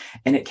shift,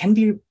 and it can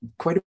be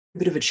quite a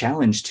bit of a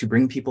challenge to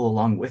bring people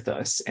along with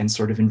us and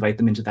sort of invite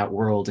them into that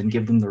world and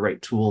give them the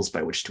right tools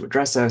by which to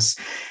address us.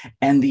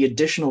 And the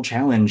additional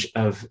challenge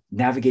of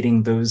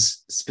navigating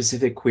those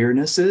specific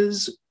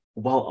queernesses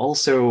while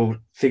also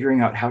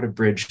figuring out how to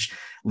bridge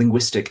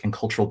linguistic and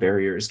cultural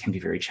barriers can be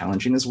very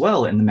challenging as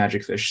well. And the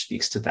Magic Fish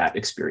speaks to that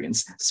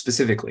experience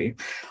specifically.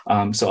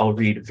 So I'll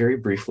read very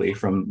briefly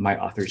from my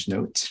author's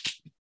note.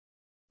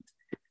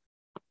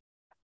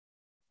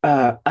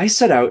 I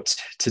set out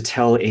to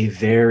tell a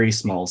very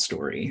small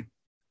story.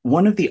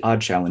 One of the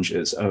odd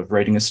challenges of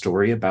writing a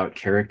story about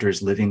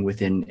characters living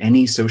within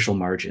any social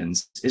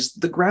margins is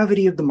the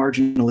gravity of the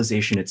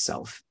marginalization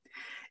itself.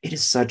 It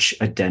is such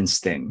a dense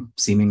thing,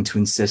 seeming to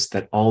insist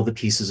that all the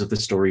pieces of the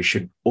story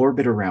should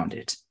orbit around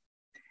it.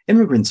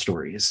 Immigrant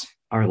stories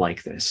are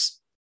like this.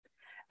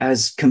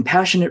 As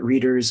compassionate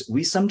readers,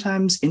 we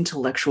sometimes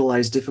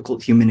intellectualize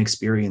difficult human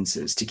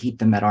experiences to keep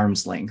them at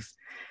arm's length.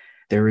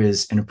 There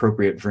is an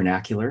appropriate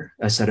vernacular,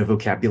 a set of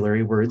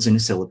vocabulary words in a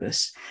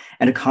syllabus,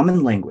 and a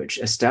common language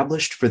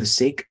established for the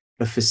sake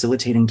of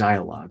facilitating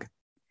dialogue.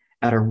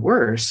 At our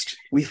worst,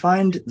 we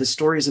find the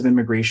stories of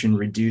immigration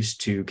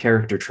reduced to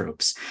character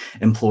tropes,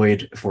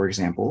 employed, for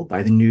example,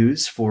 by the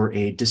news for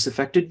a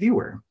disaffected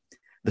viewer.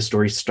 The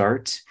stories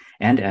start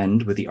and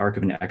end with the arc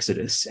of an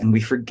exodus, and we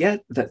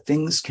forget that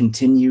things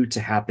continue to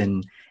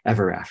happen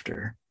ever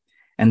after,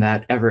 and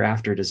that ever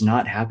after does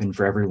not happen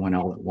for everyone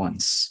all at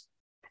once.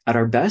 At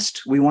our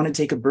best, we want to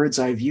take a bird's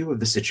eye view of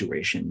the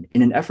situation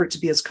in an effort to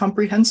be as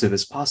comprehensive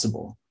as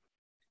possible.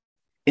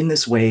 In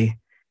this way,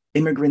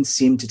 immigrants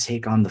seem to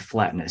take on the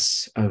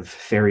flatness of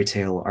fairy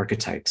tale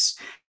archetypes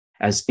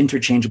as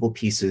interchangeable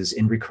pieces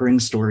in recurring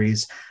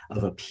stories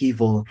of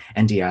upheaval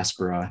and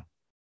diaspora.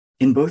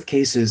 In both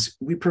cases,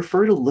 we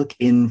prefer to look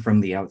in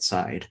from the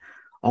outside.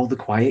 All the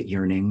quiet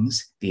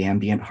yearnings, the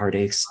ambient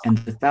heartaches, and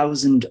the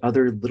 1,000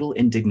 other little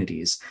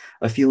indignities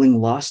of feeling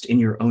lost in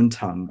your own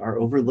tongue are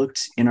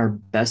overlooked in our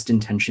best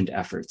intentioned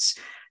efforts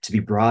to be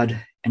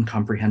broad and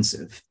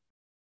comprehensive.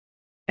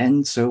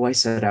 And so I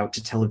set out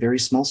to tell a very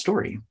small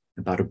story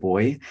about a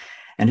boy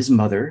and his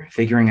mother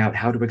figuring out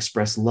how to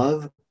express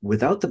love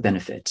without the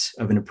benefit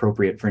of an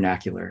appropriate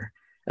vernacular,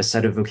 a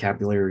set of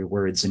vocabulary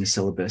words in a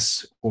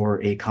syllabus,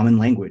 or a common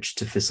language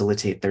to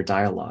facilitate their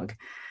dialogue.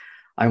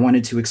 I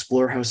wanted to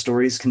explore how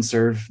stories can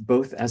serve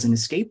both as an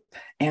escape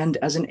and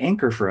as an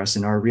anchor for us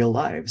in our real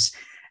lives,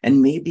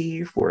 and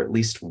maybe for at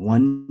least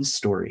one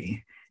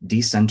story,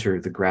 decenter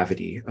the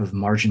gravity of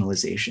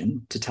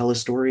marginalization to tell a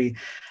story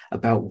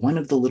about one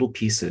of the little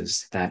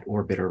pieces that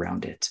orbit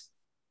around it.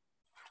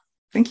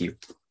 Thank you.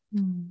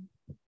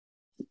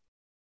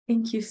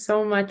 Thank you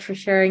so much for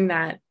sharing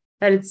that.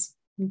 That it's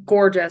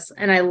gorgeous.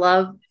 And I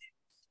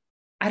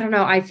don't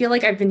know, I feel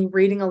like I've been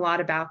reading a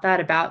lot about that,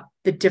 about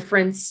the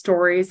different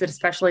stories that,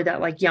 especially that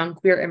like young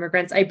queer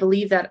immigrants. I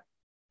believe that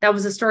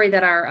was a story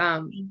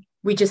that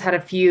we just had a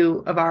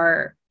few of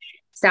our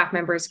staff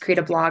members create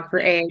a blog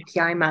for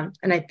AAPI month.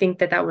 And I think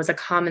that was a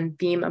common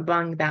theme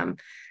among them.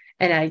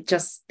 And I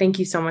just thank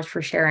you so much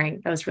for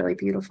sharing. That was really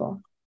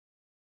beautiful.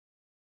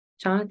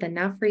 Jonathan,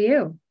 now for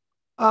you.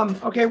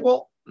 Okay,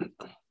 well,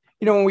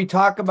 when we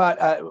talk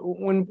about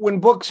when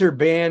books are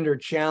banned or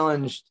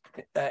challenged,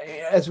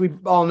 as we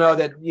all know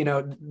that,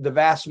 the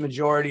vast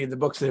majority of the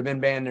books that have been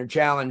banned or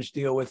challenged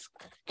deal with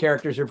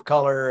characters of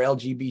color,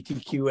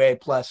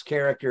 LGBTQA plus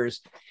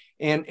characters.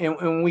 And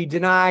when we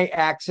deny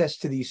access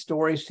to these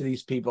stories to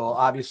these people,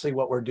 obviously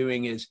what we're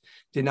doing is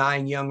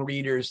denying young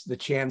readers the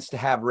chance to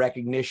have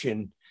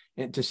recognition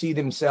and to see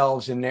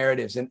themselves in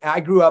narratives. And I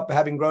grew up,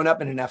 having grown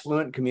up in an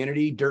affluent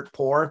community, dirt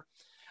poor.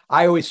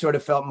 I always sort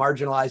of felt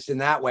marginalized in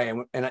that way.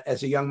 And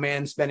as a young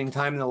man spending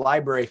time in the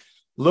library,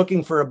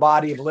 looking for a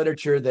body of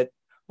literature that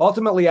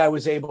ultimately I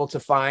was able to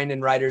find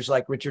in writers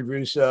like Richard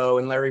Russo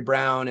and Larry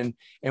Brown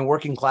and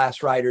working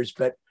class writers,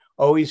 but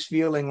always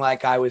feeling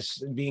like I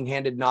was being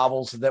handed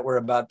novels that were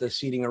about the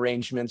seating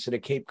arrangements at a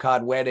Cape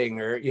Cod wedding,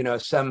 or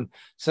some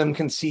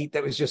conceit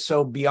that was just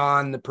so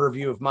beyond the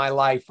purview of my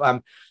life.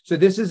 So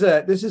this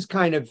is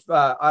kind of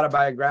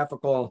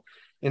autobiographical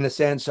in the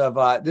sense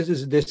of this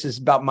is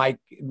about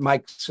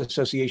Mike's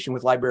association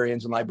with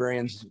librarians and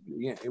librarians,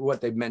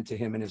 what they've meant to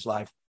him in his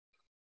life.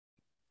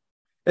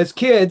 As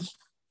kids,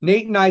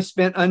 Nate and I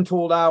spent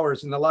untold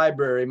hours in the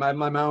library. My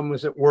mom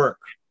was at work.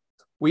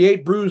 We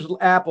ate bruised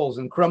apples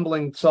and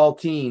crumbling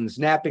saltines,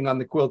 napping on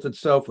the quilted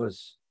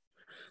sofas.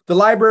 The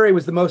library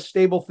was the most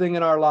stable thing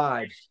in our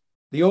lives,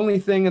 the only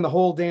thing in the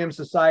whole damn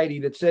society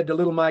that said to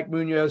little Mike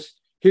Munoz,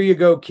 "Here you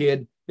go,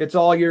 kid. It's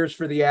all yours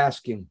for the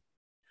asking."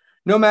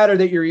 No matter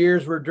that your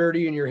ears were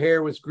dirty and your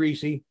hair was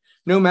greasy,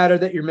 no matter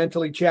that your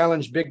mentally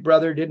challenged big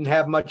brother didn't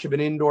have much of an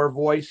indoor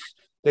voice,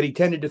 that he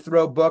tended to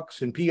throw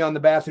books and pee on the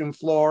bathroom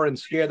floor and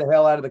scare the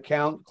hell out of the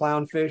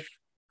clownfish.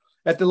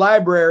 At the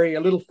library,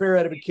 a little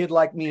ferret of a kid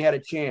like me had a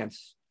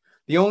chance.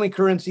 The only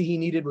currency he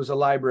needed was a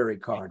library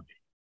card.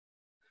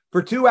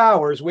 For 2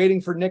 hours, waiting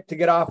for Nick to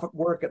get off at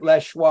work at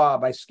Les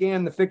Schwab, I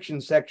scanned the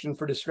fiction section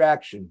for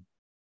distraction.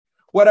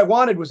 What I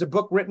wanted was a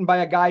book written by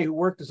a guy who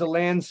worked as a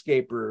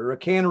landscaper or a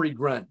cannery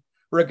grunt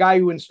or a guy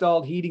who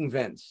installed heating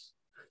vents.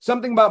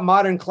 Something about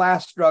modern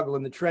class struggle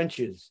in the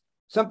trenches.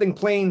 Something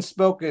plain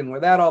spoken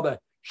without all the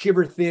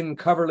shiver-thin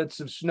coverlets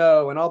of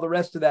snow and all the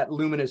rest of that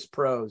luminous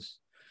prose.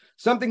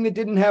 Something that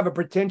didn't have a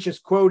pretentious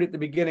quote at the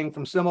beginning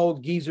from some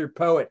old geezer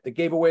poet that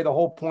gave away the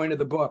whole point of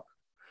the book.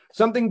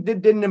 Something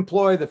that didn't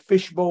employ the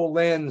fishbowl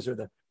lens or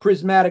the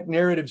prismatic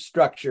narrative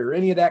structure or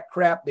any of that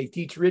crap they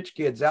teach rich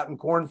kids out in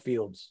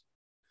cornfields.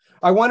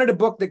 I wanted a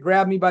book that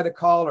grabbed me by the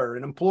collar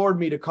and implored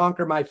me to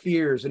conquer my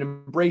fears and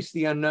embrace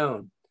the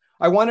unknown.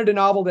 I wanted a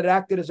novel that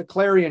acted as a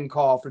clarion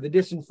call for the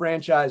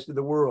disenfranchised of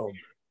the world.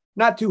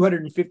 Not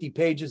 250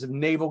 pages of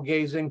navel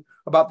gazing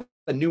about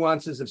the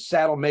nuances of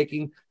saddle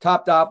making,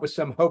 topped off with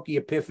some hokey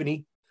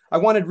epiphany. I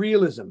wanted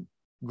realism,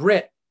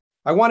 grit.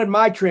 I wanted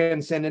my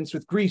transcendence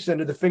with grease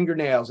under the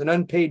fingernails and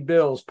unpaid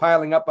bills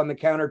piling up on the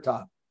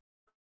countertop.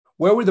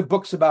 Where were the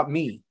books about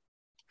me?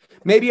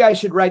 Maybe I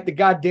should write the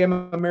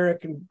goddamn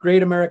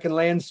great American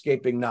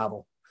landscaping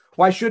novel.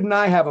 Why shouldn't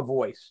I have a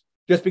voice?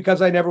 Just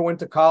because I never went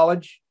to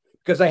college?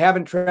 Because I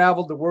haven't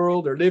traveled the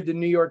world or lived in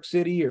New York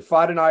City or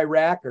fought in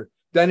Iraq or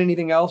done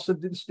anything else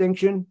of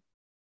distinction?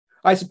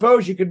 I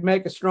suppose you could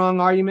make a strong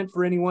argument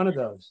for any one of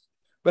those,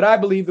 but I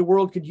believe the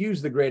world could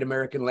use the great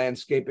American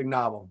landscaping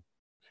novel.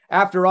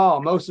 After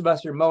all, most of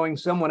us are mowing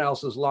someone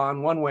else's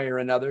lawn one way or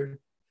another,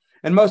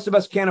 and most of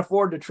us can't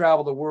afford to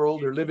travel the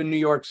world or live in New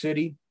York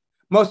City.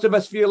 Most of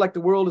us feel like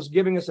the world is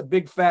giving us a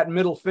big fat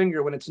middle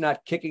finger when it's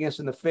not kicking us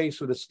in the face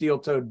with a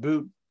steel-toed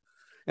boot.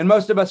 And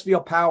most of us feel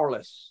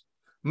powerless,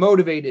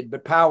 motivated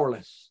but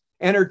powerless,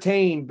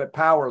 entertained but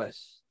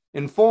powerless,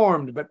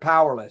 informed but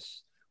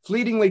powerless,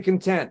 fleetingly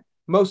content,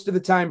 most of the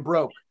time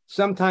broke,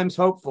 sometimes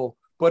hopeful,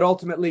 but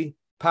ultimately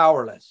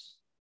powerless,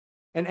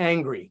 and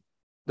angry.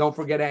 Don't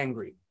forget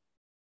angry.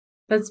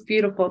 That's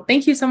beautiful.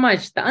 Thank you so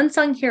much. The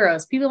unsung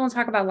heroes. People don't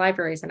talk about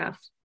libraries enough.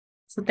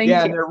 So thank you.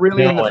 Yeah, they're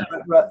really in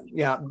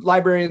the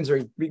librarians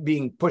are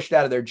being pushed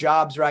out of their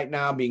jobs right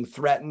now, being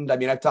threatened. I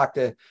mean, I've talked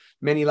to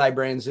many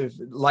librarians who,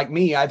 like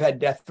me, I've had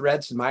death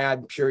threats, and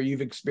I'm sure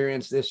you've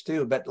experienced this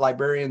too, but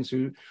librarians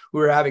who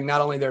are having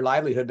not only their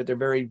livelihood, but their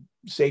very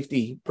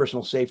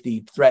personal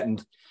safety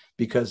threatened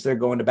because they're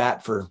going to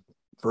bat for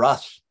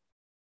us.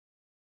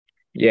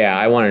 Yeah,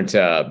 I wanted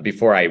to,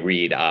 before I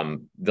read,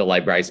 the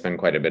library, I spend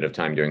quite a bit of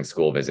time doing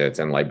school visits,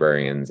 and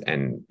librarians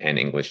and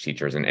English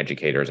teachers and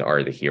educators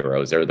are the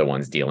heroes. They're the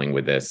ones dealing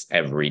with this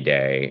every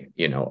day.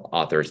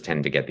 Authors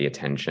tend to get the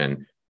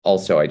attention.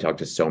 Also, I talk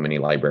to so many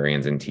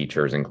librarians and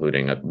teachers,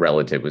 including a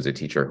relative who's a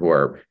teacher, who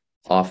are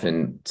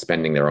often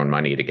spending their own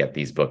money to get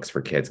these books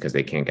for kids because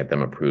they can't get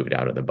them approved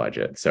out of the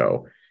budget.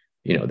 So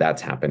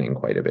that's happening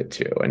quite a bit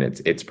too. And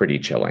it's pretty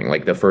chilling.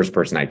 Like the first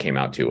person I came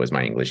out to was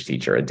my English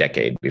teacher a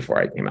decade before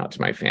I came out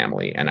to my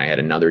family. And I had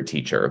another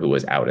teacher who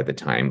was out at the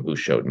time who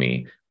showed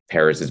me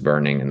Paris is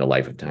Burning and The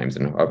Life of Times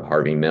and of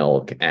Harvey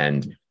Milk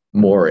and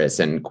Morris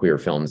and queer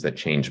films that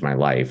changed my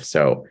life.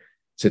 So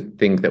to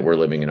think that we're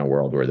living in a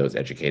world where those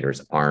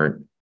educators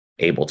aren't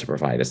able to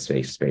provide a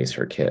safe space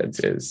for kids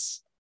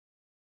is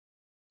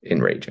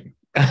enraging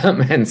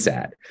and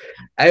sad.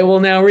 I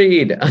will now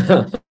read.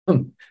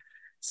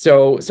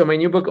 So my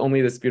new book,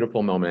 Only This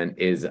Beautiful Moment,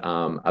 is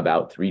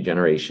about 3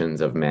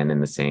 generations of men in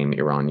the same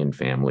Iranian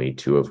family,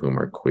 2 of whom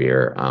are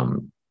queer.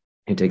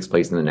 It takes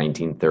place in the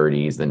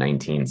 1930s, the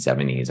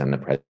 1970s, and the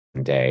present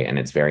day. And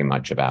it's very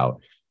much about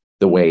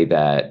the way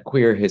that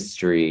queer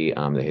history,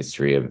 the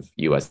history of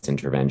US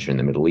intervention in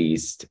the Middle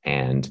East,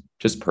 and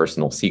just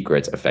personal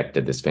secrets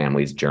affected this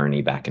family's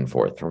journey back and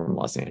forth from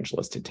Los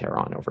Angeles to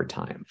Tehran over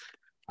time.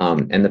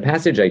 And the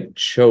passage I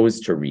chose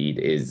to read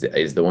is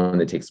the one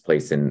that takes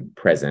place in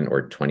present,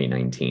 or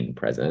 2019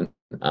 present.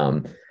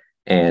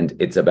 And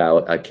it's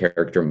about a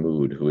character,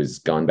 Mood, who has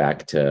gone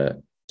back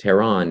to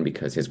Tehran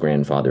because his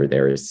grandfather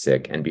there is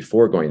sick. And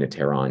before going to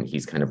Tehran,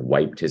 he's kind of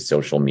wiped his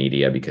social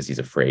media because he's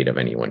afraid of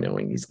anyone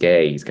knowing he's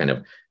gay. He's kind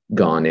of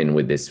gone in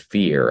with this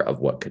fear of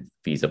what could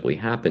feasibly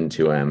happen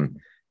to him.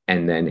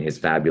 And then his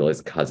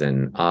fabulous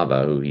cousin,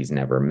 Ava, who he's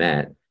never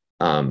met,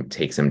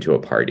 takes him to a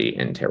party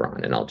in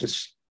Tehran. And I'll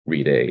just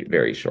read a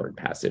very short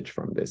passage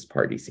from this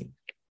party scene.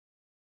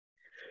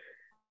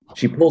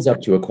 She pulls up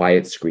to a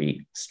quiet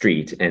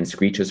street and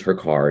screeches her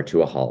car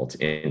to a halt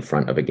in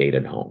front of a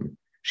gated home.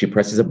 She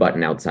presses a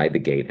button outside the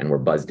gate and we're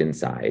buzzed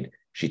inside.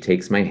 She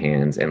takes my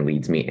hands and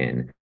leads me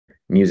in.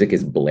 Music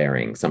is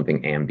blaring,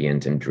 something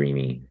ambient and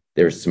dreamy.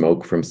 There's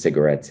smoke from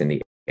cigarettes in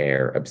the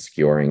air,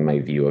 obscuring my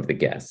view of the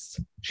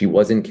guests. She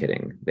wasn't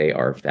kidding. They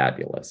are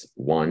fabulous,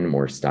 one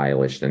more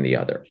stylish than the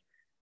other.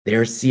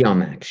 There's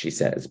Siamak, she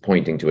says,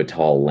 pointing to a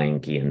tall,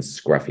 lanky, and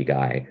scruffy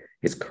guy.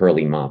 His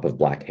curly mop of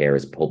black hair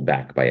is pulled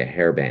back by a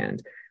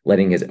hairband,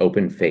 letting his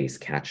open face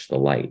catch the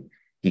light.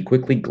 He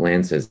quickly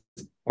glances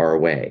our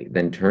way,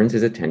 then turns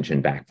his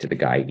attention back to the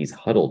guy he's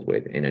huddled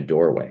with in a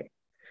doorway.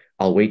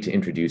 I'll wait to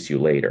introduce you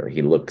later.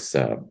 He looks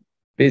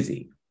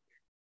busy.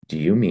 Do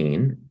you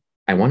mean?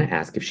 I want to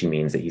ask if she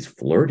means that he's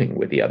flirting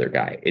with the other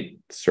guy. It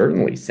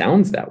certainly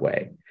sounds that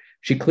way.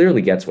 She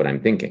clearly gets what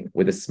I'm thinking.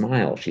 With a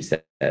smile, she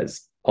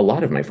says, a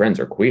lot of my friends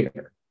are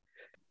queer.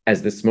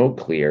 As the smoke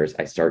clears,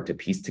 I start to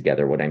piece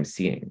together what I'm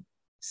seeing.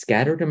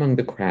 Scattered among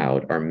the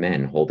crowd are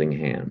men holding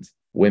hands,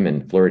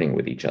 women flirting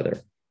with each other.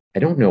 I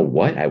don't know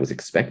what I was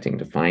expecting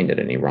to find at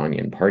an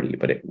Iranian party,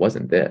 but it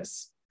wasn't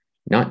this.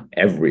 Not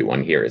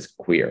everyone here is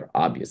queer,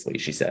 obviously,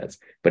 she says,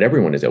 but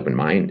everyone is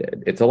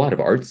open-minded. It's a lot of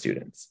art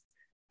students.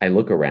 I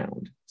look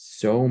around.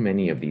 So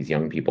many of these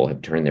young people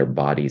have turned their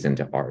bodies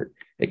into art,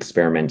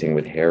 experimenting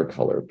with hair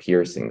color,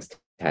 piercings,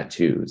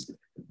 tattoos.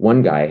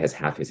 One guy has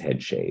half his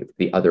head shaved,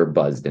 the other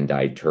buzzed and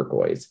dyed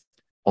turquoise.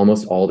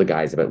 Almost all the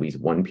guys have at least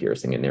one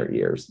piercing in their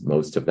ears.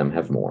 Most of them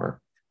have more.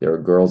 There are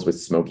girls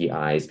with smoky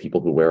eyes, people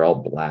who wear all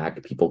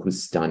black, people who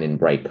stun in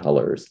bright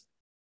colors.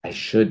 I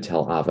should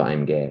tell Ava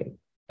I'm gay.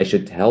 I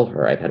should tell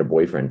her I've had a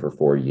boyfriend for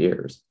 4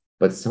 years,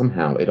 but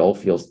somehow it all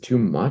feels too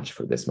much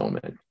for this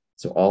moment.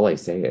 So all I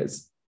say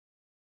is,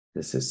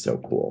 this is so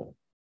cool.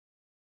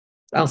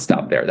 I'll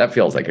stop there. That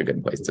feels like a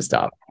good place to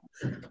stop.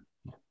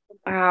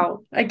 Wow.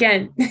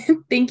 Again,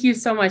 thank you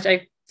so much.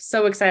 I'm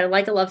so excited.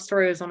 Like a Love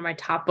Story was one of my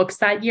top books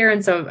that year.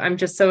 And so I'm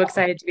just so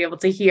excited to be able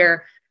to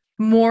hear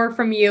more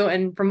from you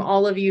and from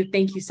all of you.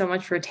 Thank you so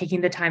much for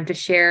taking the time to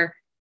share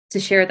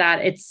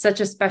that. It's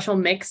such a special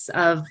mix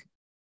of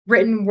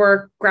written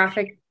work,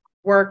 graphic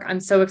work.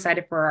 I'm so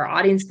excited for our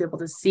audience to be able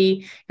to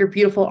see your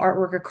beautiful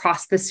artwork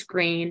across the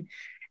screen.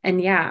 And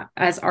yeah,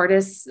 as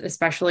artists,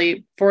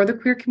 especially for the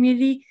queer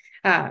community,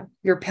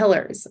 your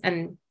pillars,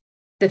 and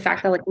the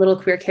fact that like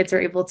little queer kids are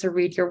able to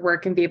read your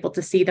work and be able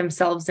to see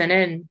themselves in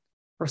it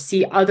or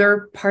see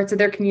other parts of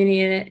their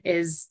community in it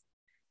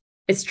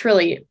it's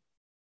truly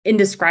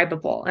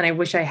indescribable. And I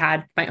wish I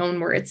had my own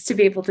words to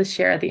be able to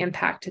share the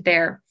impact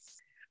there.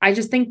 I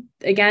just think,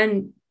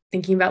 again,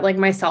 thinking about like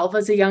myself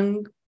as a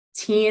young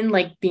teen,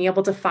 like being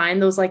able to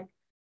find those like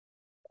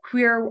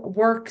queer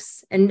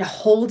works and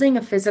holding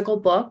a physical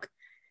book,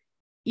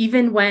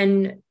 even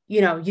when, you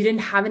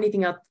didn't have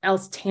anything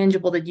else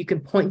tangible that you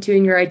could point to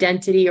in your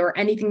identity or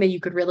anything that you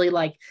could really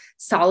like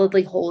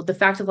solidly hold. The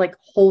fact of like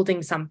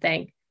holding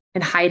something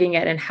and hiding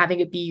it and having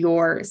it be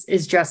yours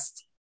is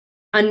just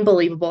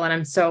unbelievable.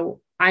 And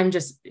I'm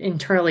just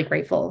internally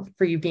grateful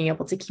for you being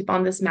able to keep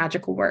on this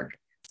magical work.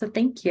 So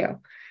thank you.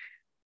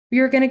 We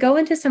are going to go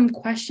into some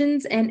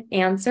questions and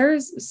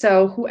answers.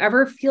 So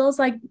whoever feels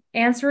like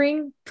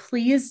answering,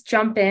 please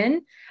jump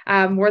in.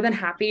 I'm more than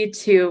happy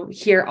to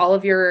hear all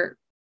of your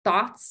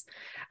thoughts.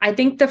 I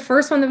think the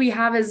first one that we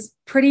have is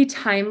pretty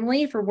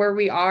timely for where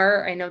we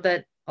are. I know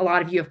that a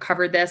lot of you have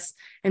covered this.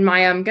 And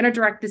Maia, I'm going to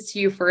direct this to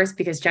you first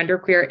because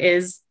genderqueer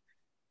is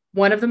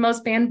one of the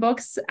most banned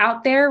books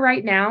out there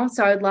right now.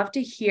 So I would love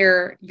to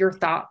hear your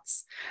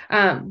thoughts.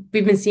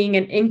 We've been seeing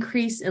an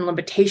increase in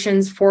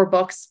limitations for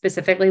books,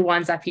 specifically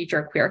ones that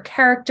feature queer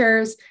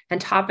characters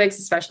and topics,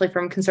 especially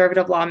from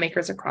conservative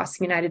lawmakers across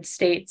the United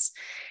States.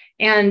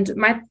 And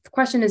my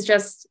question is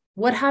just,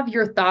 what have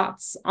your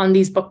thoughts on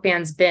these book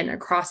bans been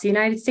across the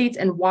United States?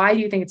 And why do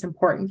you think it's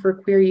important for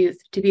queer youth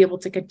to be able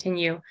to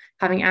continue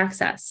having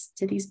access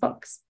to these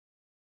books?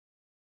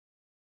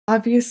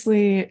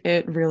 Obviously,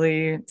 it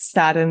really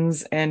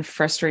saddens and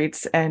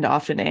frustrates and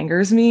often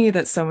angers me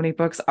that so many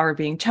books are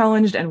being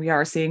challenged and we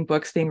are seeing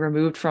books being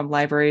removed from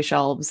library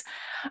shelves.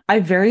 I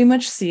very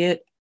much see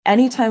it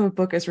anytime a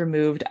book is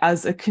removed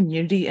as a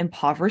community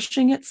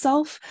impoverishing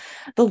itself.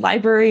 The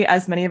library,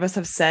 as many of us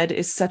have said,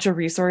 is such a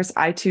resource.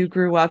 I too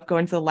grew up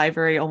going to the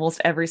library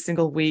almost every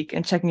single week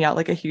and checking out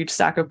like a huge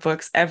stack of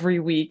books every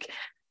week.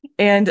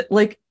 And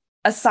like,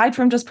 aside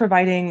from just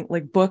providing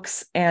like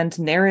books and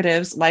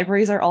narratives,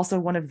 libraries are also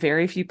one of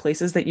very few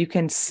places that you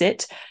can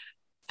sit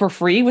for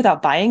free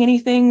without buying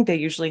anything. They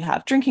usually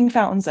have drinking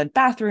fountains and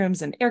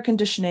bathrooms and air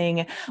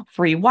conditioning,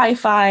 free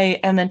Wi-Fi,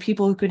 and then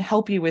people who can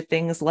help you with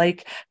things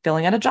like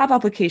filling out a job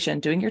application,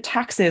 doing your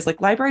taxes.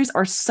 Like libraries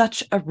are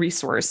such a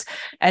resource.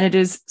 And it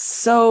is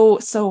so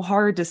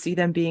hard to see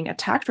them being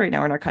attacked right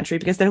now in our country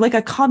because they're like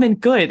a common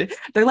good.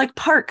 They're like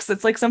parks.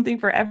 It's like something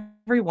for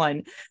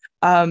everyone.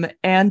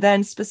 And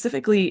then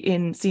specifically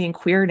in seeing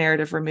queer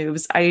narrative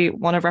removes, I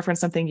want to reference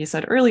something you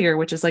said earlier,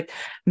 which is like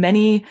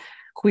many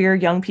queer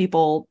young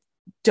people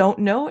don't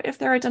know if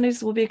their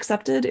identities will be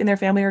accepted in their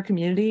family or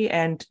community.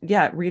 And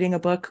yeah, reading a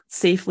book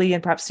safely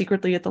and perhaps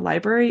secretly at the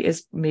library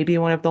is maybe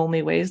one of the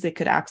only ways they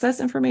could access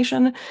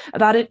information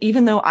about it.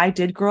 Even though I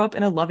did grow up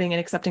in a loving and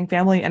accepting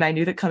family and I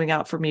knew that coming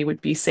out for me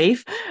would be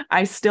safe,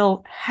 I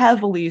still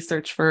heavily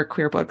search for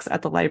queer books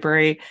at the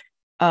library.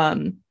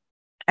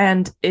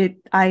 And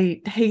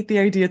I hate the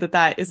idea that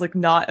that is like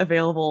not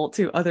available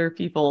to other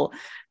people.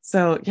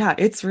 So yeah,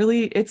 it's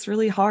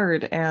really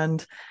hard.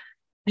 And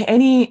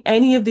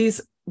any of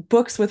these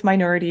books with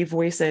minority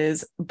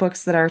voices,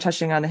 books that are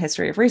touching on the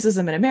history of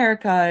racism in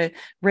America,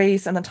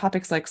 race, and then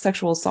topics like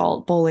sexual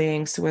assault,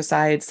 bullying,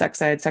 suicide,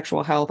 sex ed,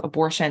 sexual health,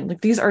 abortion,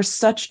 like these are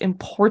such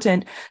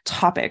important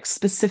topics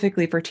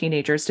specifically for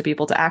teenagers to be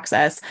able to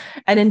access.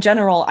 And in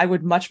general, I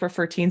would much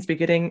prefer teens be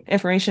getting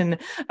information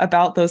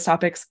about those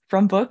topics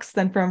from books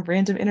than from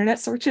random internet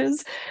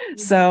searches.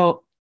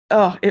 So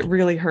it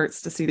really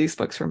hurts to see these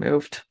books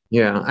removed.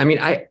 Yeah, I mean,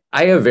 I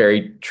have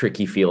very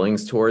tricky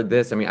feelings toward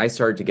this. I mean, I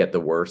started to get the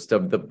worst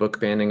of the book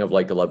banning of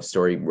Like a Love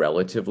Story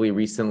relatively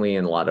recently,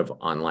 and a lot of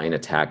online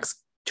attacks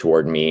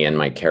toward me and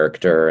my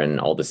character and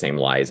all the same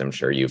lies I'm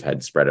sure you've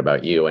had spread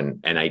about you. And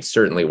I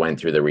certainly went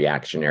through the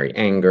reactionary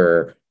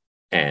anger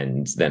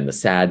and then the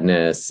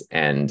sadness.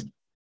 And,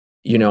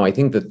 you know, I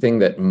think the thing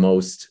that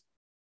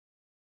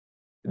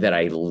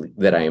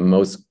I am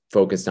most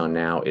focused on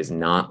now is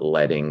not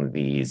letting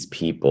these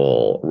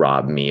people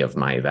rob me of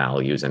my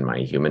values and my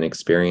human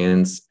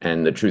experience.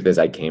 And the truth is,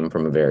 I come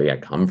from a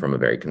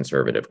very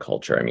conservative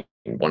culture. I mean,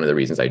 one of the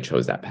reasons I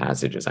chose that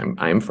passage is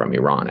I'm from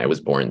Iran. I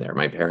was born there.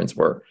 My parents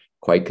were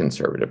quite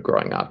conservative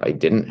growing up. I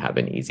didn't have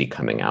an easy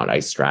coming out. I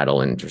straddle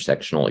an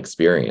intersectional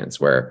experience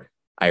where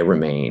I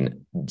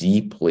remain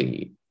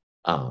deeply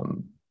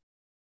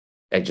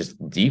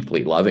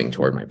loving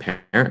toward my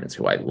parents,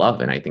 who I love,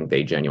 and I think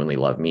they genuinely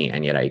love me.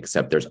 And yet I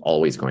accept there's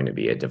always going to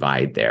be a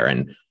divide there.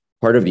 And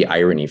part of the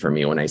irony for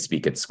me when I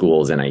speak at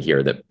schools and I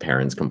hear that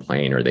parents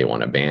complain or they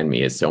want to ban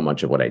me is so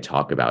much of what I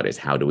talk about is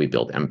how do we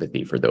build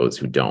empathy for those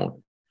who don't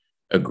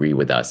agree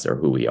with us or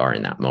who we are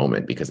in that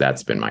moment, because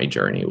that's been my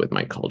journey with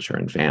my culture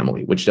and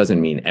family, which doesn't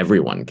mean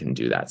everyone can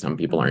do that. Some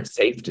people aren't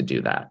safe to do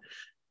that.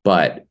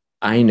 But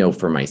I know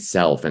for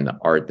myself and the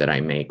art that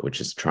I make, which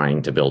is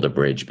trying to build a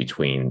bridge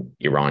between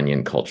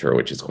Iranian culture,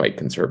 which is quite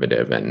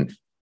conservative and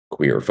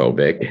queer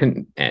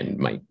phobic, and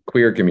my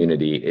queer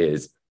community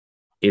is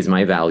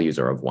my values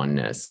are of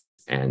oneness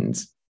and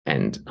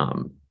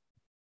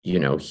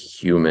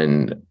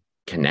human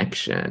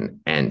connection.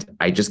 And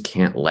I just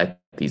can't let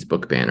these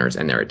book banners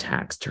and their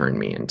attacks turn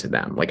me into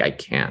them. Like I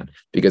can't,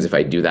 because if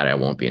I do that, I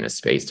won't be in a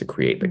space to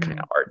create the kind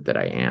of art that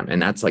I am.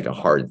 And that's like a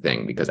hard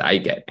thing because I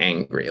get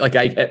angry. Like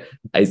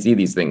I see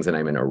these things and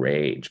I'm in a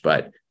rage,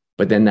 but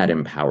then that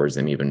empowers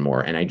them even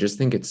more. And I just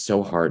think it's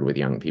so hard with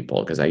young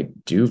people because I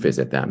do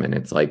visit them and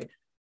it's like,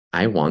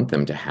 I want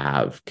them to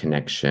have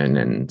connection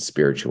and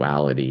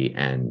spirituality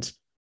and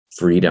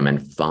freedom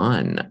and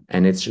fun.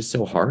 And it's just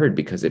so hard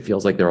because it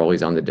feels like they're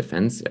always on the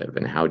defensive.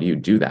 And how do you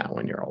do that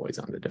when you're always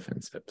on the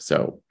defensive?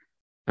 So,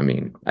 I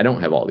mean, I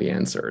don't have all the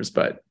answers,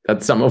 but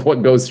that's some of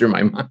what goes through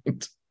my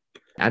mind.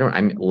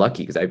 I'm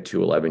lucky because I have two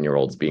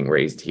 11-year-olds being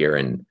raised here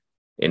and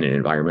in an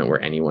environment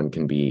where anyone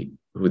can be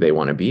who they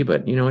want to be.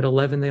 But, you know, at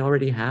 11, they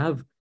already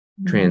have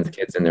trans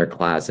kids in their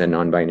class and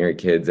non-binary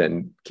kids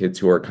and kids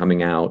who are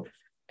coming out.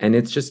 And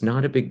it's just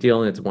not a big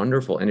deal. And it's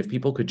wonderful. And if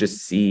people could just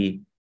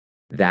see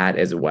that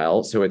as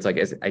well. So it's like,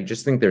 I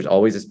just think there's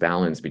always this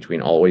balance between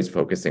always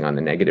focusing on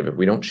the negative. If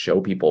we don't show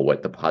people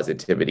what the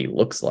positivity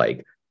looks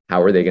like,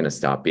 how are they going to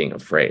stop being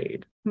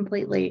afraid?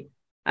 Completely.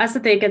 us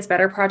at the It Gets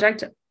Better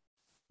Project,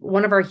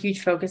 one of our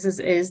huge focuses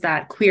is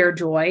that queer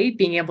joy,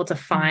 being able to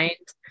find,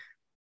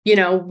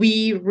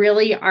 we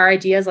really, our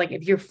idea is like,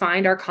 if you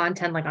find our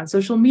content like on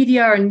social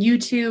media or on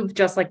YouTube,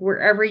 just like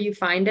wherever you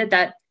find it,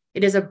 that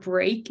it is a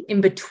break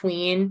in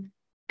between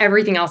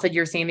everything else that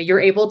you're seeing, that you're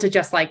able to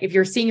just like, if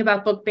you're seeing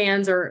about book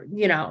bans or,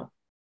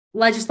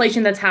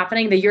 legislation that's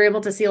happening, that you're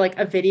able to see like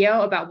a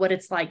video about what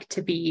it's like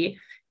to be,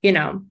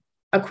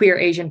 a queer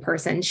Asian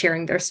person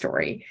sharing their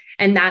story.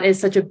 And that is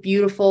such a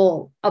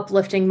beautiful,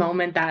 uplifting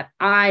moment that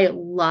I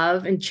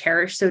love and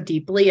cherish so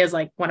deeply as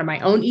like one of my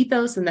own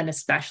ethos, and then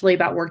especially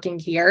about working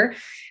here.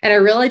 And I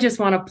really just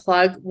want to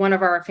plug one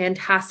of our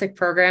fantastic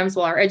programs.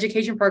 Well, our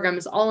education program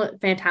is all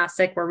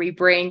fantastic, where we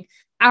bring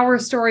our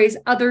stories,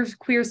 other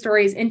queer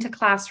stories into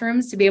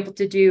classrooms to be able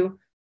to do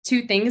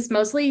two things,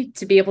 mostly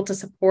to be able to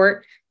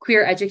support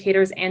queer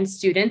educators and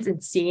students in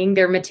seeing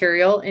their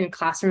material in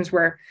classrooms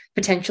where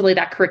potentially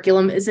that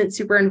curriculum isn't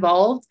super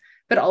involved,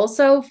 but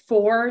also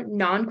for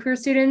non-queer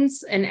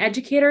students and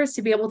educators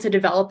to be able to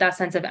develop that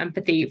sense of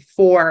empathy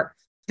for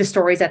the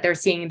stories that they're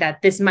seeing,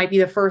 that this might be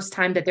the first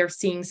time that they're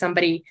seeing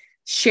somebody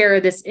share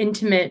this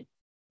intimate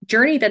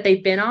journey that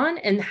they've been on,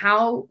 and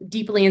how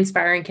deeply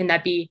inspiring can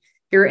that be?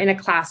 You're in a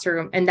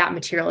classroom and that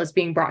material is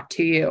being brought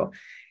to you.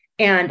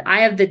 And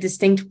I have the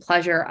distinct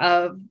pleasure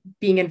of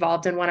being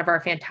involved in one of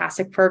our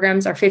fantastic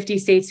programs, our 50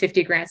 states,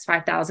 50 grants,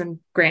 5,000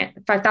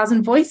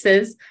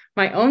 voices,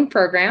 my own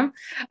program,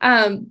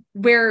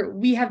 where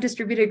we have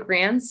distributed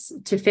grants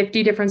to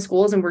 50 different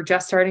schools. And we're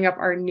just starting up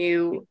our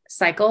new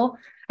cycle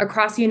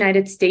across the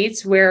United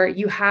States, where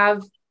you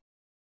have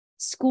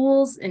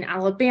schools in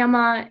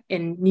Alabama,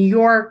 in New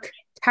York,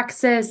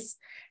 Texas,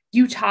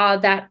 Utah,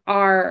 that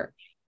are,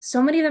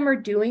 so many of them are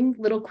doing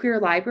little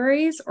queer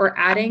libraries or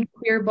adding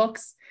queer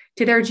books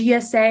to their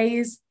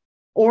GSAs,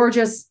 or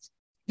just,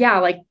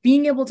 like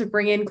being able to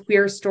bring in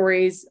queer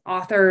stories,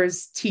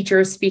 authors,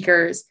 teachers,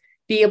 speakers,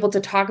 be able to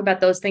talk about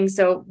those things.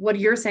 So what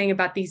you're saying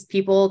about these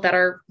people that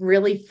are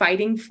really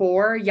fighting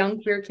for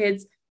young queer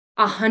kids,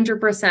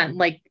 100%,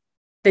 like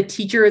the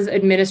teachers,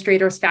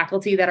 administrators,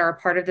 faculty that are a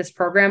part of this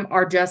program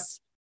are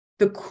just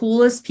the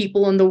coolest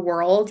people in the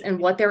world. And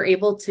what they're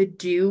able to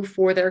do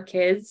for their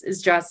kids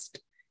is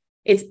just,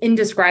 it's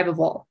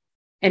indescribable.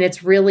 And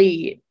it's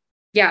really,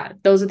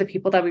 those are the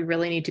people that we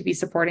really need to be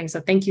supporting.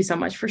 So thank you so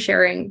much for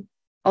sharing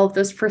all of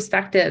those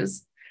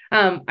perspectives.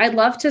 I'd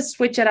love to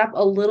switch it up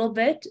a little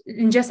bit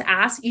and just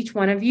ask each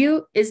one of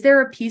you, is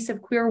there a piece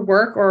of queer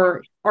work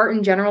or art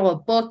in general, a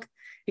book,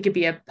 it could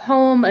be a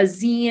poem, a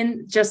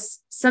zine,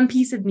 just some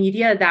piece of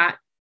media that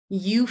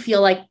you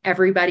feel like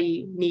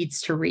everybody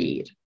needs to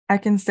read? I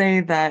can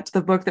say that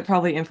the book that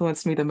probably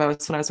influenced me the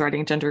most when I was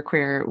writing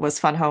Genderqueer was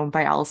Fun Home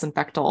by Alison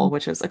Bechtel,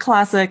 which is a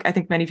classic. I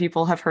think many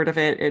people have heard of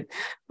it. It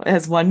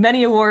has won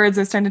many awards.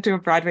 It's turned into a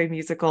Broadway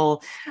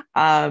musical.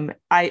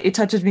 It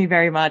touches me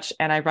very much,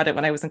 and I read it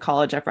when I was in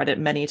college. I've read it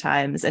many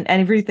times, and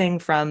everything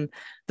from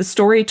the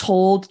story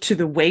told to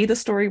the way the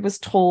story was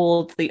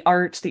told, the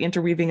art, the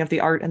interweaving of the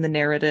art and the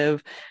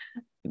narrative,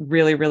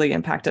 really, really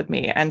impacted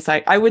me. And so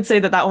I would say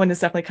that one is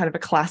definitely kind of a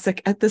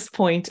classic at this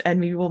point,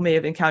 and you may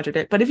have encountered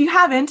it. But if you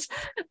haven't,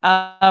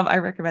 I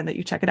recommend that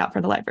you check it out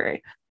from the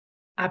library.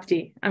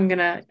 Abdi,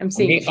 I'm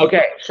seeing.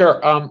 Okay,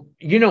 sure.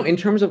 In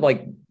terms of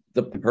like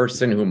the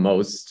person who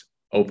most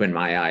opened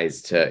my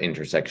eyes to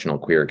intersectional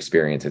queer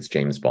experience, it's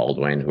James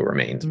Baldwin, who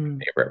remains my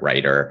favorite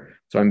writer.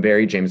 So I'm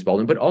very James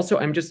Baldwin, but also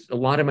a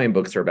lot of my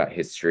books are about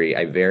history.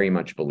 I very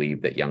much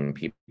believe that young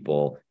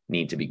people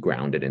need to be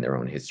grounded in their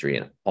own history.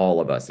 And all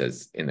of us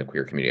as in the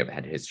queer community have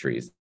had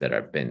histories that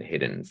have been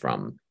hidden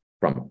from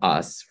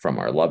us, from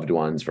our loved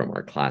ones, from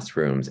our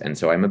classrooms. And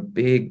so I'm a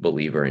big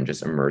believer in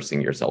just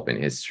immersing yourself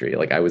in history.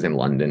 Like I was in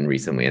London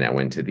recently and I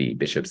went to the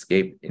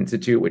Bishopsgate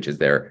Institute, which is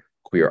their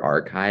queer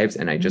archives.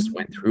 And I just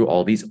went through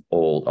all this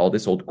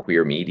old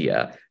queer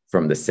media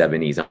from the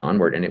 70s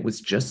onward. And it was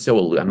just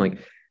so, I'm like,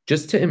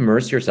 just to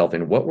immerse yourself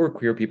in what were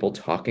queer people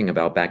talking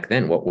about back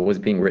then, what was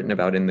being written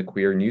about in the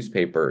queer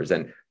newspapers.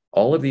 And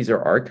all of these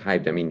are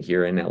archived. I mean,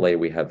 here in LA,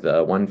 we have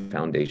the One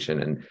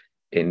Foundation, and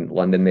in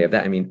London, they have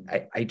that. I mean,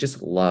 I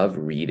just love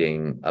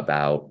reading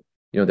about,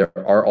 there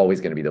are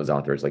always going to be those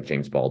authors like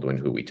James Baldwin,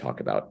 who we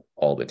talk about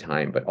all the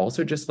time, but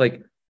also just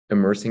like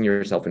immersing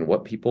yourself in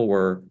what people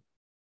were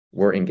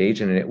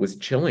engaged in. And it was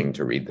chilling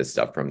to read this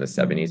stuff from the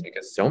 70s,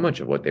 because so much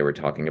of what they were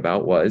talking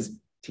about was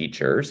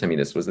teachers. I mean,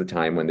 this was the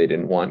time when they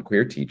didn't want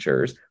queer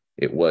teachers.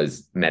 It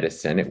was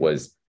medicine. It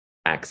was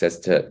access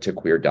to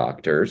queer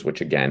doctors,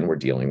 which again, we're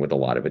dealing with a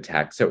lot of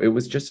attacks. So it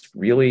was just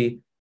really,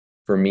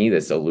 for me,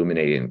 this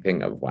illuminating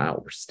thing of,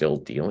 wow, we're still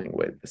dealing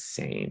with the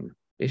same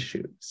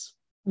issues.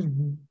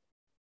 You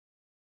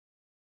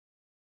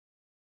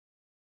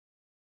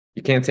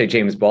can't say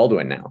James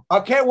Baldwin now.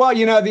 Okay, well,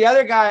 the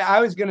other guy I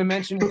was going to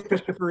mention was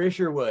Christopher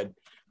Isherwood,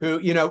 who,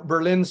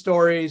 Berlin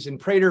Stories and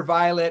Prater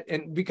Violet,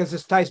 and because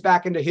this ties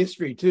back into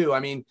history too. I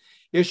mean,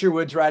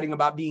 Isherwood's writing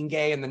about being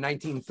gay in the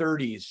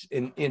 1930s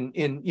in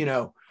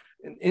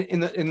in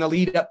the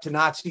lead up to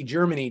Nazi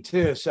Germany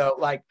too. So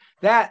like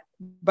that,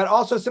 but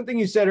also something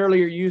you said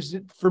earlier, used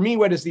for me,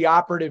 what is the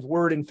operative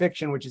word in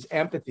fiction, which is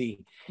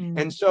empathy.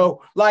 And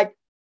so like,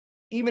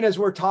 even as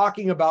we're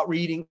talking about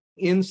reading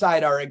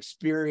inside our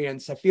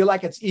experience, I feel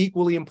like it's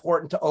equally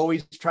important to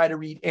always try to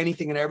read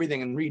anything and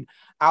everything and read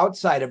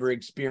outside of our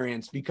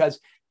experience, because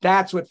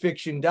that's what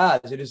fiction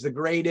does. It is the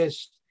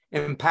greatest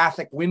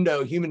empathic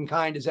window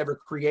humankind has ever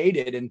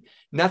created, and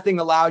nothing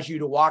allows you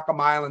to walk a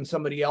mile in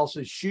somebody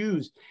else's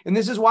shoes. And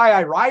this is why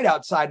I write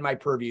outside my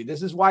purview.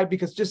 This is why,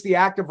 because just the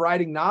act of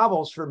writing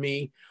novels for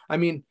me, I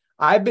mean,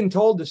 I've been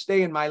told to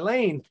stay in my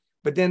lane,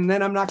 but then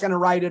I'm not going to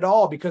write at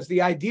all, because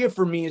the idea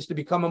for me is to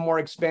become a more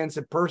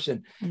expansive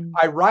person.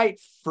 I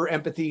write for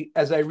empathy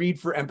as I read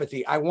for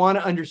empathy. I want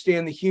to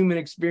understand the human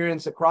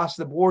experience across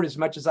the board as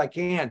much as I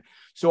can.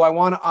 So I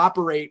want to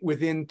operate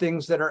within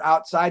things that are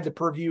outside the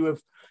purview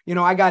of, you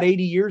know, I got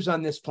 80 years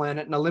on this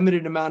planet and a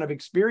limited amount of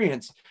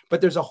experience,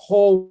 but there's a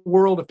whole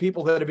world of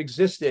people that have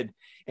existed.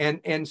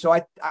 And so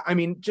I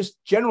mean,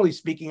 just generally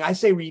speaking, I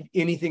say read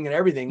anything and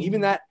everything,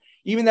 even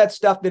that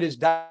stuff that is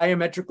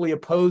diametrically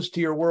opposed to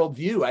your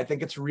worldview. I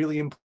think it's really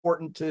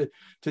important to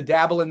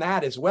dabble in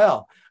that as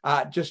well.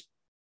 Just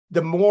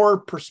the more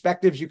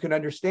perspectives you can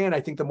understand,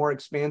 I think the more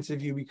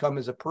expansive you become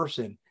as a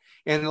person.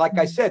 And like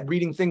I said,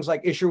 reading things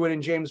like Isherwood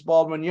and James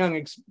Baldwin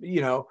Young,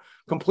 you know,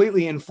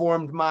 completely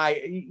informed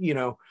my, you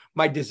know,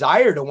 my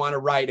desire to want to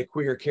write a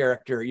queer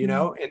character, you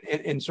know,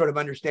 and sort of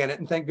understand it.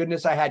 And thank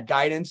goodness I had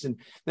guidance, and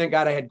thank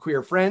God I had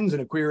queer friends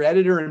and a queer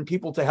editor and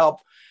people to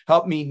help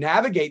me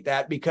navigate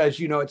that, because,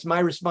 you know, it's my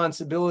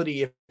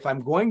responsibility if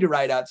I'm going to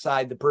write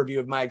outside the purview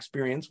of my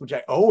experience, which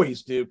I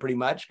always do pretty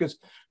much, because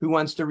who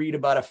wants to read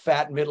about a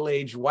fat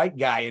middle-aged white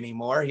guy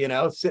anymore, you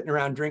know, sitting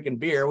around drinking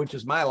beer, which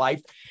is my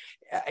life.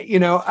 You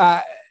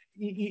know,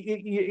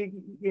 you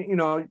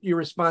know, your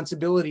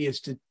responsibility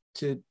is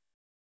to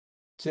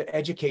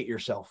educate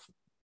yourself,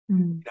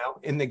 you know,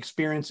 in the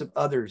experience of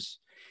others.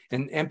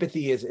 And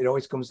empathy it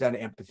always comes down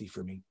to empathy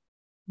for me.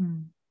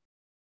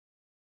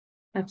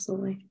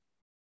 Absolutely.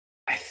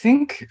 I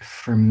think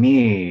for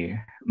me,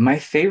 my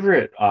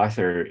favorite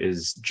author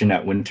is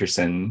Jeanette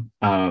Winterson.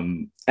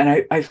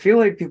 And I feel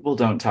like people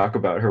don't talk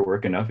about her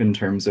work enough in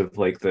terms of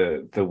like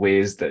the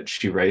ways that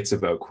she writes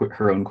about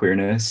her own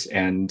queerness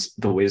and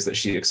the ways that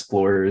she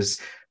explores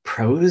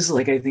prose,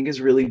 like I think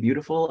is really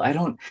beautiful. I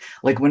don't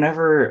like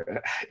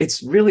whenever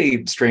it's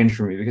really strange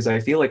for me, because I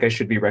feel like I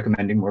should be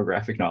recommending more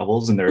graphic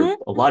novels, and there are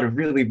a lot of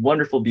really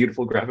wonderful,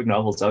 beautiful graphic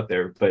novels out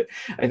there, but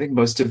I think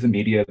most of the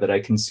media that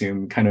I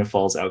consume kind of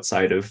falls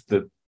outside of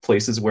the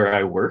places where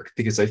I work,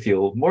 because I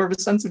feel more of a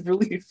sense of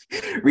relief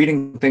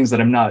reading things that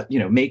I'm not, you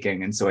know,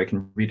 making, and so I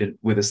can read it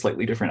with a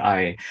slightly different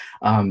eye.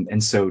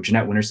 And so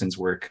Jeanette Winterson's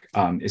work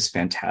is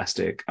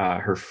fantastic.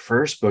 Her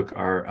first book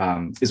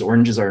is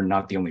Oranges Are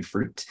Not the Only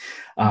Fruit,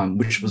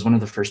 which was one of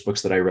the first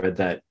books that I read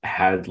that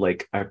had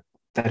like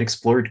that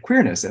explored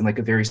queerness in like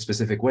a very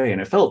specific way.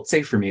 And it felt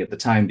safe for me at the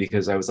time,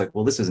 because I was like,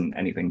 well, this isn't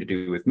anything to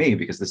do with me,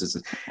 because this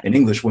is an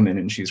English woman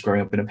and she's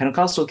growing up in a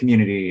Pentecostal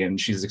community and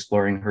she's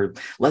exploring her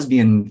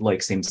lesbian,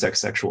 like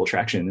same-sex sexual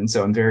attraction. And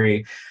so I'm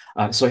very,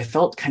 so I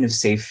felt kind of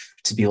safe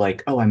to be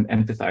like, oh, I'm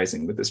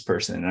empathizing with this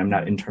person and I'm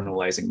not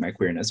internalizing my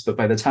queerness. But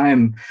by the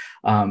time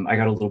I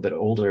got a little bit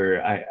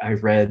older, I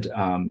read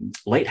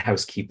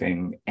Lighthouse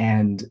Keeping,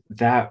 and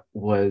that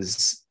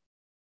was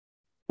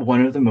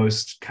one of the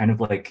most kind of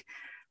like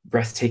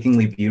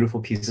breathtakingly beautiful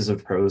pieces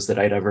of prose that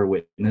I'd ever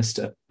witnessed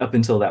up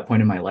until that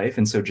point in my life.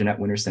 And so Jeanette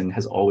Winterson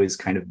has always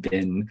kind of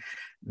been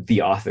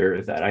the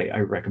author that I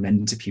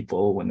recommend to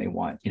people when they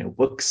want, you know,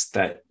 books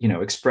that, you know,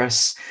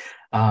 express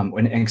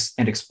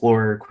and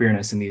explore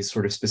queerness in these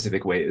sort of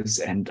specific ways,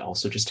 and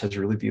also just has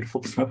really beautiful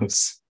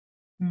prose.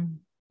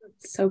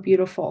 So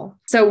beautiful.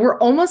 So we're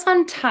almost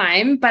on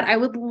time, but I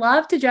would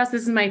love to this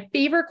is my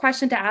favorite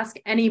question to ask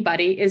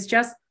anybody, is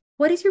just,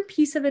 what is your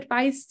piece of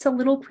advice to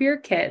little queer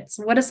kids?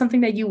 What is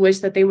something that you wish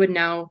that they would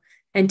know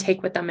and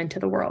take with them into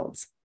the world?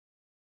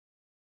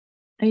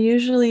 I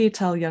usually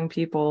tell young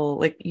people,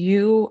 like,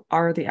 you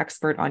are the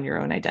expert on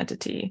your own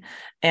identity.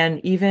 And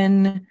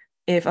even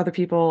if other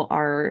people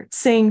are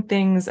saying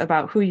things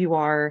about who you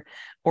are,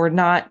 or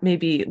not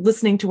maybe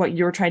listening to what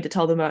you're trying to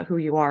tell them about who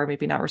you are,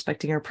 maybe not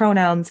respecting your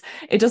pronouns,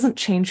 it doesn't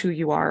change who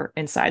you are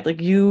inside.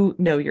 Like, you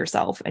know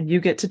yourself, and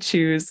you get to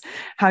choose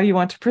how you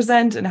want to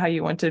present and how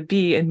you want to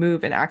be and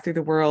move and act through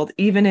the world,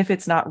 even if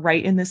it's not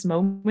right in this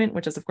moment,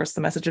 which is of course the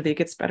message of the It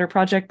Gets Better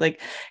project.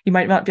 Like, you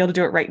might not be able to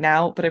do it right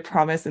now, but I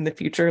promise in the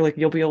future, like,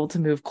 you'll be able to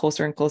move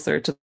closer and closer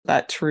to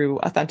that true,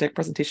 authentic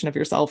presentation of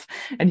yourself,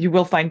 and you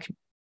will find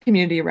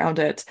community around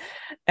it.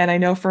 And I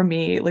know for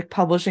me, like,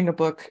 publishing a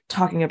book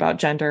talking about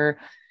gender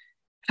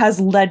has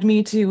led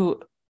me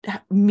to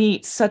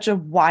meet such a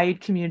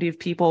wide community of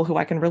people who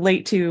I can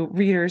relate to,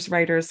 readers,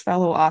 writers,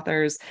 fellow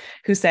authors,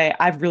 who say,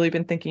 I've really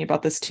been thinking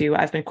about this too.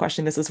 I've been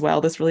questioning this as well.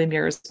 This really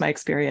mirrors my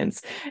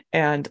experience.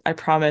 And I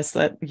promise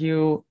that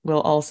you will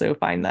also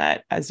find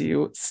that as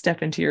you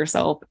step into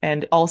yourself.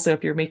 And also,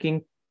 if you're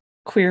making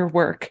queer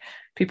work,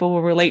 people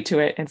will relate to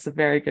it. And it's a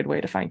very good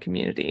way to find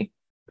community.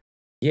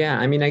 Yeah,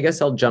 I mean, I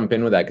guess I'll jump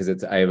in with that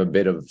because I have a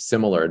bit of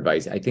similar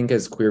advice. I think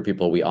as queer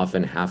people, we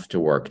often have to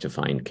work to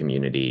find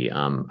community.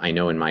 I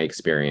know in my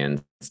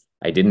experience,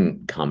 I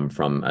didn't come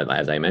from,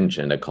 as I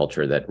mentioned, a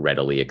culture that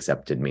readily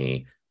accepted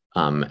me.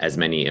 As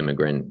many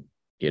immigrant,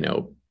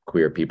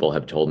 queer people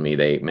have told me,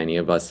 many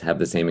of us have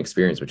the same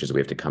experience, which is we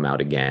have to come out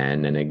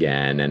again and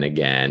again and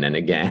again and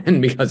again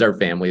because our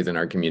families and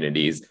our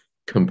communities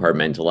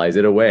compartmentalize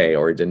it away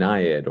or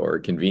deny it or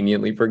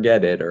conveniently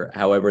forget it or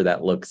however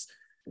that looks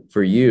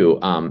for you.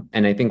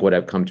 And I think what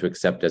I've come to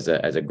accept as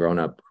a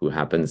grown-up who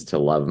happens to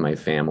love my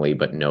family,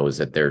 but knows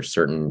that there's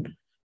certain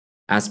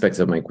aspects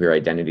of my queer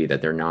identity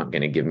that they're not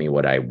going to give me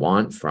what I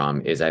want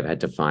from, is I've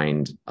had to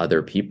find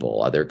other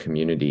people, other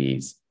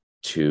communities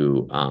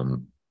to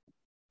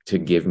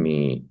give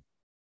me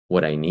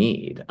what I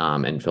need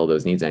and fill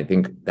those needs. And I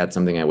think that's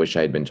something I wish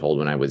I had been told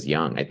when I was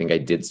young. I think I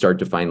did start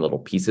to find little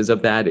pieces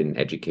of that in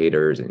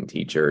educators and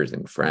teachers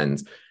and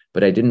friends,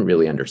 but I didn't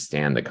really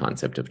understand the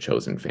concept of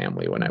chosen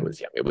family when I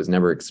was young. It was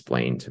never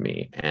explained to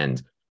me.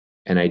 And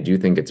I do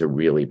think it's a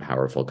really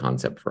powerful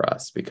concept for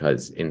us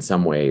because in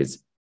some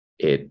ways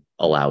it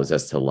allows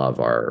us to love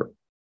our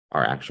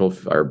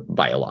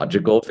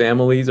biological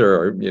families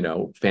or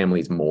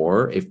families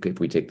more if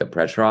we take the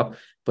pressure off.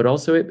 But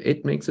also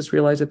it makes us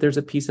realize that there's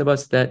a piece of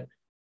us that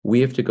we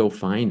have to go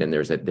find, and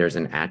there's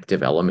an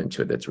active element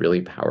to it that's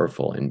really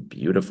powerful and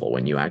beautiful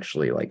when you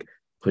actually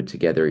put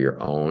together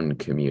your own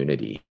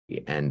community.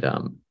 And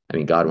I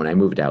mean, God, when I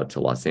moved out to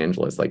Los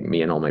Angeles,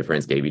 me and all my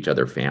friends gave each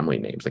other family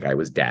names. I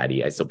was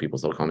Daddy. People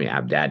still call me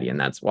Ab Daddy, and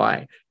that's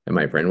why. And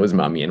my friend was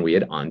Mommy, and we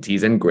had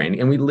aunties and granny,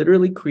 and we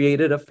literally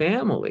created a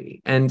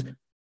family. And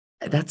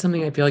that's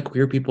something I feel like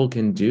queer people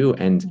can do.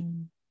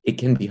 And it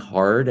can be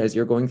hard as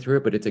you're going through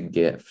it, but it's a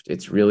gift.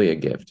 It's really a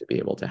gift to be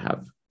able to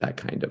have that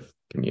kind of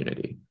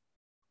community.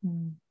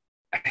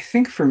 I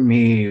think for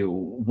me,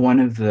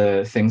 one of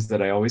the things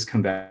that I always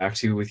come back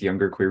to with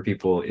younger queer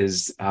people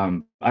is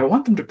I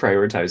want them to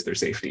prioritize their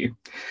safety.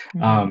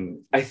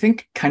 I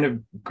think kind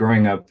of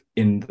growing up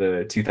in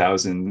the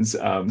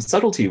 2000s,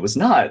 subtlety was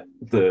not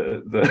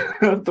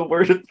the the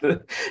word of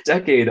the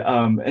decade.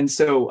 And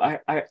so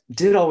I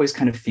did always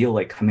kind of feel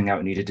like coming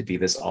out needed to be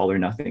this all or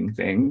nothing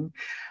thing.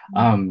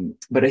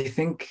 But I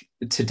think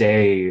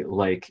today,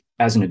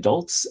 as an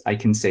adult, I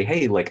can say,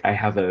 hey, I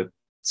have a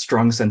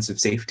strong sense of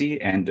safety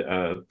and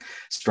a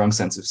strong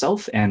sense of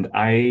self, and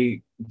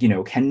I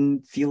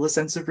can feel a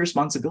sense of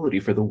responsibility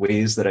for the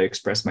ways that I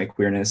express my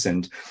queerness,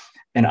 and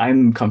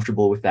I'm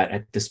comfortable with that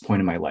at this point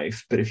in my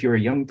life. But if you're a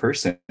young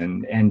person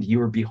and you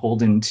are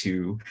beholden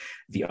to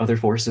the other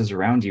forces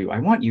around you, I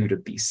want you to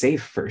be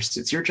safe first.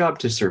 It's your job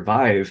to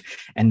survive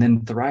and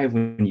then thrive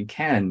when you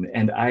can.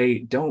 And I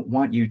don't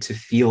want you to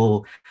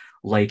feel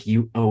like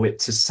you owe it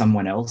to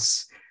someone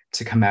else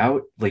to come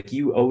out.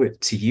 You owe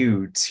it to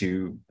you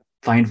to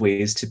find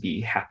ways to be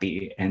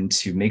happy and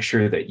to make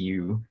sure that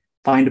you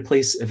find a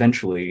place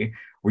eventually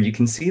where you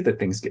can see that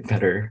things get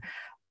better.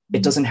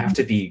 It doesn't have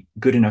to be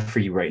good enough for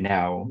you right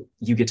now.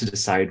 You get to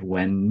decide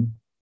when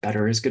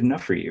better is good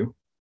enough for you.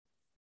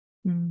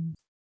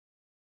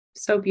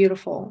 So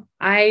beautiful.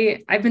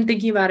 I've been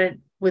thinking about it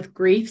with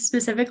grief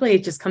specifically.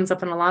 It just comes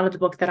up in a lot of the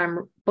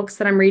books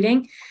that I'm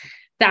reading,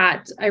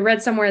 that I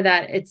read somewhere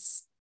that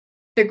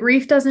the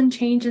grief doesn't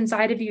change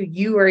inside of you.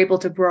 You are able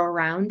to grow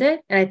around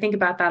it. And I think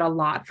about that a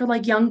lot for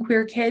young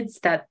queer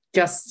kids, that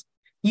just,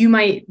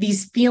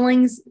 these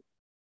feelings,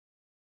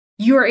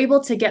 you are able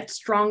to get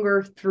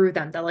stronger through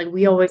them. That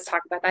we always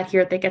talk about that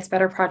here at the It Gets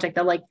Better Project,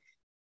 that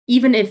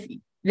even if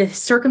the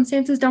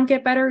circumstances don't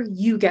get better,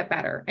 you get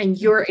better and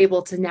you're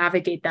able to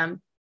navigate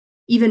them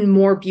even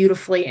more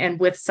beautifully and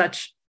with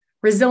such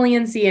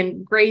resiliency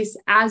and grace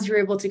as you're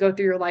able to go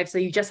through your life. So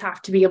you just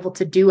have to be able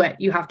to do it.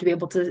 You have to be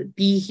able to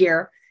be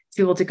here to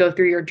be able to go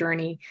through your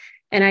journey.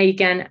 And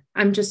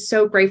I'm just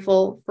so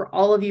grateful for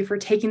all of you for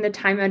taking the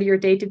time out of your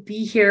day to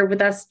be here with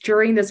us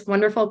during this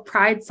wonderful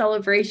Pride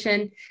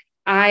celebration.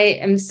 I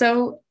am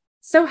so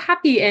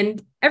happy.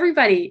 And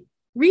everybody,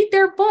 read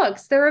their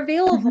books. They're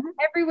available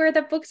everywhere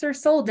that books are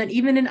sold, and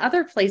even in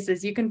other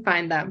places you can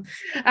find them.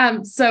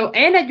 And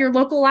at your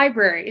local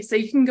library, so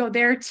you can go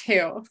there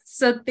too.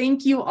 So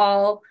thank you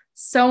all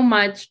so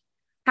much.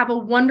 Have a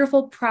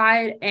wonderful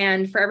Pride.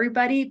 And for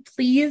everybody,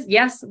 please,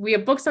 yes, we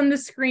have books on the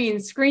screen.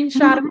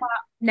 Screenshot them up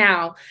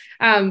now.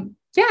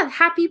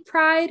 Happy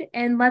Pride.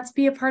 And let's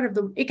be a part of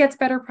the It Gets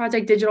Better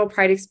Project digital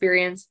Pride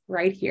experience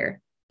right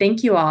here.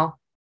 Thank you all.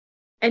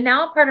 And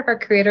now, a part of our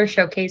creator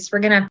showcase, we're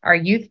going to have our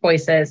youth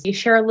voices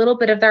share a little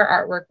bit of their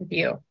artwork with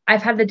you.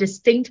 I've had the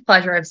distinct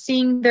pleasure of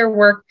seeing their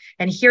work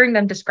and hearing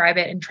them describe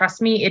it. And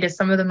trust me, it is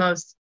some of the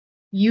most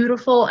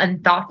beautiful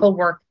and thoughtful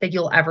work that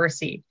you'll ever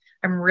see.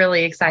 I'm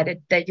really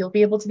excited that you'll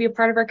be able to be a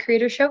part of our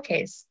creator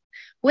showcase.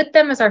 With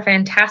them is our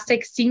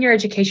fantastic senior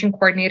education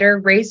coordinator,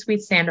 Ray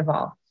Sweet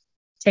Sandoval.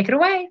 Take it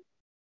away.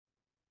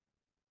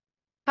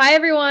 Hi,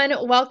 everyone.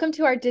 Welcome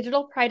to our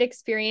Digital Pride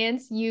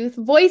Experience Youth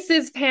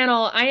Voices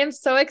panel. I am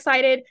so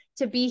excited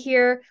to be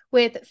here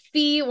with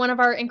Phi, one of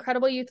our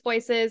incredible youth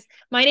voices.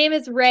 My name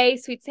is Ray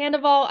Sweet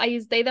Sandoval. I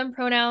use they, them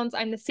pronouns.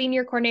 I'm the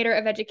Senior Coordinator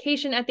of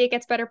Education at the It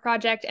Gets Better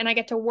Project, and I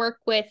get to work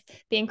with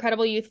the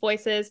incredible youth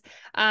voices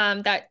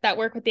that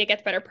work with the It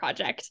Gets Better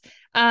Project.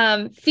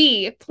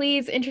 Phi,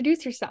 please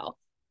introduce yourself.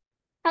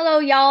 Hello,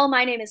 y'all.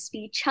 My name is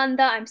Phi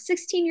Chanda. I'm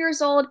 16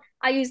 years old.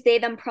 I use they,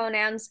 them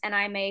pronouns, and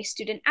I'm a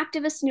student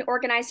activist and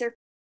organizer.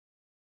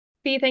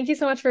 Phi, thank you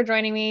so much for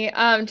joining me.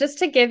 Just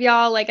to give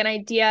y'all like an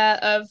idea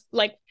of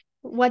like,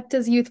 what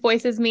does Youth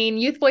Voices mean?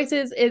 Youth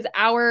Voices is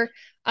our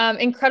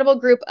incredible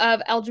group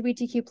of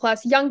LGBTQ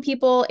plus young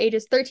people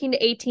ages 13 to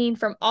 18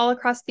 from all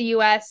across the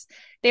US.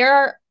 They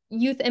are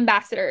youth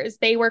ambassadors.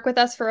 They work with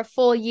us for a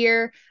full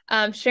year,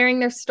 sharing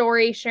their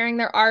story, sharing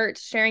their art,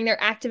 sharing their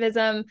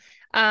activism.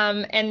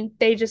 And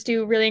they just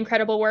do really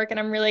incredible work. And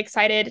I'm really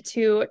excited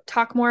to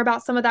talk more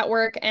about some of that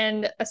work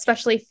and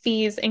especially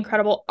Phi's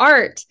incredible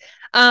art.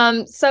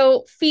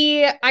 So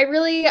Phi, I'm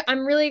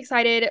really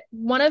excited.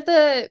 One of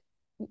the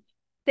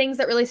things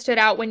that really stood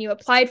out when you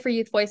applied for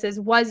Youth Voices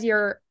was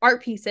your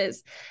art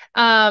pieces.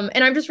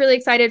 And I'm just really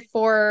excited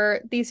for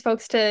these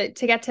folks to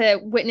get to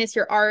witness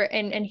your art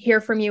and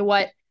hear from you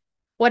what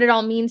it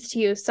all means to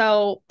you.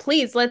 So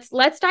please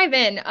let's dive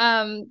in.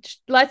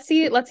 Let's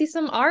see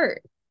some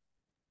art.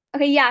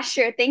 Okay, yeah,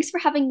 sure. Thanks for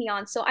having me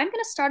on. So I'm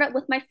going to start out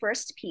with my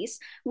first piece,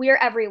 We Are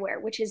Everywhere,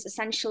 which is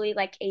essentially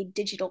like a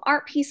digital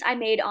art piece I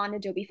made on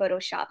Adobe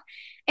Photoshop.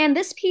 And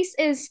this piece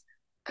is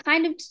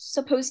kind of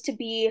supposed to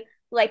be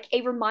like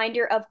a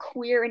reminder of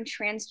queer and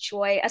trans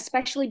joy,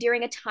 especially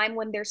during a time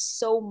when there's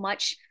so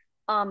much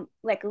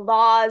like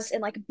laws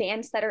and like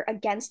bans that are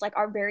against like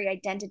our very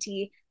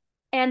identity.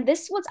 And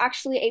this was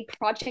actually a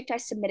project I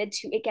submitted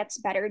to It Gets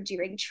Better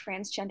during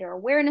Transgender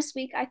Awareness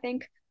Week, I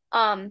think.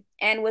 And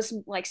was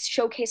like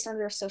showcased on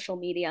their social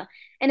media.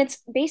 And it's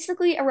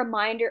basically a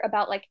reminder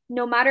about like,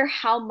 no matter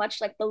how much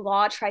like the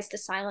law tries to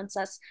silence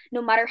us,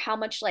 no matter how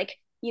much like,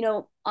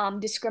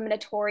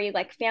 discriminatory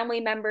like family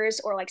members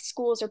or like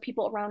schools or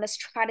people around us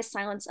try to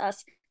silence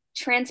us,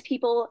 trans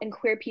people and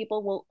queer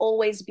people will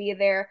always be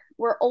there.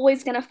 We're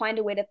always going to find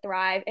a way to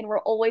thrive, and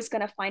we're always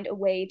going to find a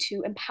way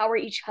to empower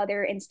each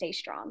other and stay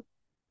strong.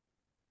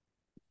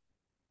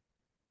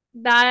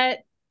 That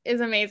is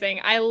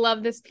amazing. I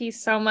love this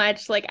piece so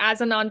much. Like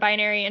as a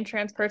non-binary and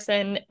trans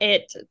person,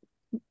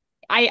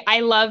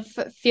 I love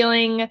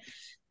feeling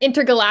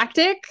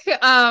intergalactic.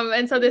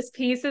 And so this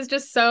piece is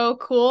just so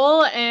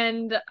cool.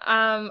 And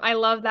I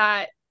love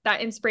that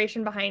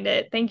inspiration behind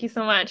it. Thank you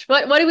so much.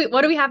 What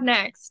do we have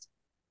next?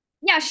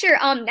 Yeah, sure.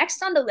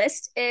 Next on the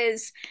list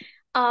is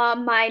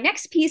my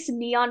next piece,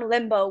 Neon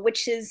Limbo,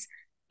 which is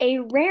a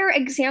rare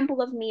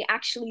example of me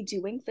actually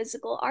doing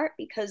physical art,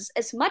 because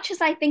as much as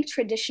I think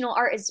traditional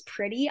art is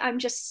pretty, I'm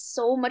just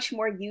so much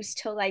more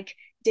used to like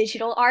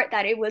digital art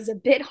that it was a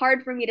bit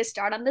hard for me to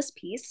start on this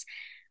piece.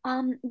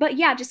 But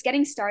yeah, just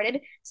getting started.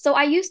 So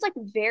I used like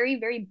very,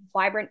 very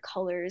vibrant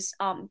colors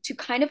to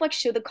kind of like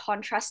show the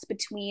contrast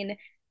between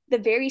the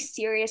very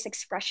serious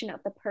expression of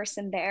the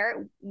person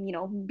there,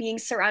 being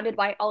surrounded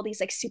by all these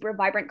like super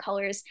vibrant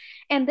colors.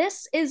 And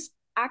this is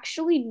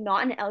actually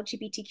not an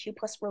LGBTQ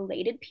plus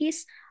related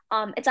piece.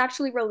 It's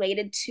actually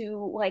related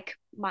to like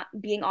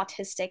being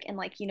autistic and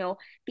like,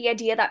 the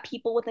idea that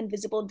people with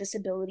invisible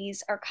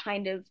disabilities are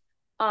kind of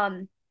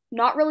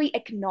not really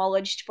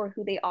acknowledged for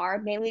who they are,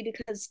 mainly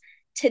because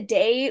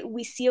today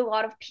we see a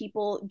lot of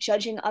people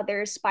judging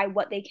others by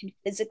what they can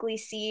physically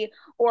see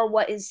or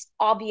what is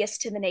obvious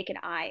to the naked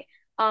eye.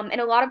 And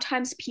a lot of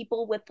times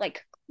people with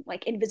like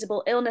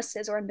invisible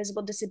illnesses or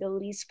invisible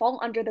disabilities fall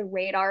under the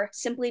radar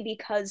simply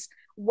because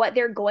what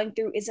they're going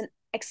through isn't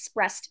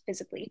expressed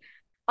physically.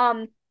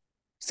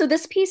 So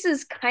this piece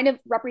is kind of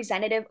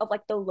representative of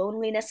like the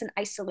loneliness and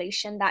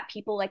isolation that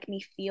people like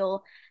me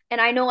feel. And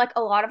I know like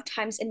a lot of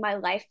times in my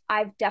life,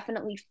 I've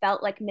definitely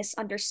felt like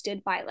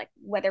misunderstood by like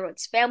whether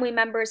it's family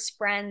members,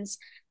 friends,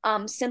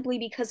 simply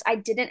because I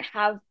didn't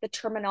have the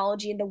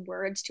terminology and the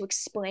words to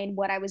explain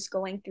what I was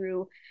going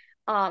through.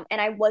 And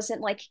I wasn't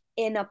like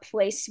in a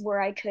place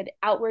where I could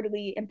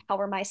outwardly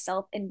empower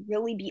myself and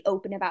really be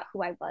open about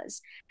who I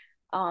was.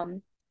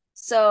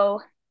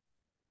 So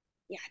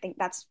yeah, I think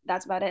that's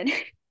about it.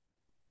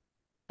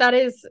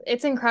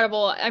 It's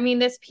incredible. I mean,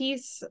 this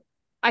piece,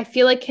 I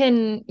feel like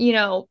can,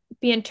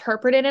 be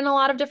interpreted in a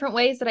lot of different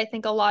ways that I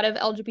think a lot of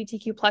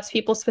LGBTQ plus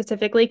people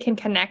specifically can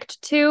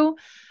connect to.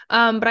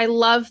 But I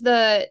love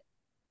the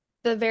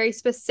very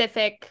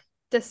specific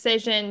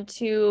decision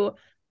to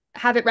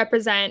have it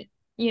represent,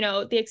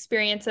 the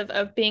experience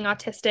of being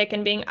autistic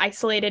and being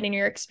isolated in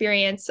your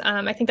experience.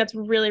 I think that's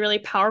really, really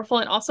powerful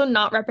and also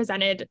not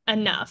represented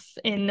enough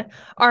in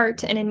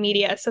art and in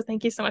media. So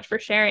thank you so much for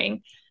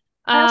sharing.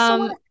 I also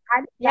want to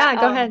add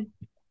that, go ahead.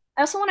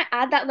 I also want to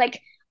add that like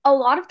a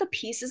lot of the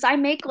pieces I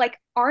make like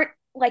aren't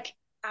like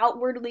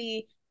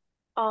outwardly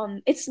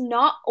it's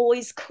not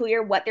always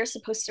clear what they're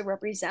supposed to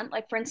represent.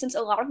 Like, for instance,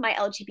 a lot of my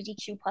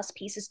LGBTQ plus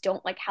pieces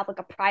don't like have like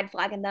a pride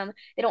flag in them.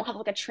 They don't have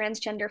like a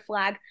transgender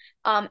flag.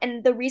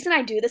 And the reason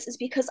I do this is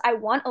because I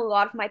want a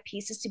lot of my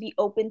pieces to be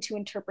open to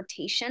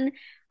interpretation.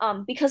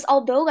 Because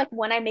although like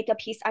when I make a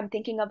piece, I'm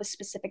thinking of a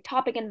specific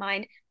topic in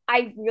mind,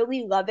 I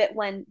really love it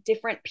when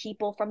different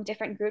people from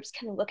different groups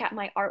can look at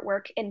my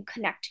artwork and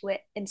connect to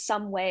it in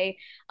some way,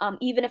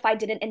 even if I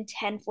didn't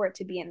intend for it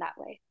to be in that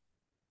way.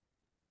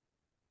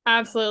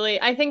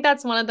 Absolutely. I think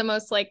that's one of the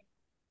most like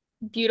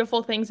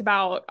beautiful things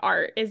about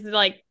art is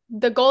like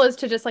the goal is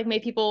to just like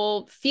make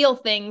people feel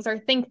things or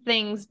think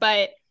things,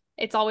 but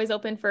it's always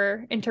open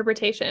for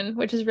interpretation,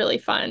 which is really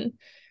fun.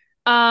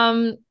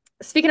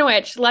 Speaking of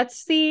which,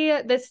 let's see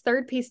this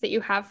third piece that you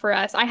have for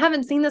us. I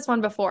haven't seen this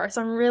one before,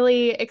 so I'm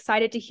really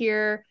excited to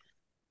hear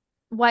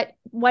what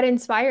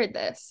inspired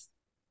this.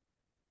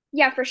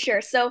 Yeah, for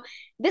sure. So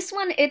this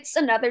one, it's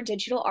another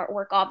digital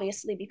artwork,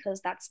 obviously, because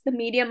that's the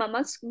medium I'm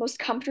most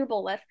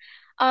comfortable with.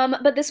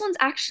 But this one's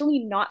actually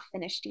not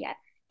finished yet.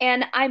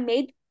 And I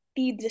made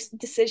the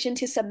decision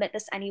to submit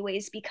this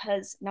anyways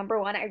because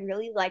number one, I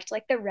really liked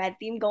like the red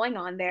theme going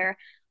on there.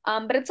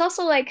 But it's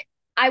also like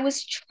I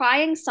was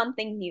trying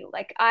something new.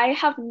 Like I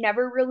have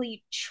never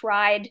really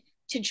tried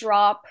to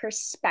draw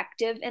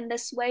perspective in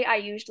this way. I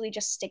usually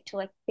just stick to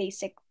like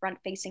basic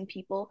front-facing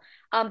people.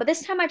 But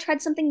this time I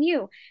tried something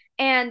new.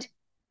 And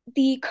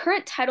the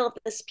current title of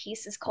this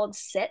piece is called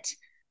Sit.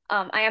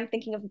 I am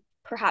thinking of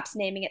perhaps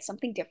naming it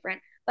something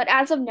different. But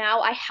as of now,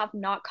 I have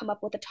not come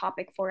up with a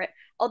topic for it.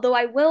 Although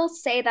I will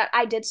say that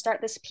I did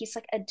start this piece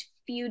like a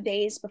few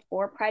days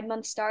before Pride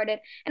Month started.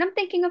 And I'm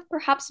thinking of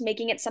perhaps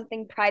making it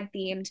something Pride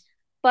themed.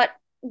 But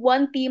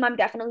one theme I'm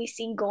definitely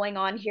seeing going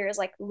on here is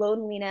like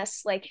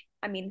loneliness. Like,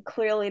 I mean,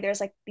 clearly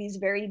there's like these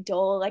very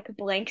dull, like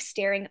blank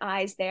staring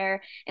eyes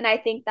there. And I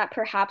think that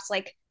perhaps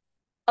like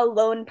a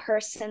lone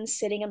person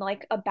sitting in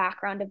like a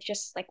background of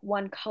just like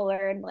one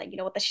color and like, you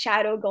know, with the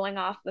shadow going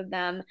off of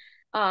them.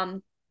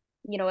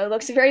 You know, it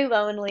looks very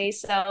lonely.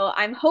 So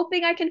I'm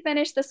hoping I can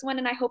finish this one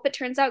and I hope it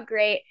turns out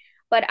great.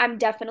 But I'm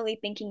definitely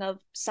thinking of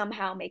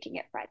somehow making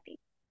it Pride themed.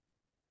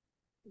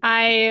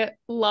 I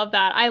love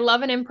that. I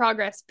love an in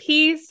progress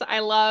piece. I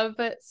love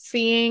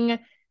seeing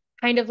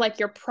kind of like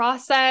your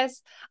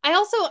process. I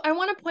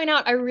want to point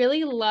out, I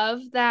really love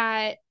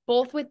that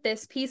both with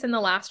this piece and the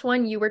last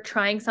one, you were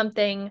trying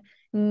something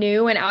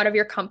new and out of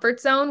your comfort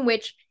zone,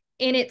 which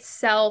in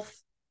itself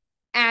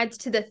adds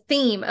to the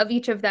theme of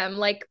each of them.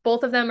 Like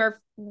both of them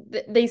are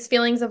these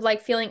feelings of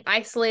like feeling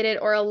isolated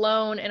or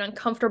alone and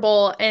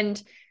uncomfortable,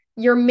 and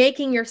you're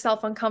making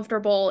yourself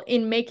uncomfortable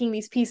in making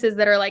these pieces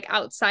that are like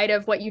outside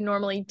of what you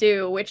normally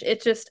do, which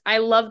it's just, I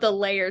love the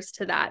layers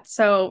to that.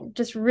 So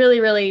just really,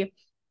 really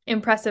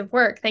impressive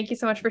work. Thank you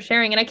so much for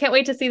sharing. And I can't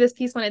wait to see this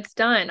piece when it's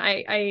done.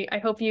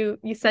 I hope you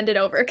send it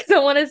over because I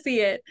want to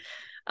see it.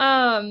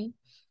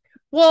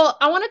 Well,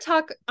 I want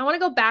to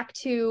go back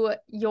to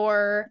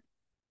your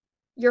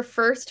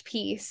first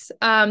piece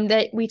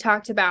that we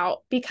talked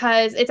about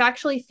because it's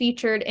actually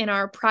featured in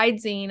our Pride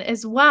zine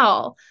as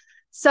well.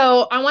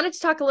 So I wanted to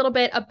talk a little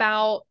bit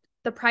about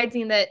the Pride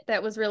zine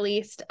that was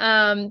released.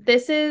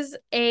 This is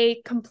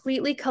a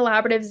completely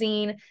collaborative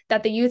zine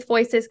that the Youth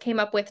Voices came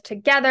up with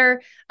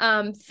together.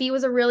 Phi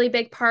was a really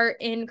big part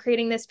in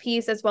creating this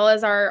piece, as well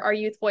as our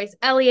Youth Voice,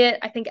 Elliot.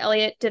 I think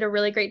Elliot did a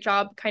really great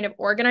job kind of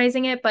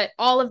organizing it, but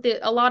a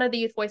lot of the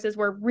Youth Voices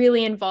were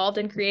really involved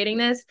in creating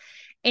this.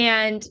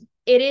 And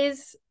it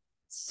is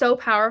so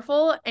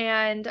powerful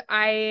and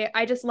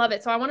I just love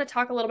it. So I want to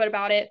talk a little bit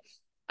about it.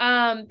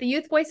 The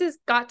Youth Voices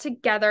got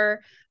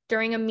together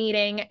during a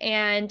meeting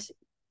and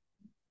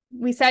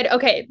we said,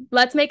 okay,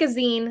 let's make a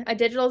zine, a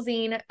digital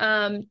zine.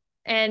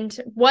 And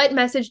what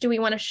message do we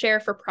want to share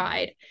for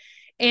Pride?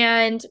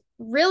 And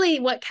really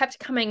what kept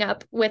coming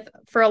up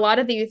for a lot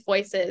of the Youth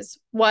Voices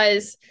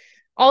was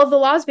all of the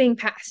laws being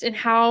passed and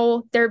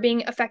how they're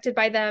being affected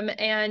by them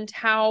and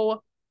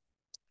how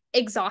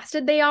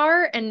exhausted they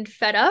are and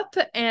fed up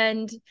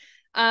and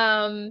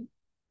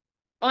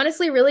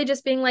honestly really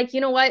just being like, you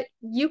know what,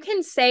 you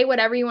can say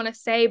whatever you want to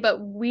say, but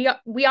we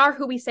are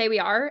who we say we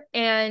are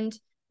and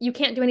you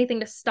can't do anything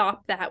to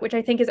stop that, which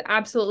I think is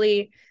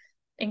absolutely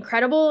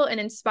incredible and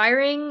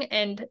inspiring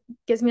and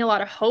gives me a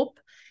lot of hope.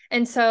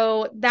 And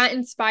so that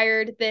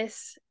inspired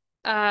this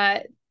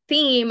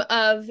theme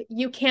of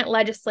you can't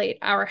legislate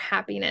our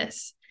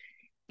happiness.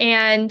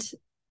 And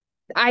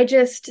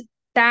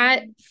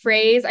that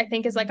phrase, I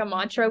think, is like a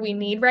mantra we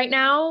need right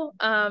now.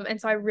 And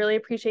so I really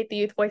appreciate the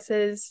Youth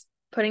Voices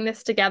putting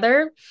this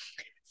together.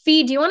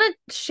 Phi, do you want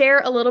to share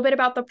a little bit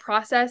about the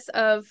process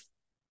of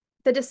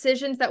the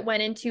decisions that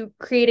went into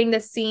creating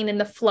this zine and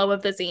the flow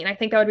of the zine? I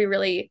think that would be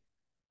really,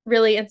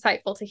 really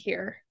insightful to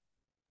hear.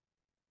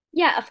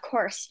 Yeah, of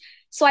course.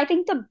 So I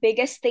think the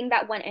biggest thing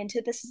that went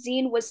into this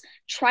zine was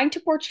trying to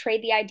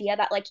portray the idea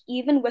that like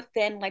even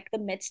within like the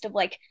midst of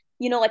like,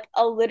 you know, like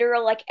a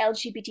literal like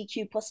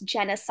LGBTQ plus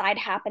genocide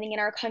happening in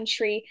our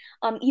country,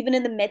 even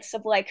in the midst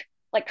of like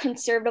like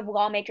conservative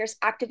lawmakers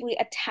actively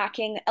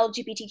attacking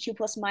LGBTQ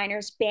plus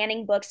minors,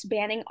 banning books,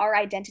 banning our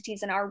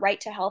identities and our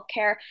right to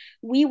healthcare.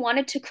 We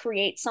wanted to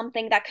create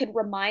something that could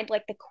remind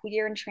like the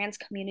queer and trans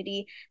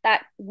community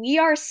that we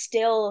are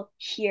still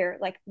here.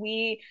 Like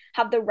we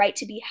have the right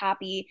to be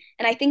happy.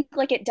 And I think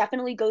like it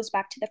definitely goes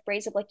back to the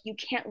phrase of like, you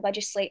can't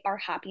legislate our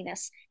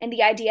happiness, and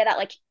the idea that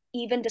like,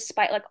 even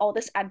despite like all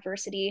this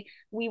adversity,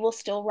 we will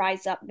still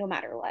rise up no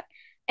matter what.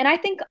 And I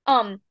think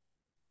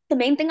the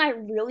main thing I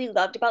really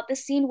loved about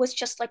this scene was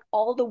just like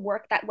all the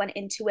work that went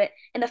into it,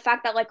 and the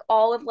fact that like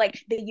all of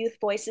like the youth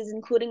voices,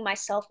 including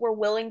myself, were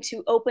willing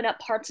to open up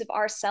parts of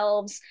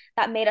ourselves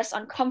that made us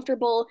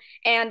uncomfortable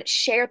and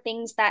share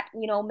things that,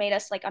 you know, made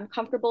us like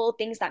uncomfortable,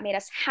 things that made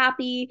us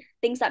happy,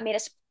 things that made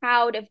us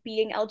proud of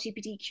being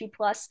LGBTQ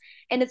plus.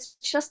 And it's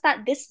just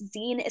that this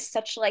zine is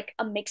such like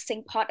a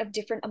mixing pot of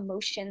different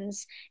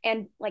emotions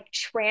and like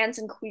trans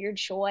and queer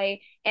joy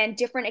and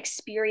different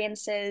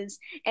experiences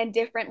and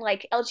different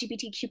like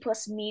LGBTQ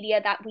plus media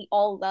that we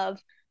all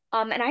love.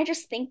 And I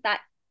just think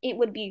that it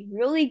would be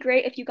really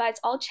great if you guys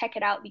all check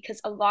it out,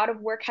 because a lot of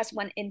work has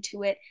went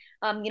into it.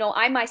 You know,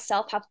 I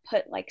myself have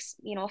put like,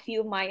 you know, a few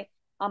of my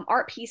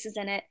art pieces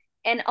in it.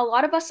 And a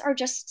lot of us are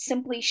just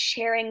simply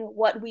sharing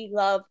what we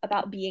love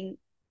about being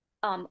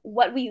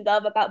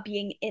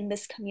in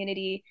this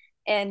community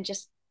and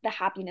just the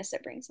happiness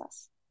it brings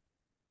us.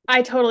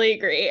 I totally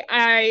agree.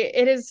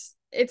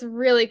 It's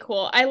really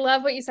cool. I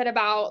love what you said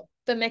about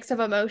the mix of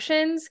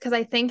emotions, because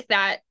I think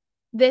that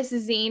this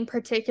zine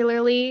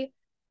particularly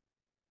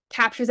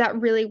captures that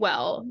really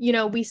well. You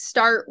know, we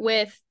start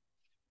with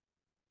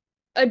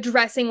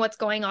addressing what's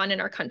going on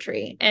in our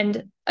country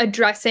and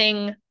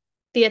addressing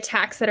the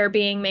attacks that are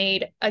being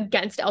made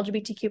against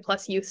LGBTQ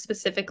plus youth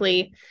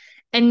specifically.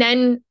 And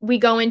then we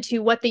go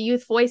into what the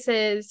youth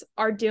voices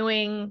are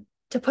doing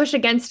to push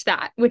against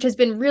that, which has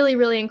been really,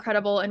 really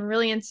incredible and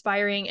really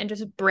inspiring and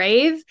just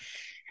brave.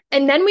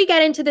 And then we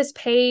get into this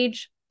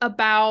page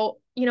about,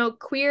 you know,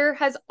 queer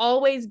has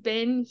always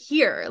been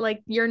here.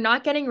 Like, you're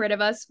not getting rid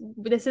of us.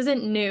 This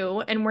isn't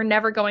new, and we're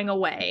never going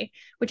away,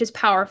 which is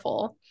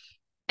powerful.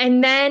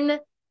 And then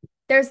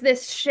there's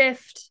this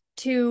shift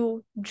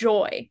to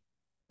joy,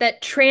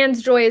 that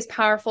trans joy is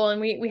powerful. And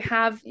we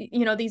have,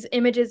 you know, these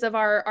images of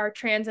our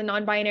trans and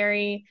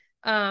non-binary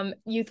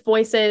youth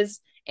voices,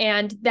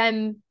 and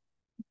them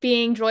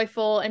being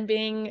joyful and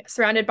being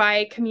surrounded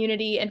by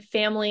community and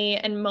family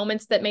and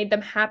moments that made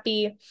them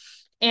happy.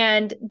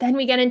 And then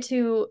we get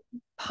into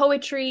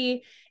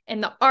poetry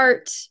and the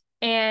art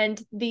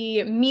and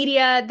the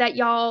media that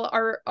y'all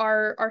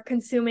are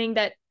consuming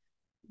that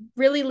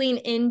really lean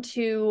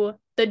into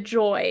the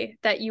joy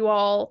that you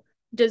all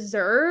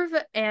deserve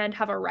and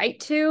have a right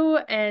to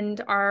and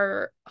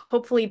are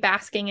hopefully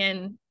basking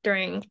in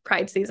during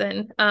Pride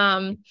season,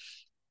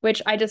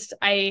 which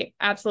I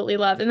absolutely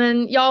love. And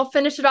then y'all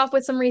finish it off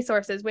with some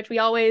resources, which we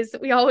always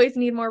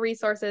need more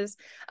resources.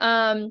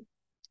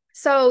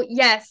 So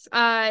yes,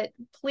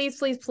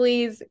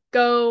 please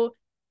go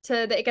to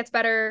the It Gets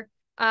Better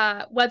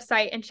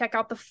website and check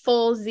out the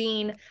full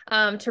zine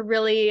to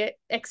really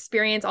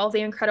experience all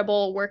the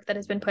incredible work that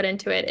has been put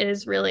into it. It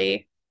is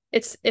really,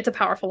 it's a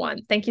powerful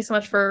one. Thank you so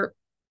much for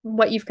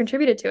what you've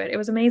contributed to it. It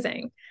was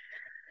amazing.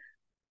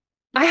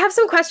 I have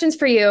some questions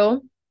for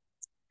you.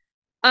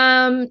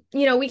 You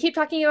know, we keep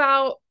talking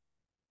about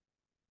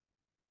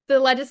the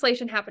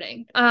legislation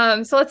happening.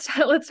 So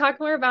let's talk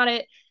more about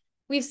it.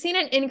 We've seen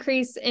an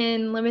increase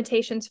in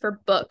limitations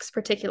for books,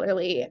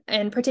 particularly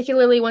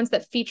ones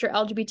that feature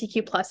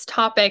LGBTQ plus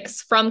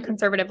topics from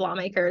conservative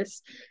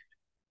lawmakers.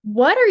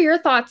 What are your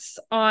thoughts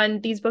on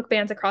these book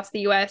bans across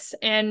the US,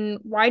 and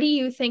why do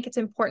you think it's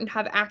important to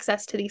have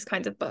access to these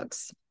kinds of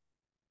books?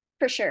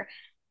 For sure.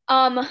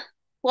 Well,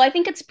 I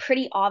think it's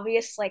pretty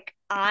obvious. Like,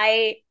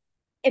 I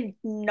am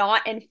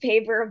not in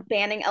favor of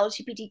banning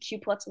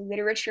LGBTQ plus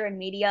literature and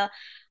media,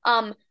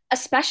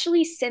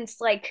 especially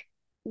since like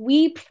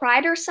we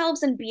pride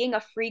ourselves in being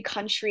a free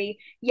country,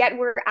 yet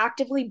we're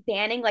actively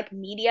banning like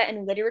media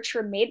and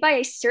literature made by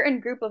a certain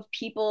group of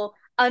people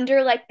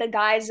under like the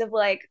guise of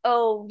like,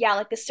 oh yeah,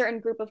 like a certain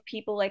group of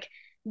people, like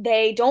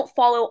they don't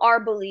follow our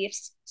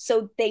beliefs,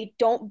 so they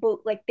don't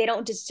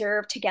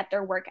deserve to get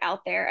their work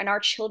out there, and our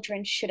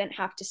children shouldn't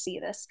have to see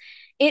this.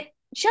 It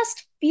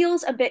just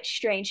feels a bit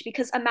strange,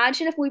 because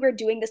imagine if we were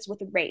doing this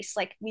with race,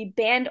 like we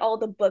banned all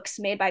the books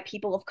made by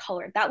people of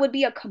color. That would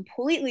be a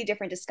completely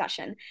different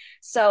discussion.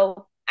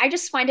 So I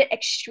just find it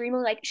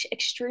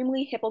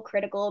extremely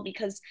hypocritical,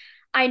 because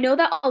I know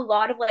that a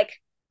lot of like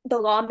the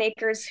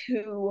lawmakers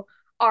who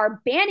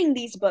are banning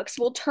these books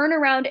will turn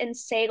around and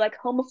say like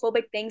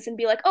homophobic things and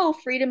be like, oh,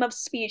 freedom of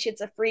speech, it's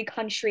a free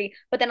country.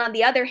 But then on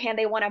the other hand,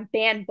 they want to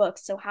ban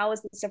books. So how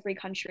is this a free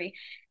country?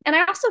 And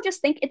I also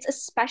just think it's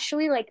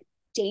especially like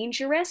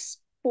dangerous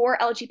for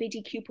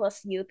LGBTQ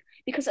plus youth,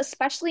 because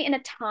especially in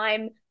a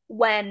time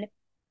when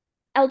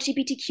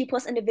LGBTQ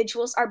plus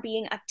individuals are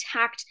being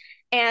attacked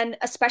And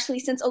especially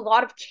since a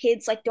lot of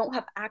kids like don't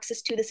have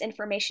access to this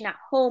information at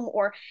home,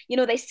 or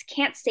they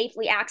can't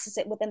safely access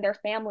it within their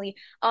family,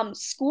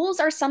 schools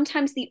are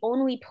sometimes the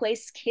only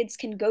place kids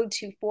can go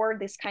to for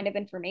this kind of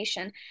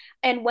information.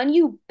 And when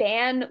you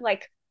ban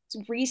like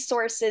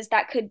resources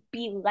that could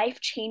be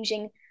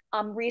life-changing,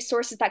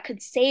 resources that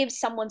could save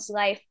someone's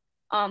life,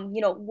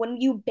 when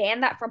you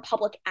ban that from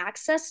public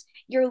access,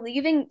 you're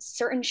leaving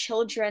certain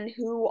children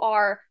who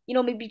are,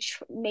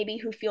 maybe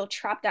who feel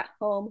trapped at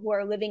home, who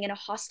are living in a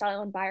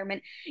hostile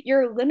environment.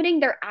 You're limiting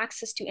their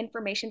access to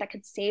information that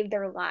could save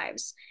their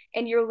lives.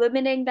 And you're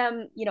limiting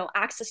them,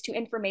 access to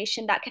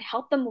information that could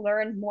help them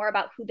learn more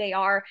about who they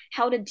are,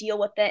 how to deal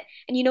with it,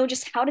 and,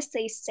 just how to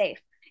stay safe.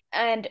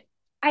 And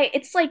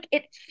it's like,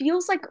 it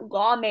feels like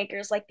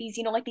lawmakers like these,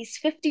 like these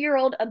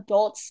 50-year-old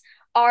adults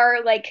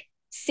are like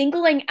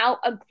singling out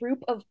a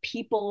group of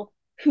people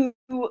who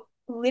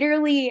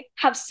literally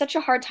have such a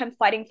hard time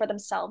fighting for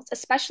themselves,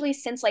 especially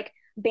since like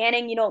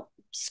banning,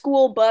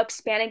 school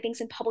books, banning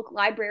things in public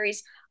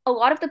libraries. A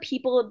lot of the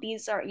people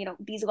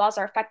these laws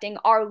are affecting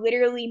are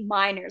literally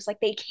minors. Like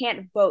they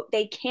can't vote,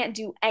 they can't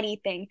do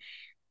anything.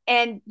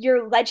 And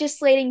you're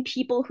legislating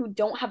people who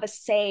don't have a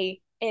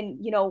say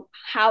in,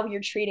 how you're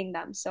treating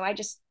them. So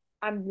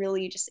I'm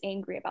really just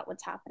angry about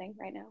what's happening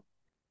right now.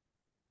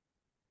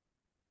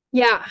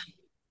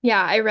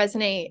 Yeah, I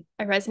resonate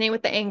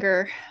with the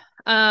anger.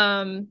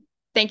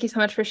 Thank you so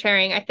much for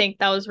sharing. I think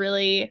that was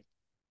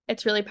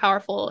it's really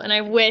powerful. And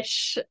I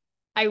wish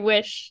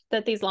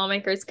that these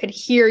lawmakers could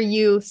hear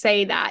you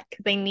say that,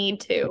 because they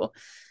need to.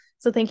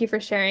 So thank you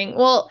for sharing.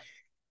 Well,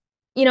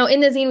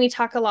 in the zine, we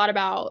talk a lot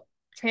about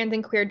trans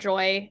and queer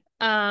joy.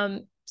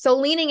 So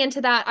leaning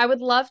into that, I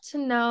would love to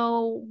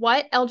know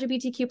what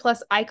LGBTQ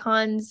plus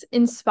icons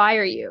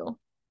inspire you.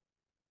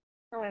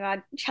 Oh my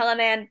God,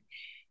 Chalaman.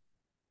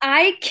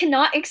 I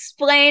cannot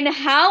explain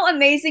how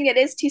amazing it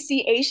is to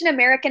see Asian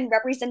American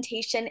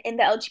representation in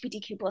the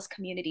LGBTQ plus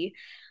community,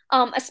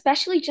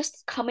 especially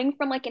just coming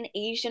from like an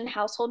Asian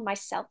household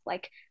myself.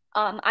 Like,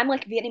 I'm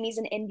like Vietnamese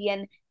and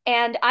Indian,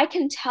 and I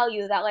can tell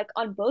you that like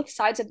on both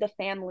sides of the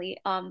family,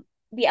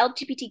 the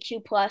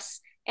LGBTQ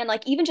plus and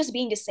like even just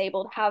being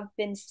disabled have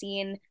been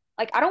seen.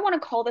 Like, I don't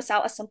want to call this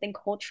out as something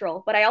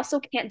cultural, but I also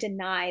can't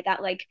deny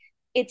that like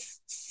it's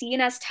seen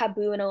as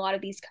taboo in a lot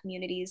of these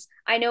communities.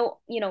 I know,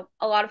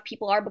 a lot of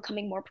people are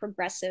becoming more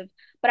progressive,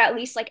 but at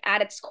least like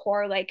at its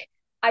core, like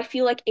I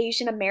feel like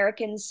Asian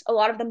Americans, a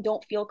lot of them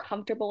don't feel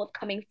comfortable with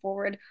coming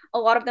forward. A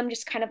lot of them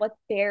just kind of like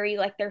bury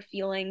like their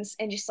feelings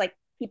and just like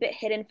keep it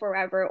hidden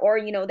forever, or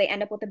they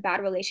end up with a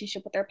bad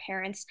relationship with their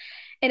parents.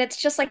 And it's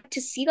just like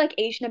to see like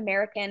Asian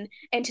American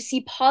and to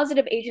see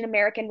positive Asian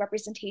American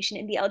representation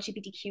in the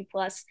LGBTQ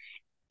plus,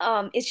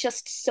 it's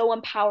just so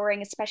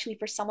empowering, especially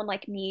for someone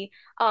like me.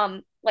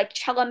 Like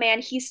Chalaman,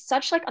 he's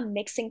such like a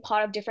mixing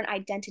pot of different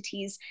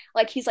identities.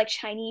 Like he's like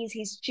Chinese,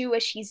 he's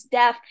Jewish, he's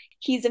deaf,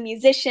 he's a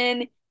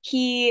musician,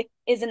 he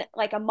isn't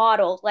like a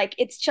model. Like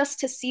it's just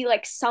to see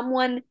like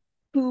someone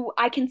who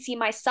I can see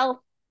myself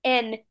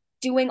in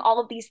doing all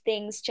of these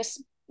things,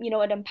 just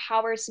it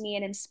empowers me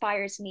and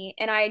inspires me.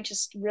 And I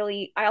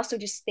also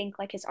just think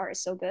like his art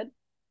is so good.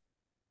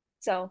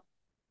 So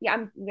yeah,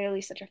 I'm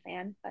literally such a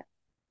fan. But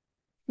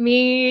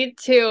me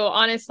too,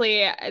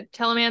 honestly.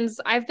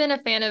 I've been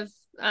a fan of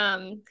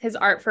his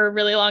art for a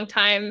really long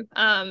time.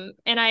 And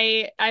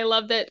I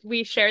love that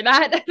we share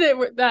that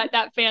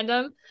that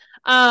fandom.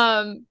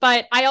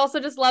 But I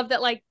also just love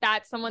that like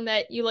that's someone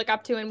that you look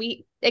up to, and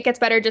It Gets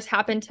Better just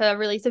happened to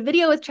release a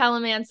video with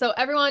Chalaman. So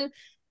everyone,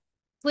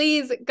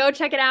 please go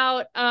check it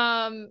out.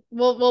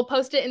 We'll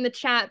post it in the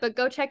chat, but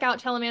go check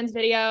out Chalaman's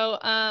video.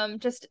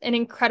 Just an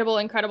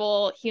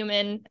incredible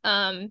human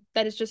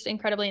that is just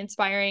incredibly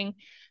inspiring.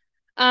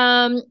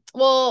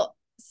 Well,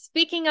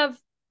 speaking of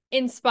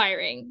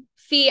inspiring,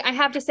 Phi, I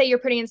have to say you're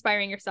pretty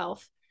inspiring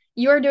yourself.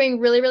 You're doing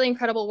really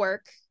incredible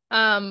work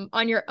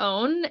on your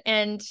own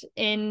and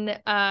in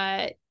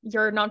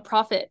your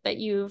nonprofit that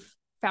you've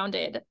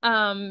founded.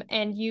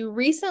 And you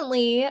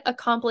recently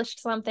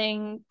accomplished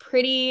something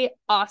pretty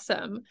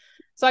awesome.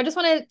 So I just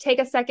want to take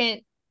a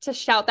second to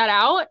shout that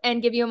out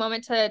and give you a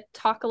moment to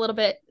talk a little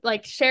bit,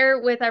 like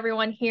share with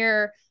everyone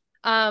here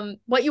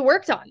what you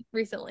worked on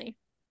recently.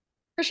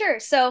 For sure.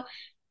 So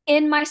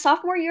in my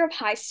sophomore year of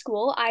high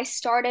school, I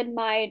started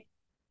my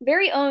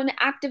very own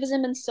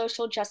activism and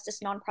social justice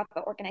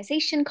nonprofit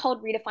organization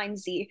called Redefine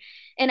Z.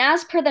 And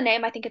as per the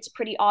name, I think it's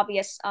pretty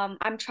obvious.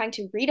 I'm trying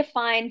to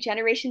redefine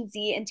Generation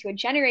Z into a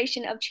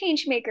generation of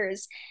change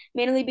makers,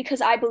 mainly because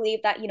I believe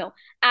that,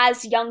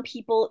 as young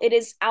people, it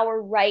is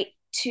our right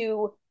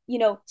to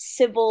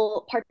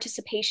civil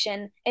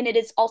participation. And it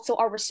is also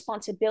our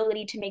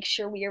responsibility to make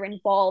sure we are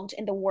involved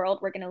in the world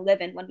we're going to live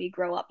in when we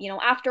grow up.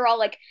 After all,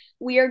 like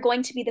we are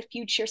going to be the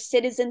future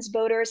citizens,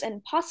 voters,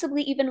 and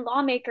possibly even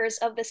lawmakers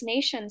of this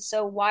nation.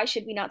 So why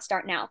should we not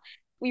start now?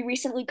 We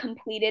recently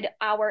completed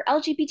our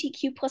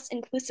LGBTQ plus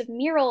inclusive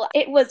mural.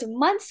 It was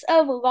months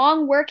of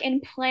long work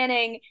and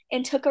planning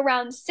and took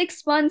around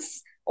 6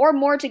 months or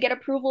more to get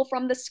approval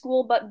from the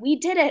school, but we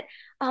did it.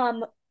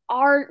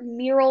 our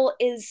mural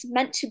is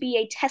meant to be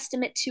a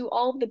testament to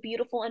all of the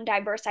beautiful and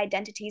diverse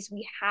identities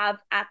we have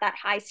at that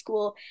high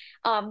school.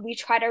 We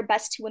tried our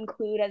best to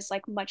include as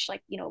much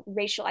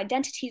racial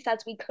identities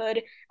as we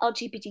could,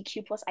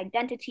 LGBTQ plus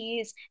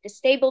identities,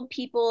 disabled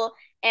people,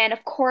 and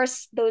of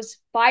course those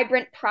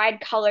vibrant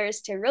pride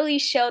colors to really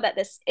show that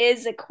this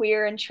is a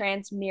queer and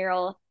trans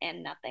mural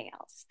and nothing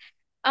else.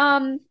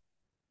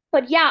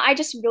 But yeah, I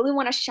just really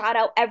want to shout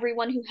out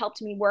everyone who helped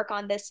me work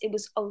on this. It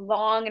was a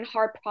long and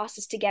hard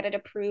process to get it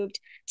approved,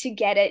 to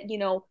get it,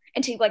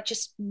 and to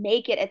just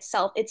make it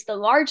itself. It's the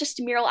largest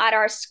mural at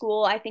our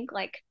school. I think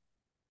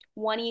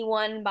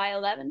 21 by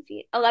 11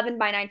 feet, 11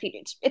 by 9 feet.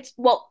 It's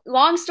well,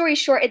 long story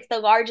short, it's the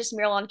largest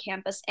mural on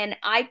campus, and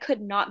I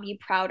could not be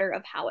prouder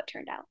of how it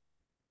turned out.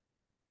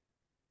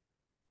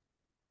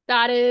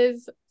 That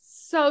is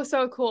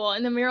so cool.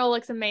 And the mural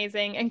looks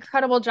amazing.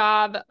 Incredible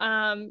job.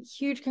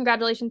 Huge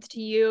congratulations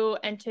to you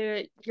and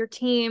to your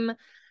team.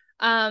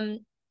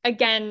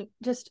 Again,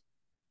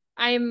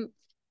 I'm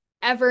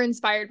ever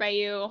inspired by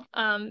you.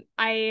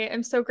 I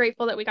am so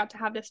grateful that we got to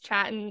have this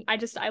chat, and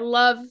I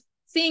love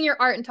seeing your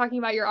art and talking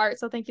about your art.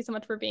 So thank you so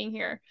much for being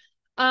here.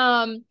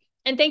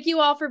 And thank you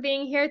all for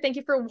being here. Thank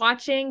you for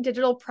watching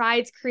Digital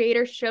Pride's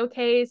Creator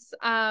Showcase.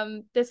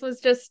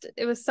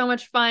 It was so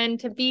much fun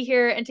to be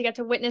here and to get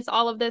to witness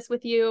all of this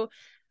with you.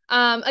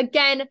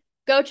 Again,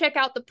 go check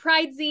out the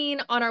Pride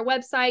Zine on our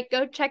website.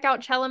 Go check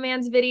out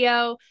Chellaman's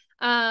video.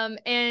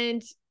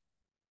 And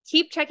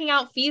keep checking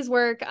out Phi's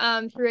work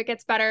through It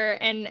Gets Better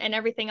and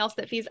everything else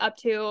that Phi's up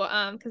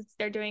to, because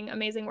they're doing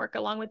amazing work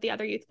along with the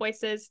other youth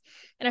voices.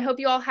 And I hope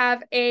you all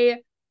have a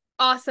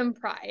awesome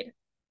Pride.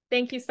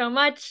 Thank you so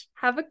much.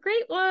 Have a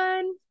great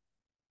one.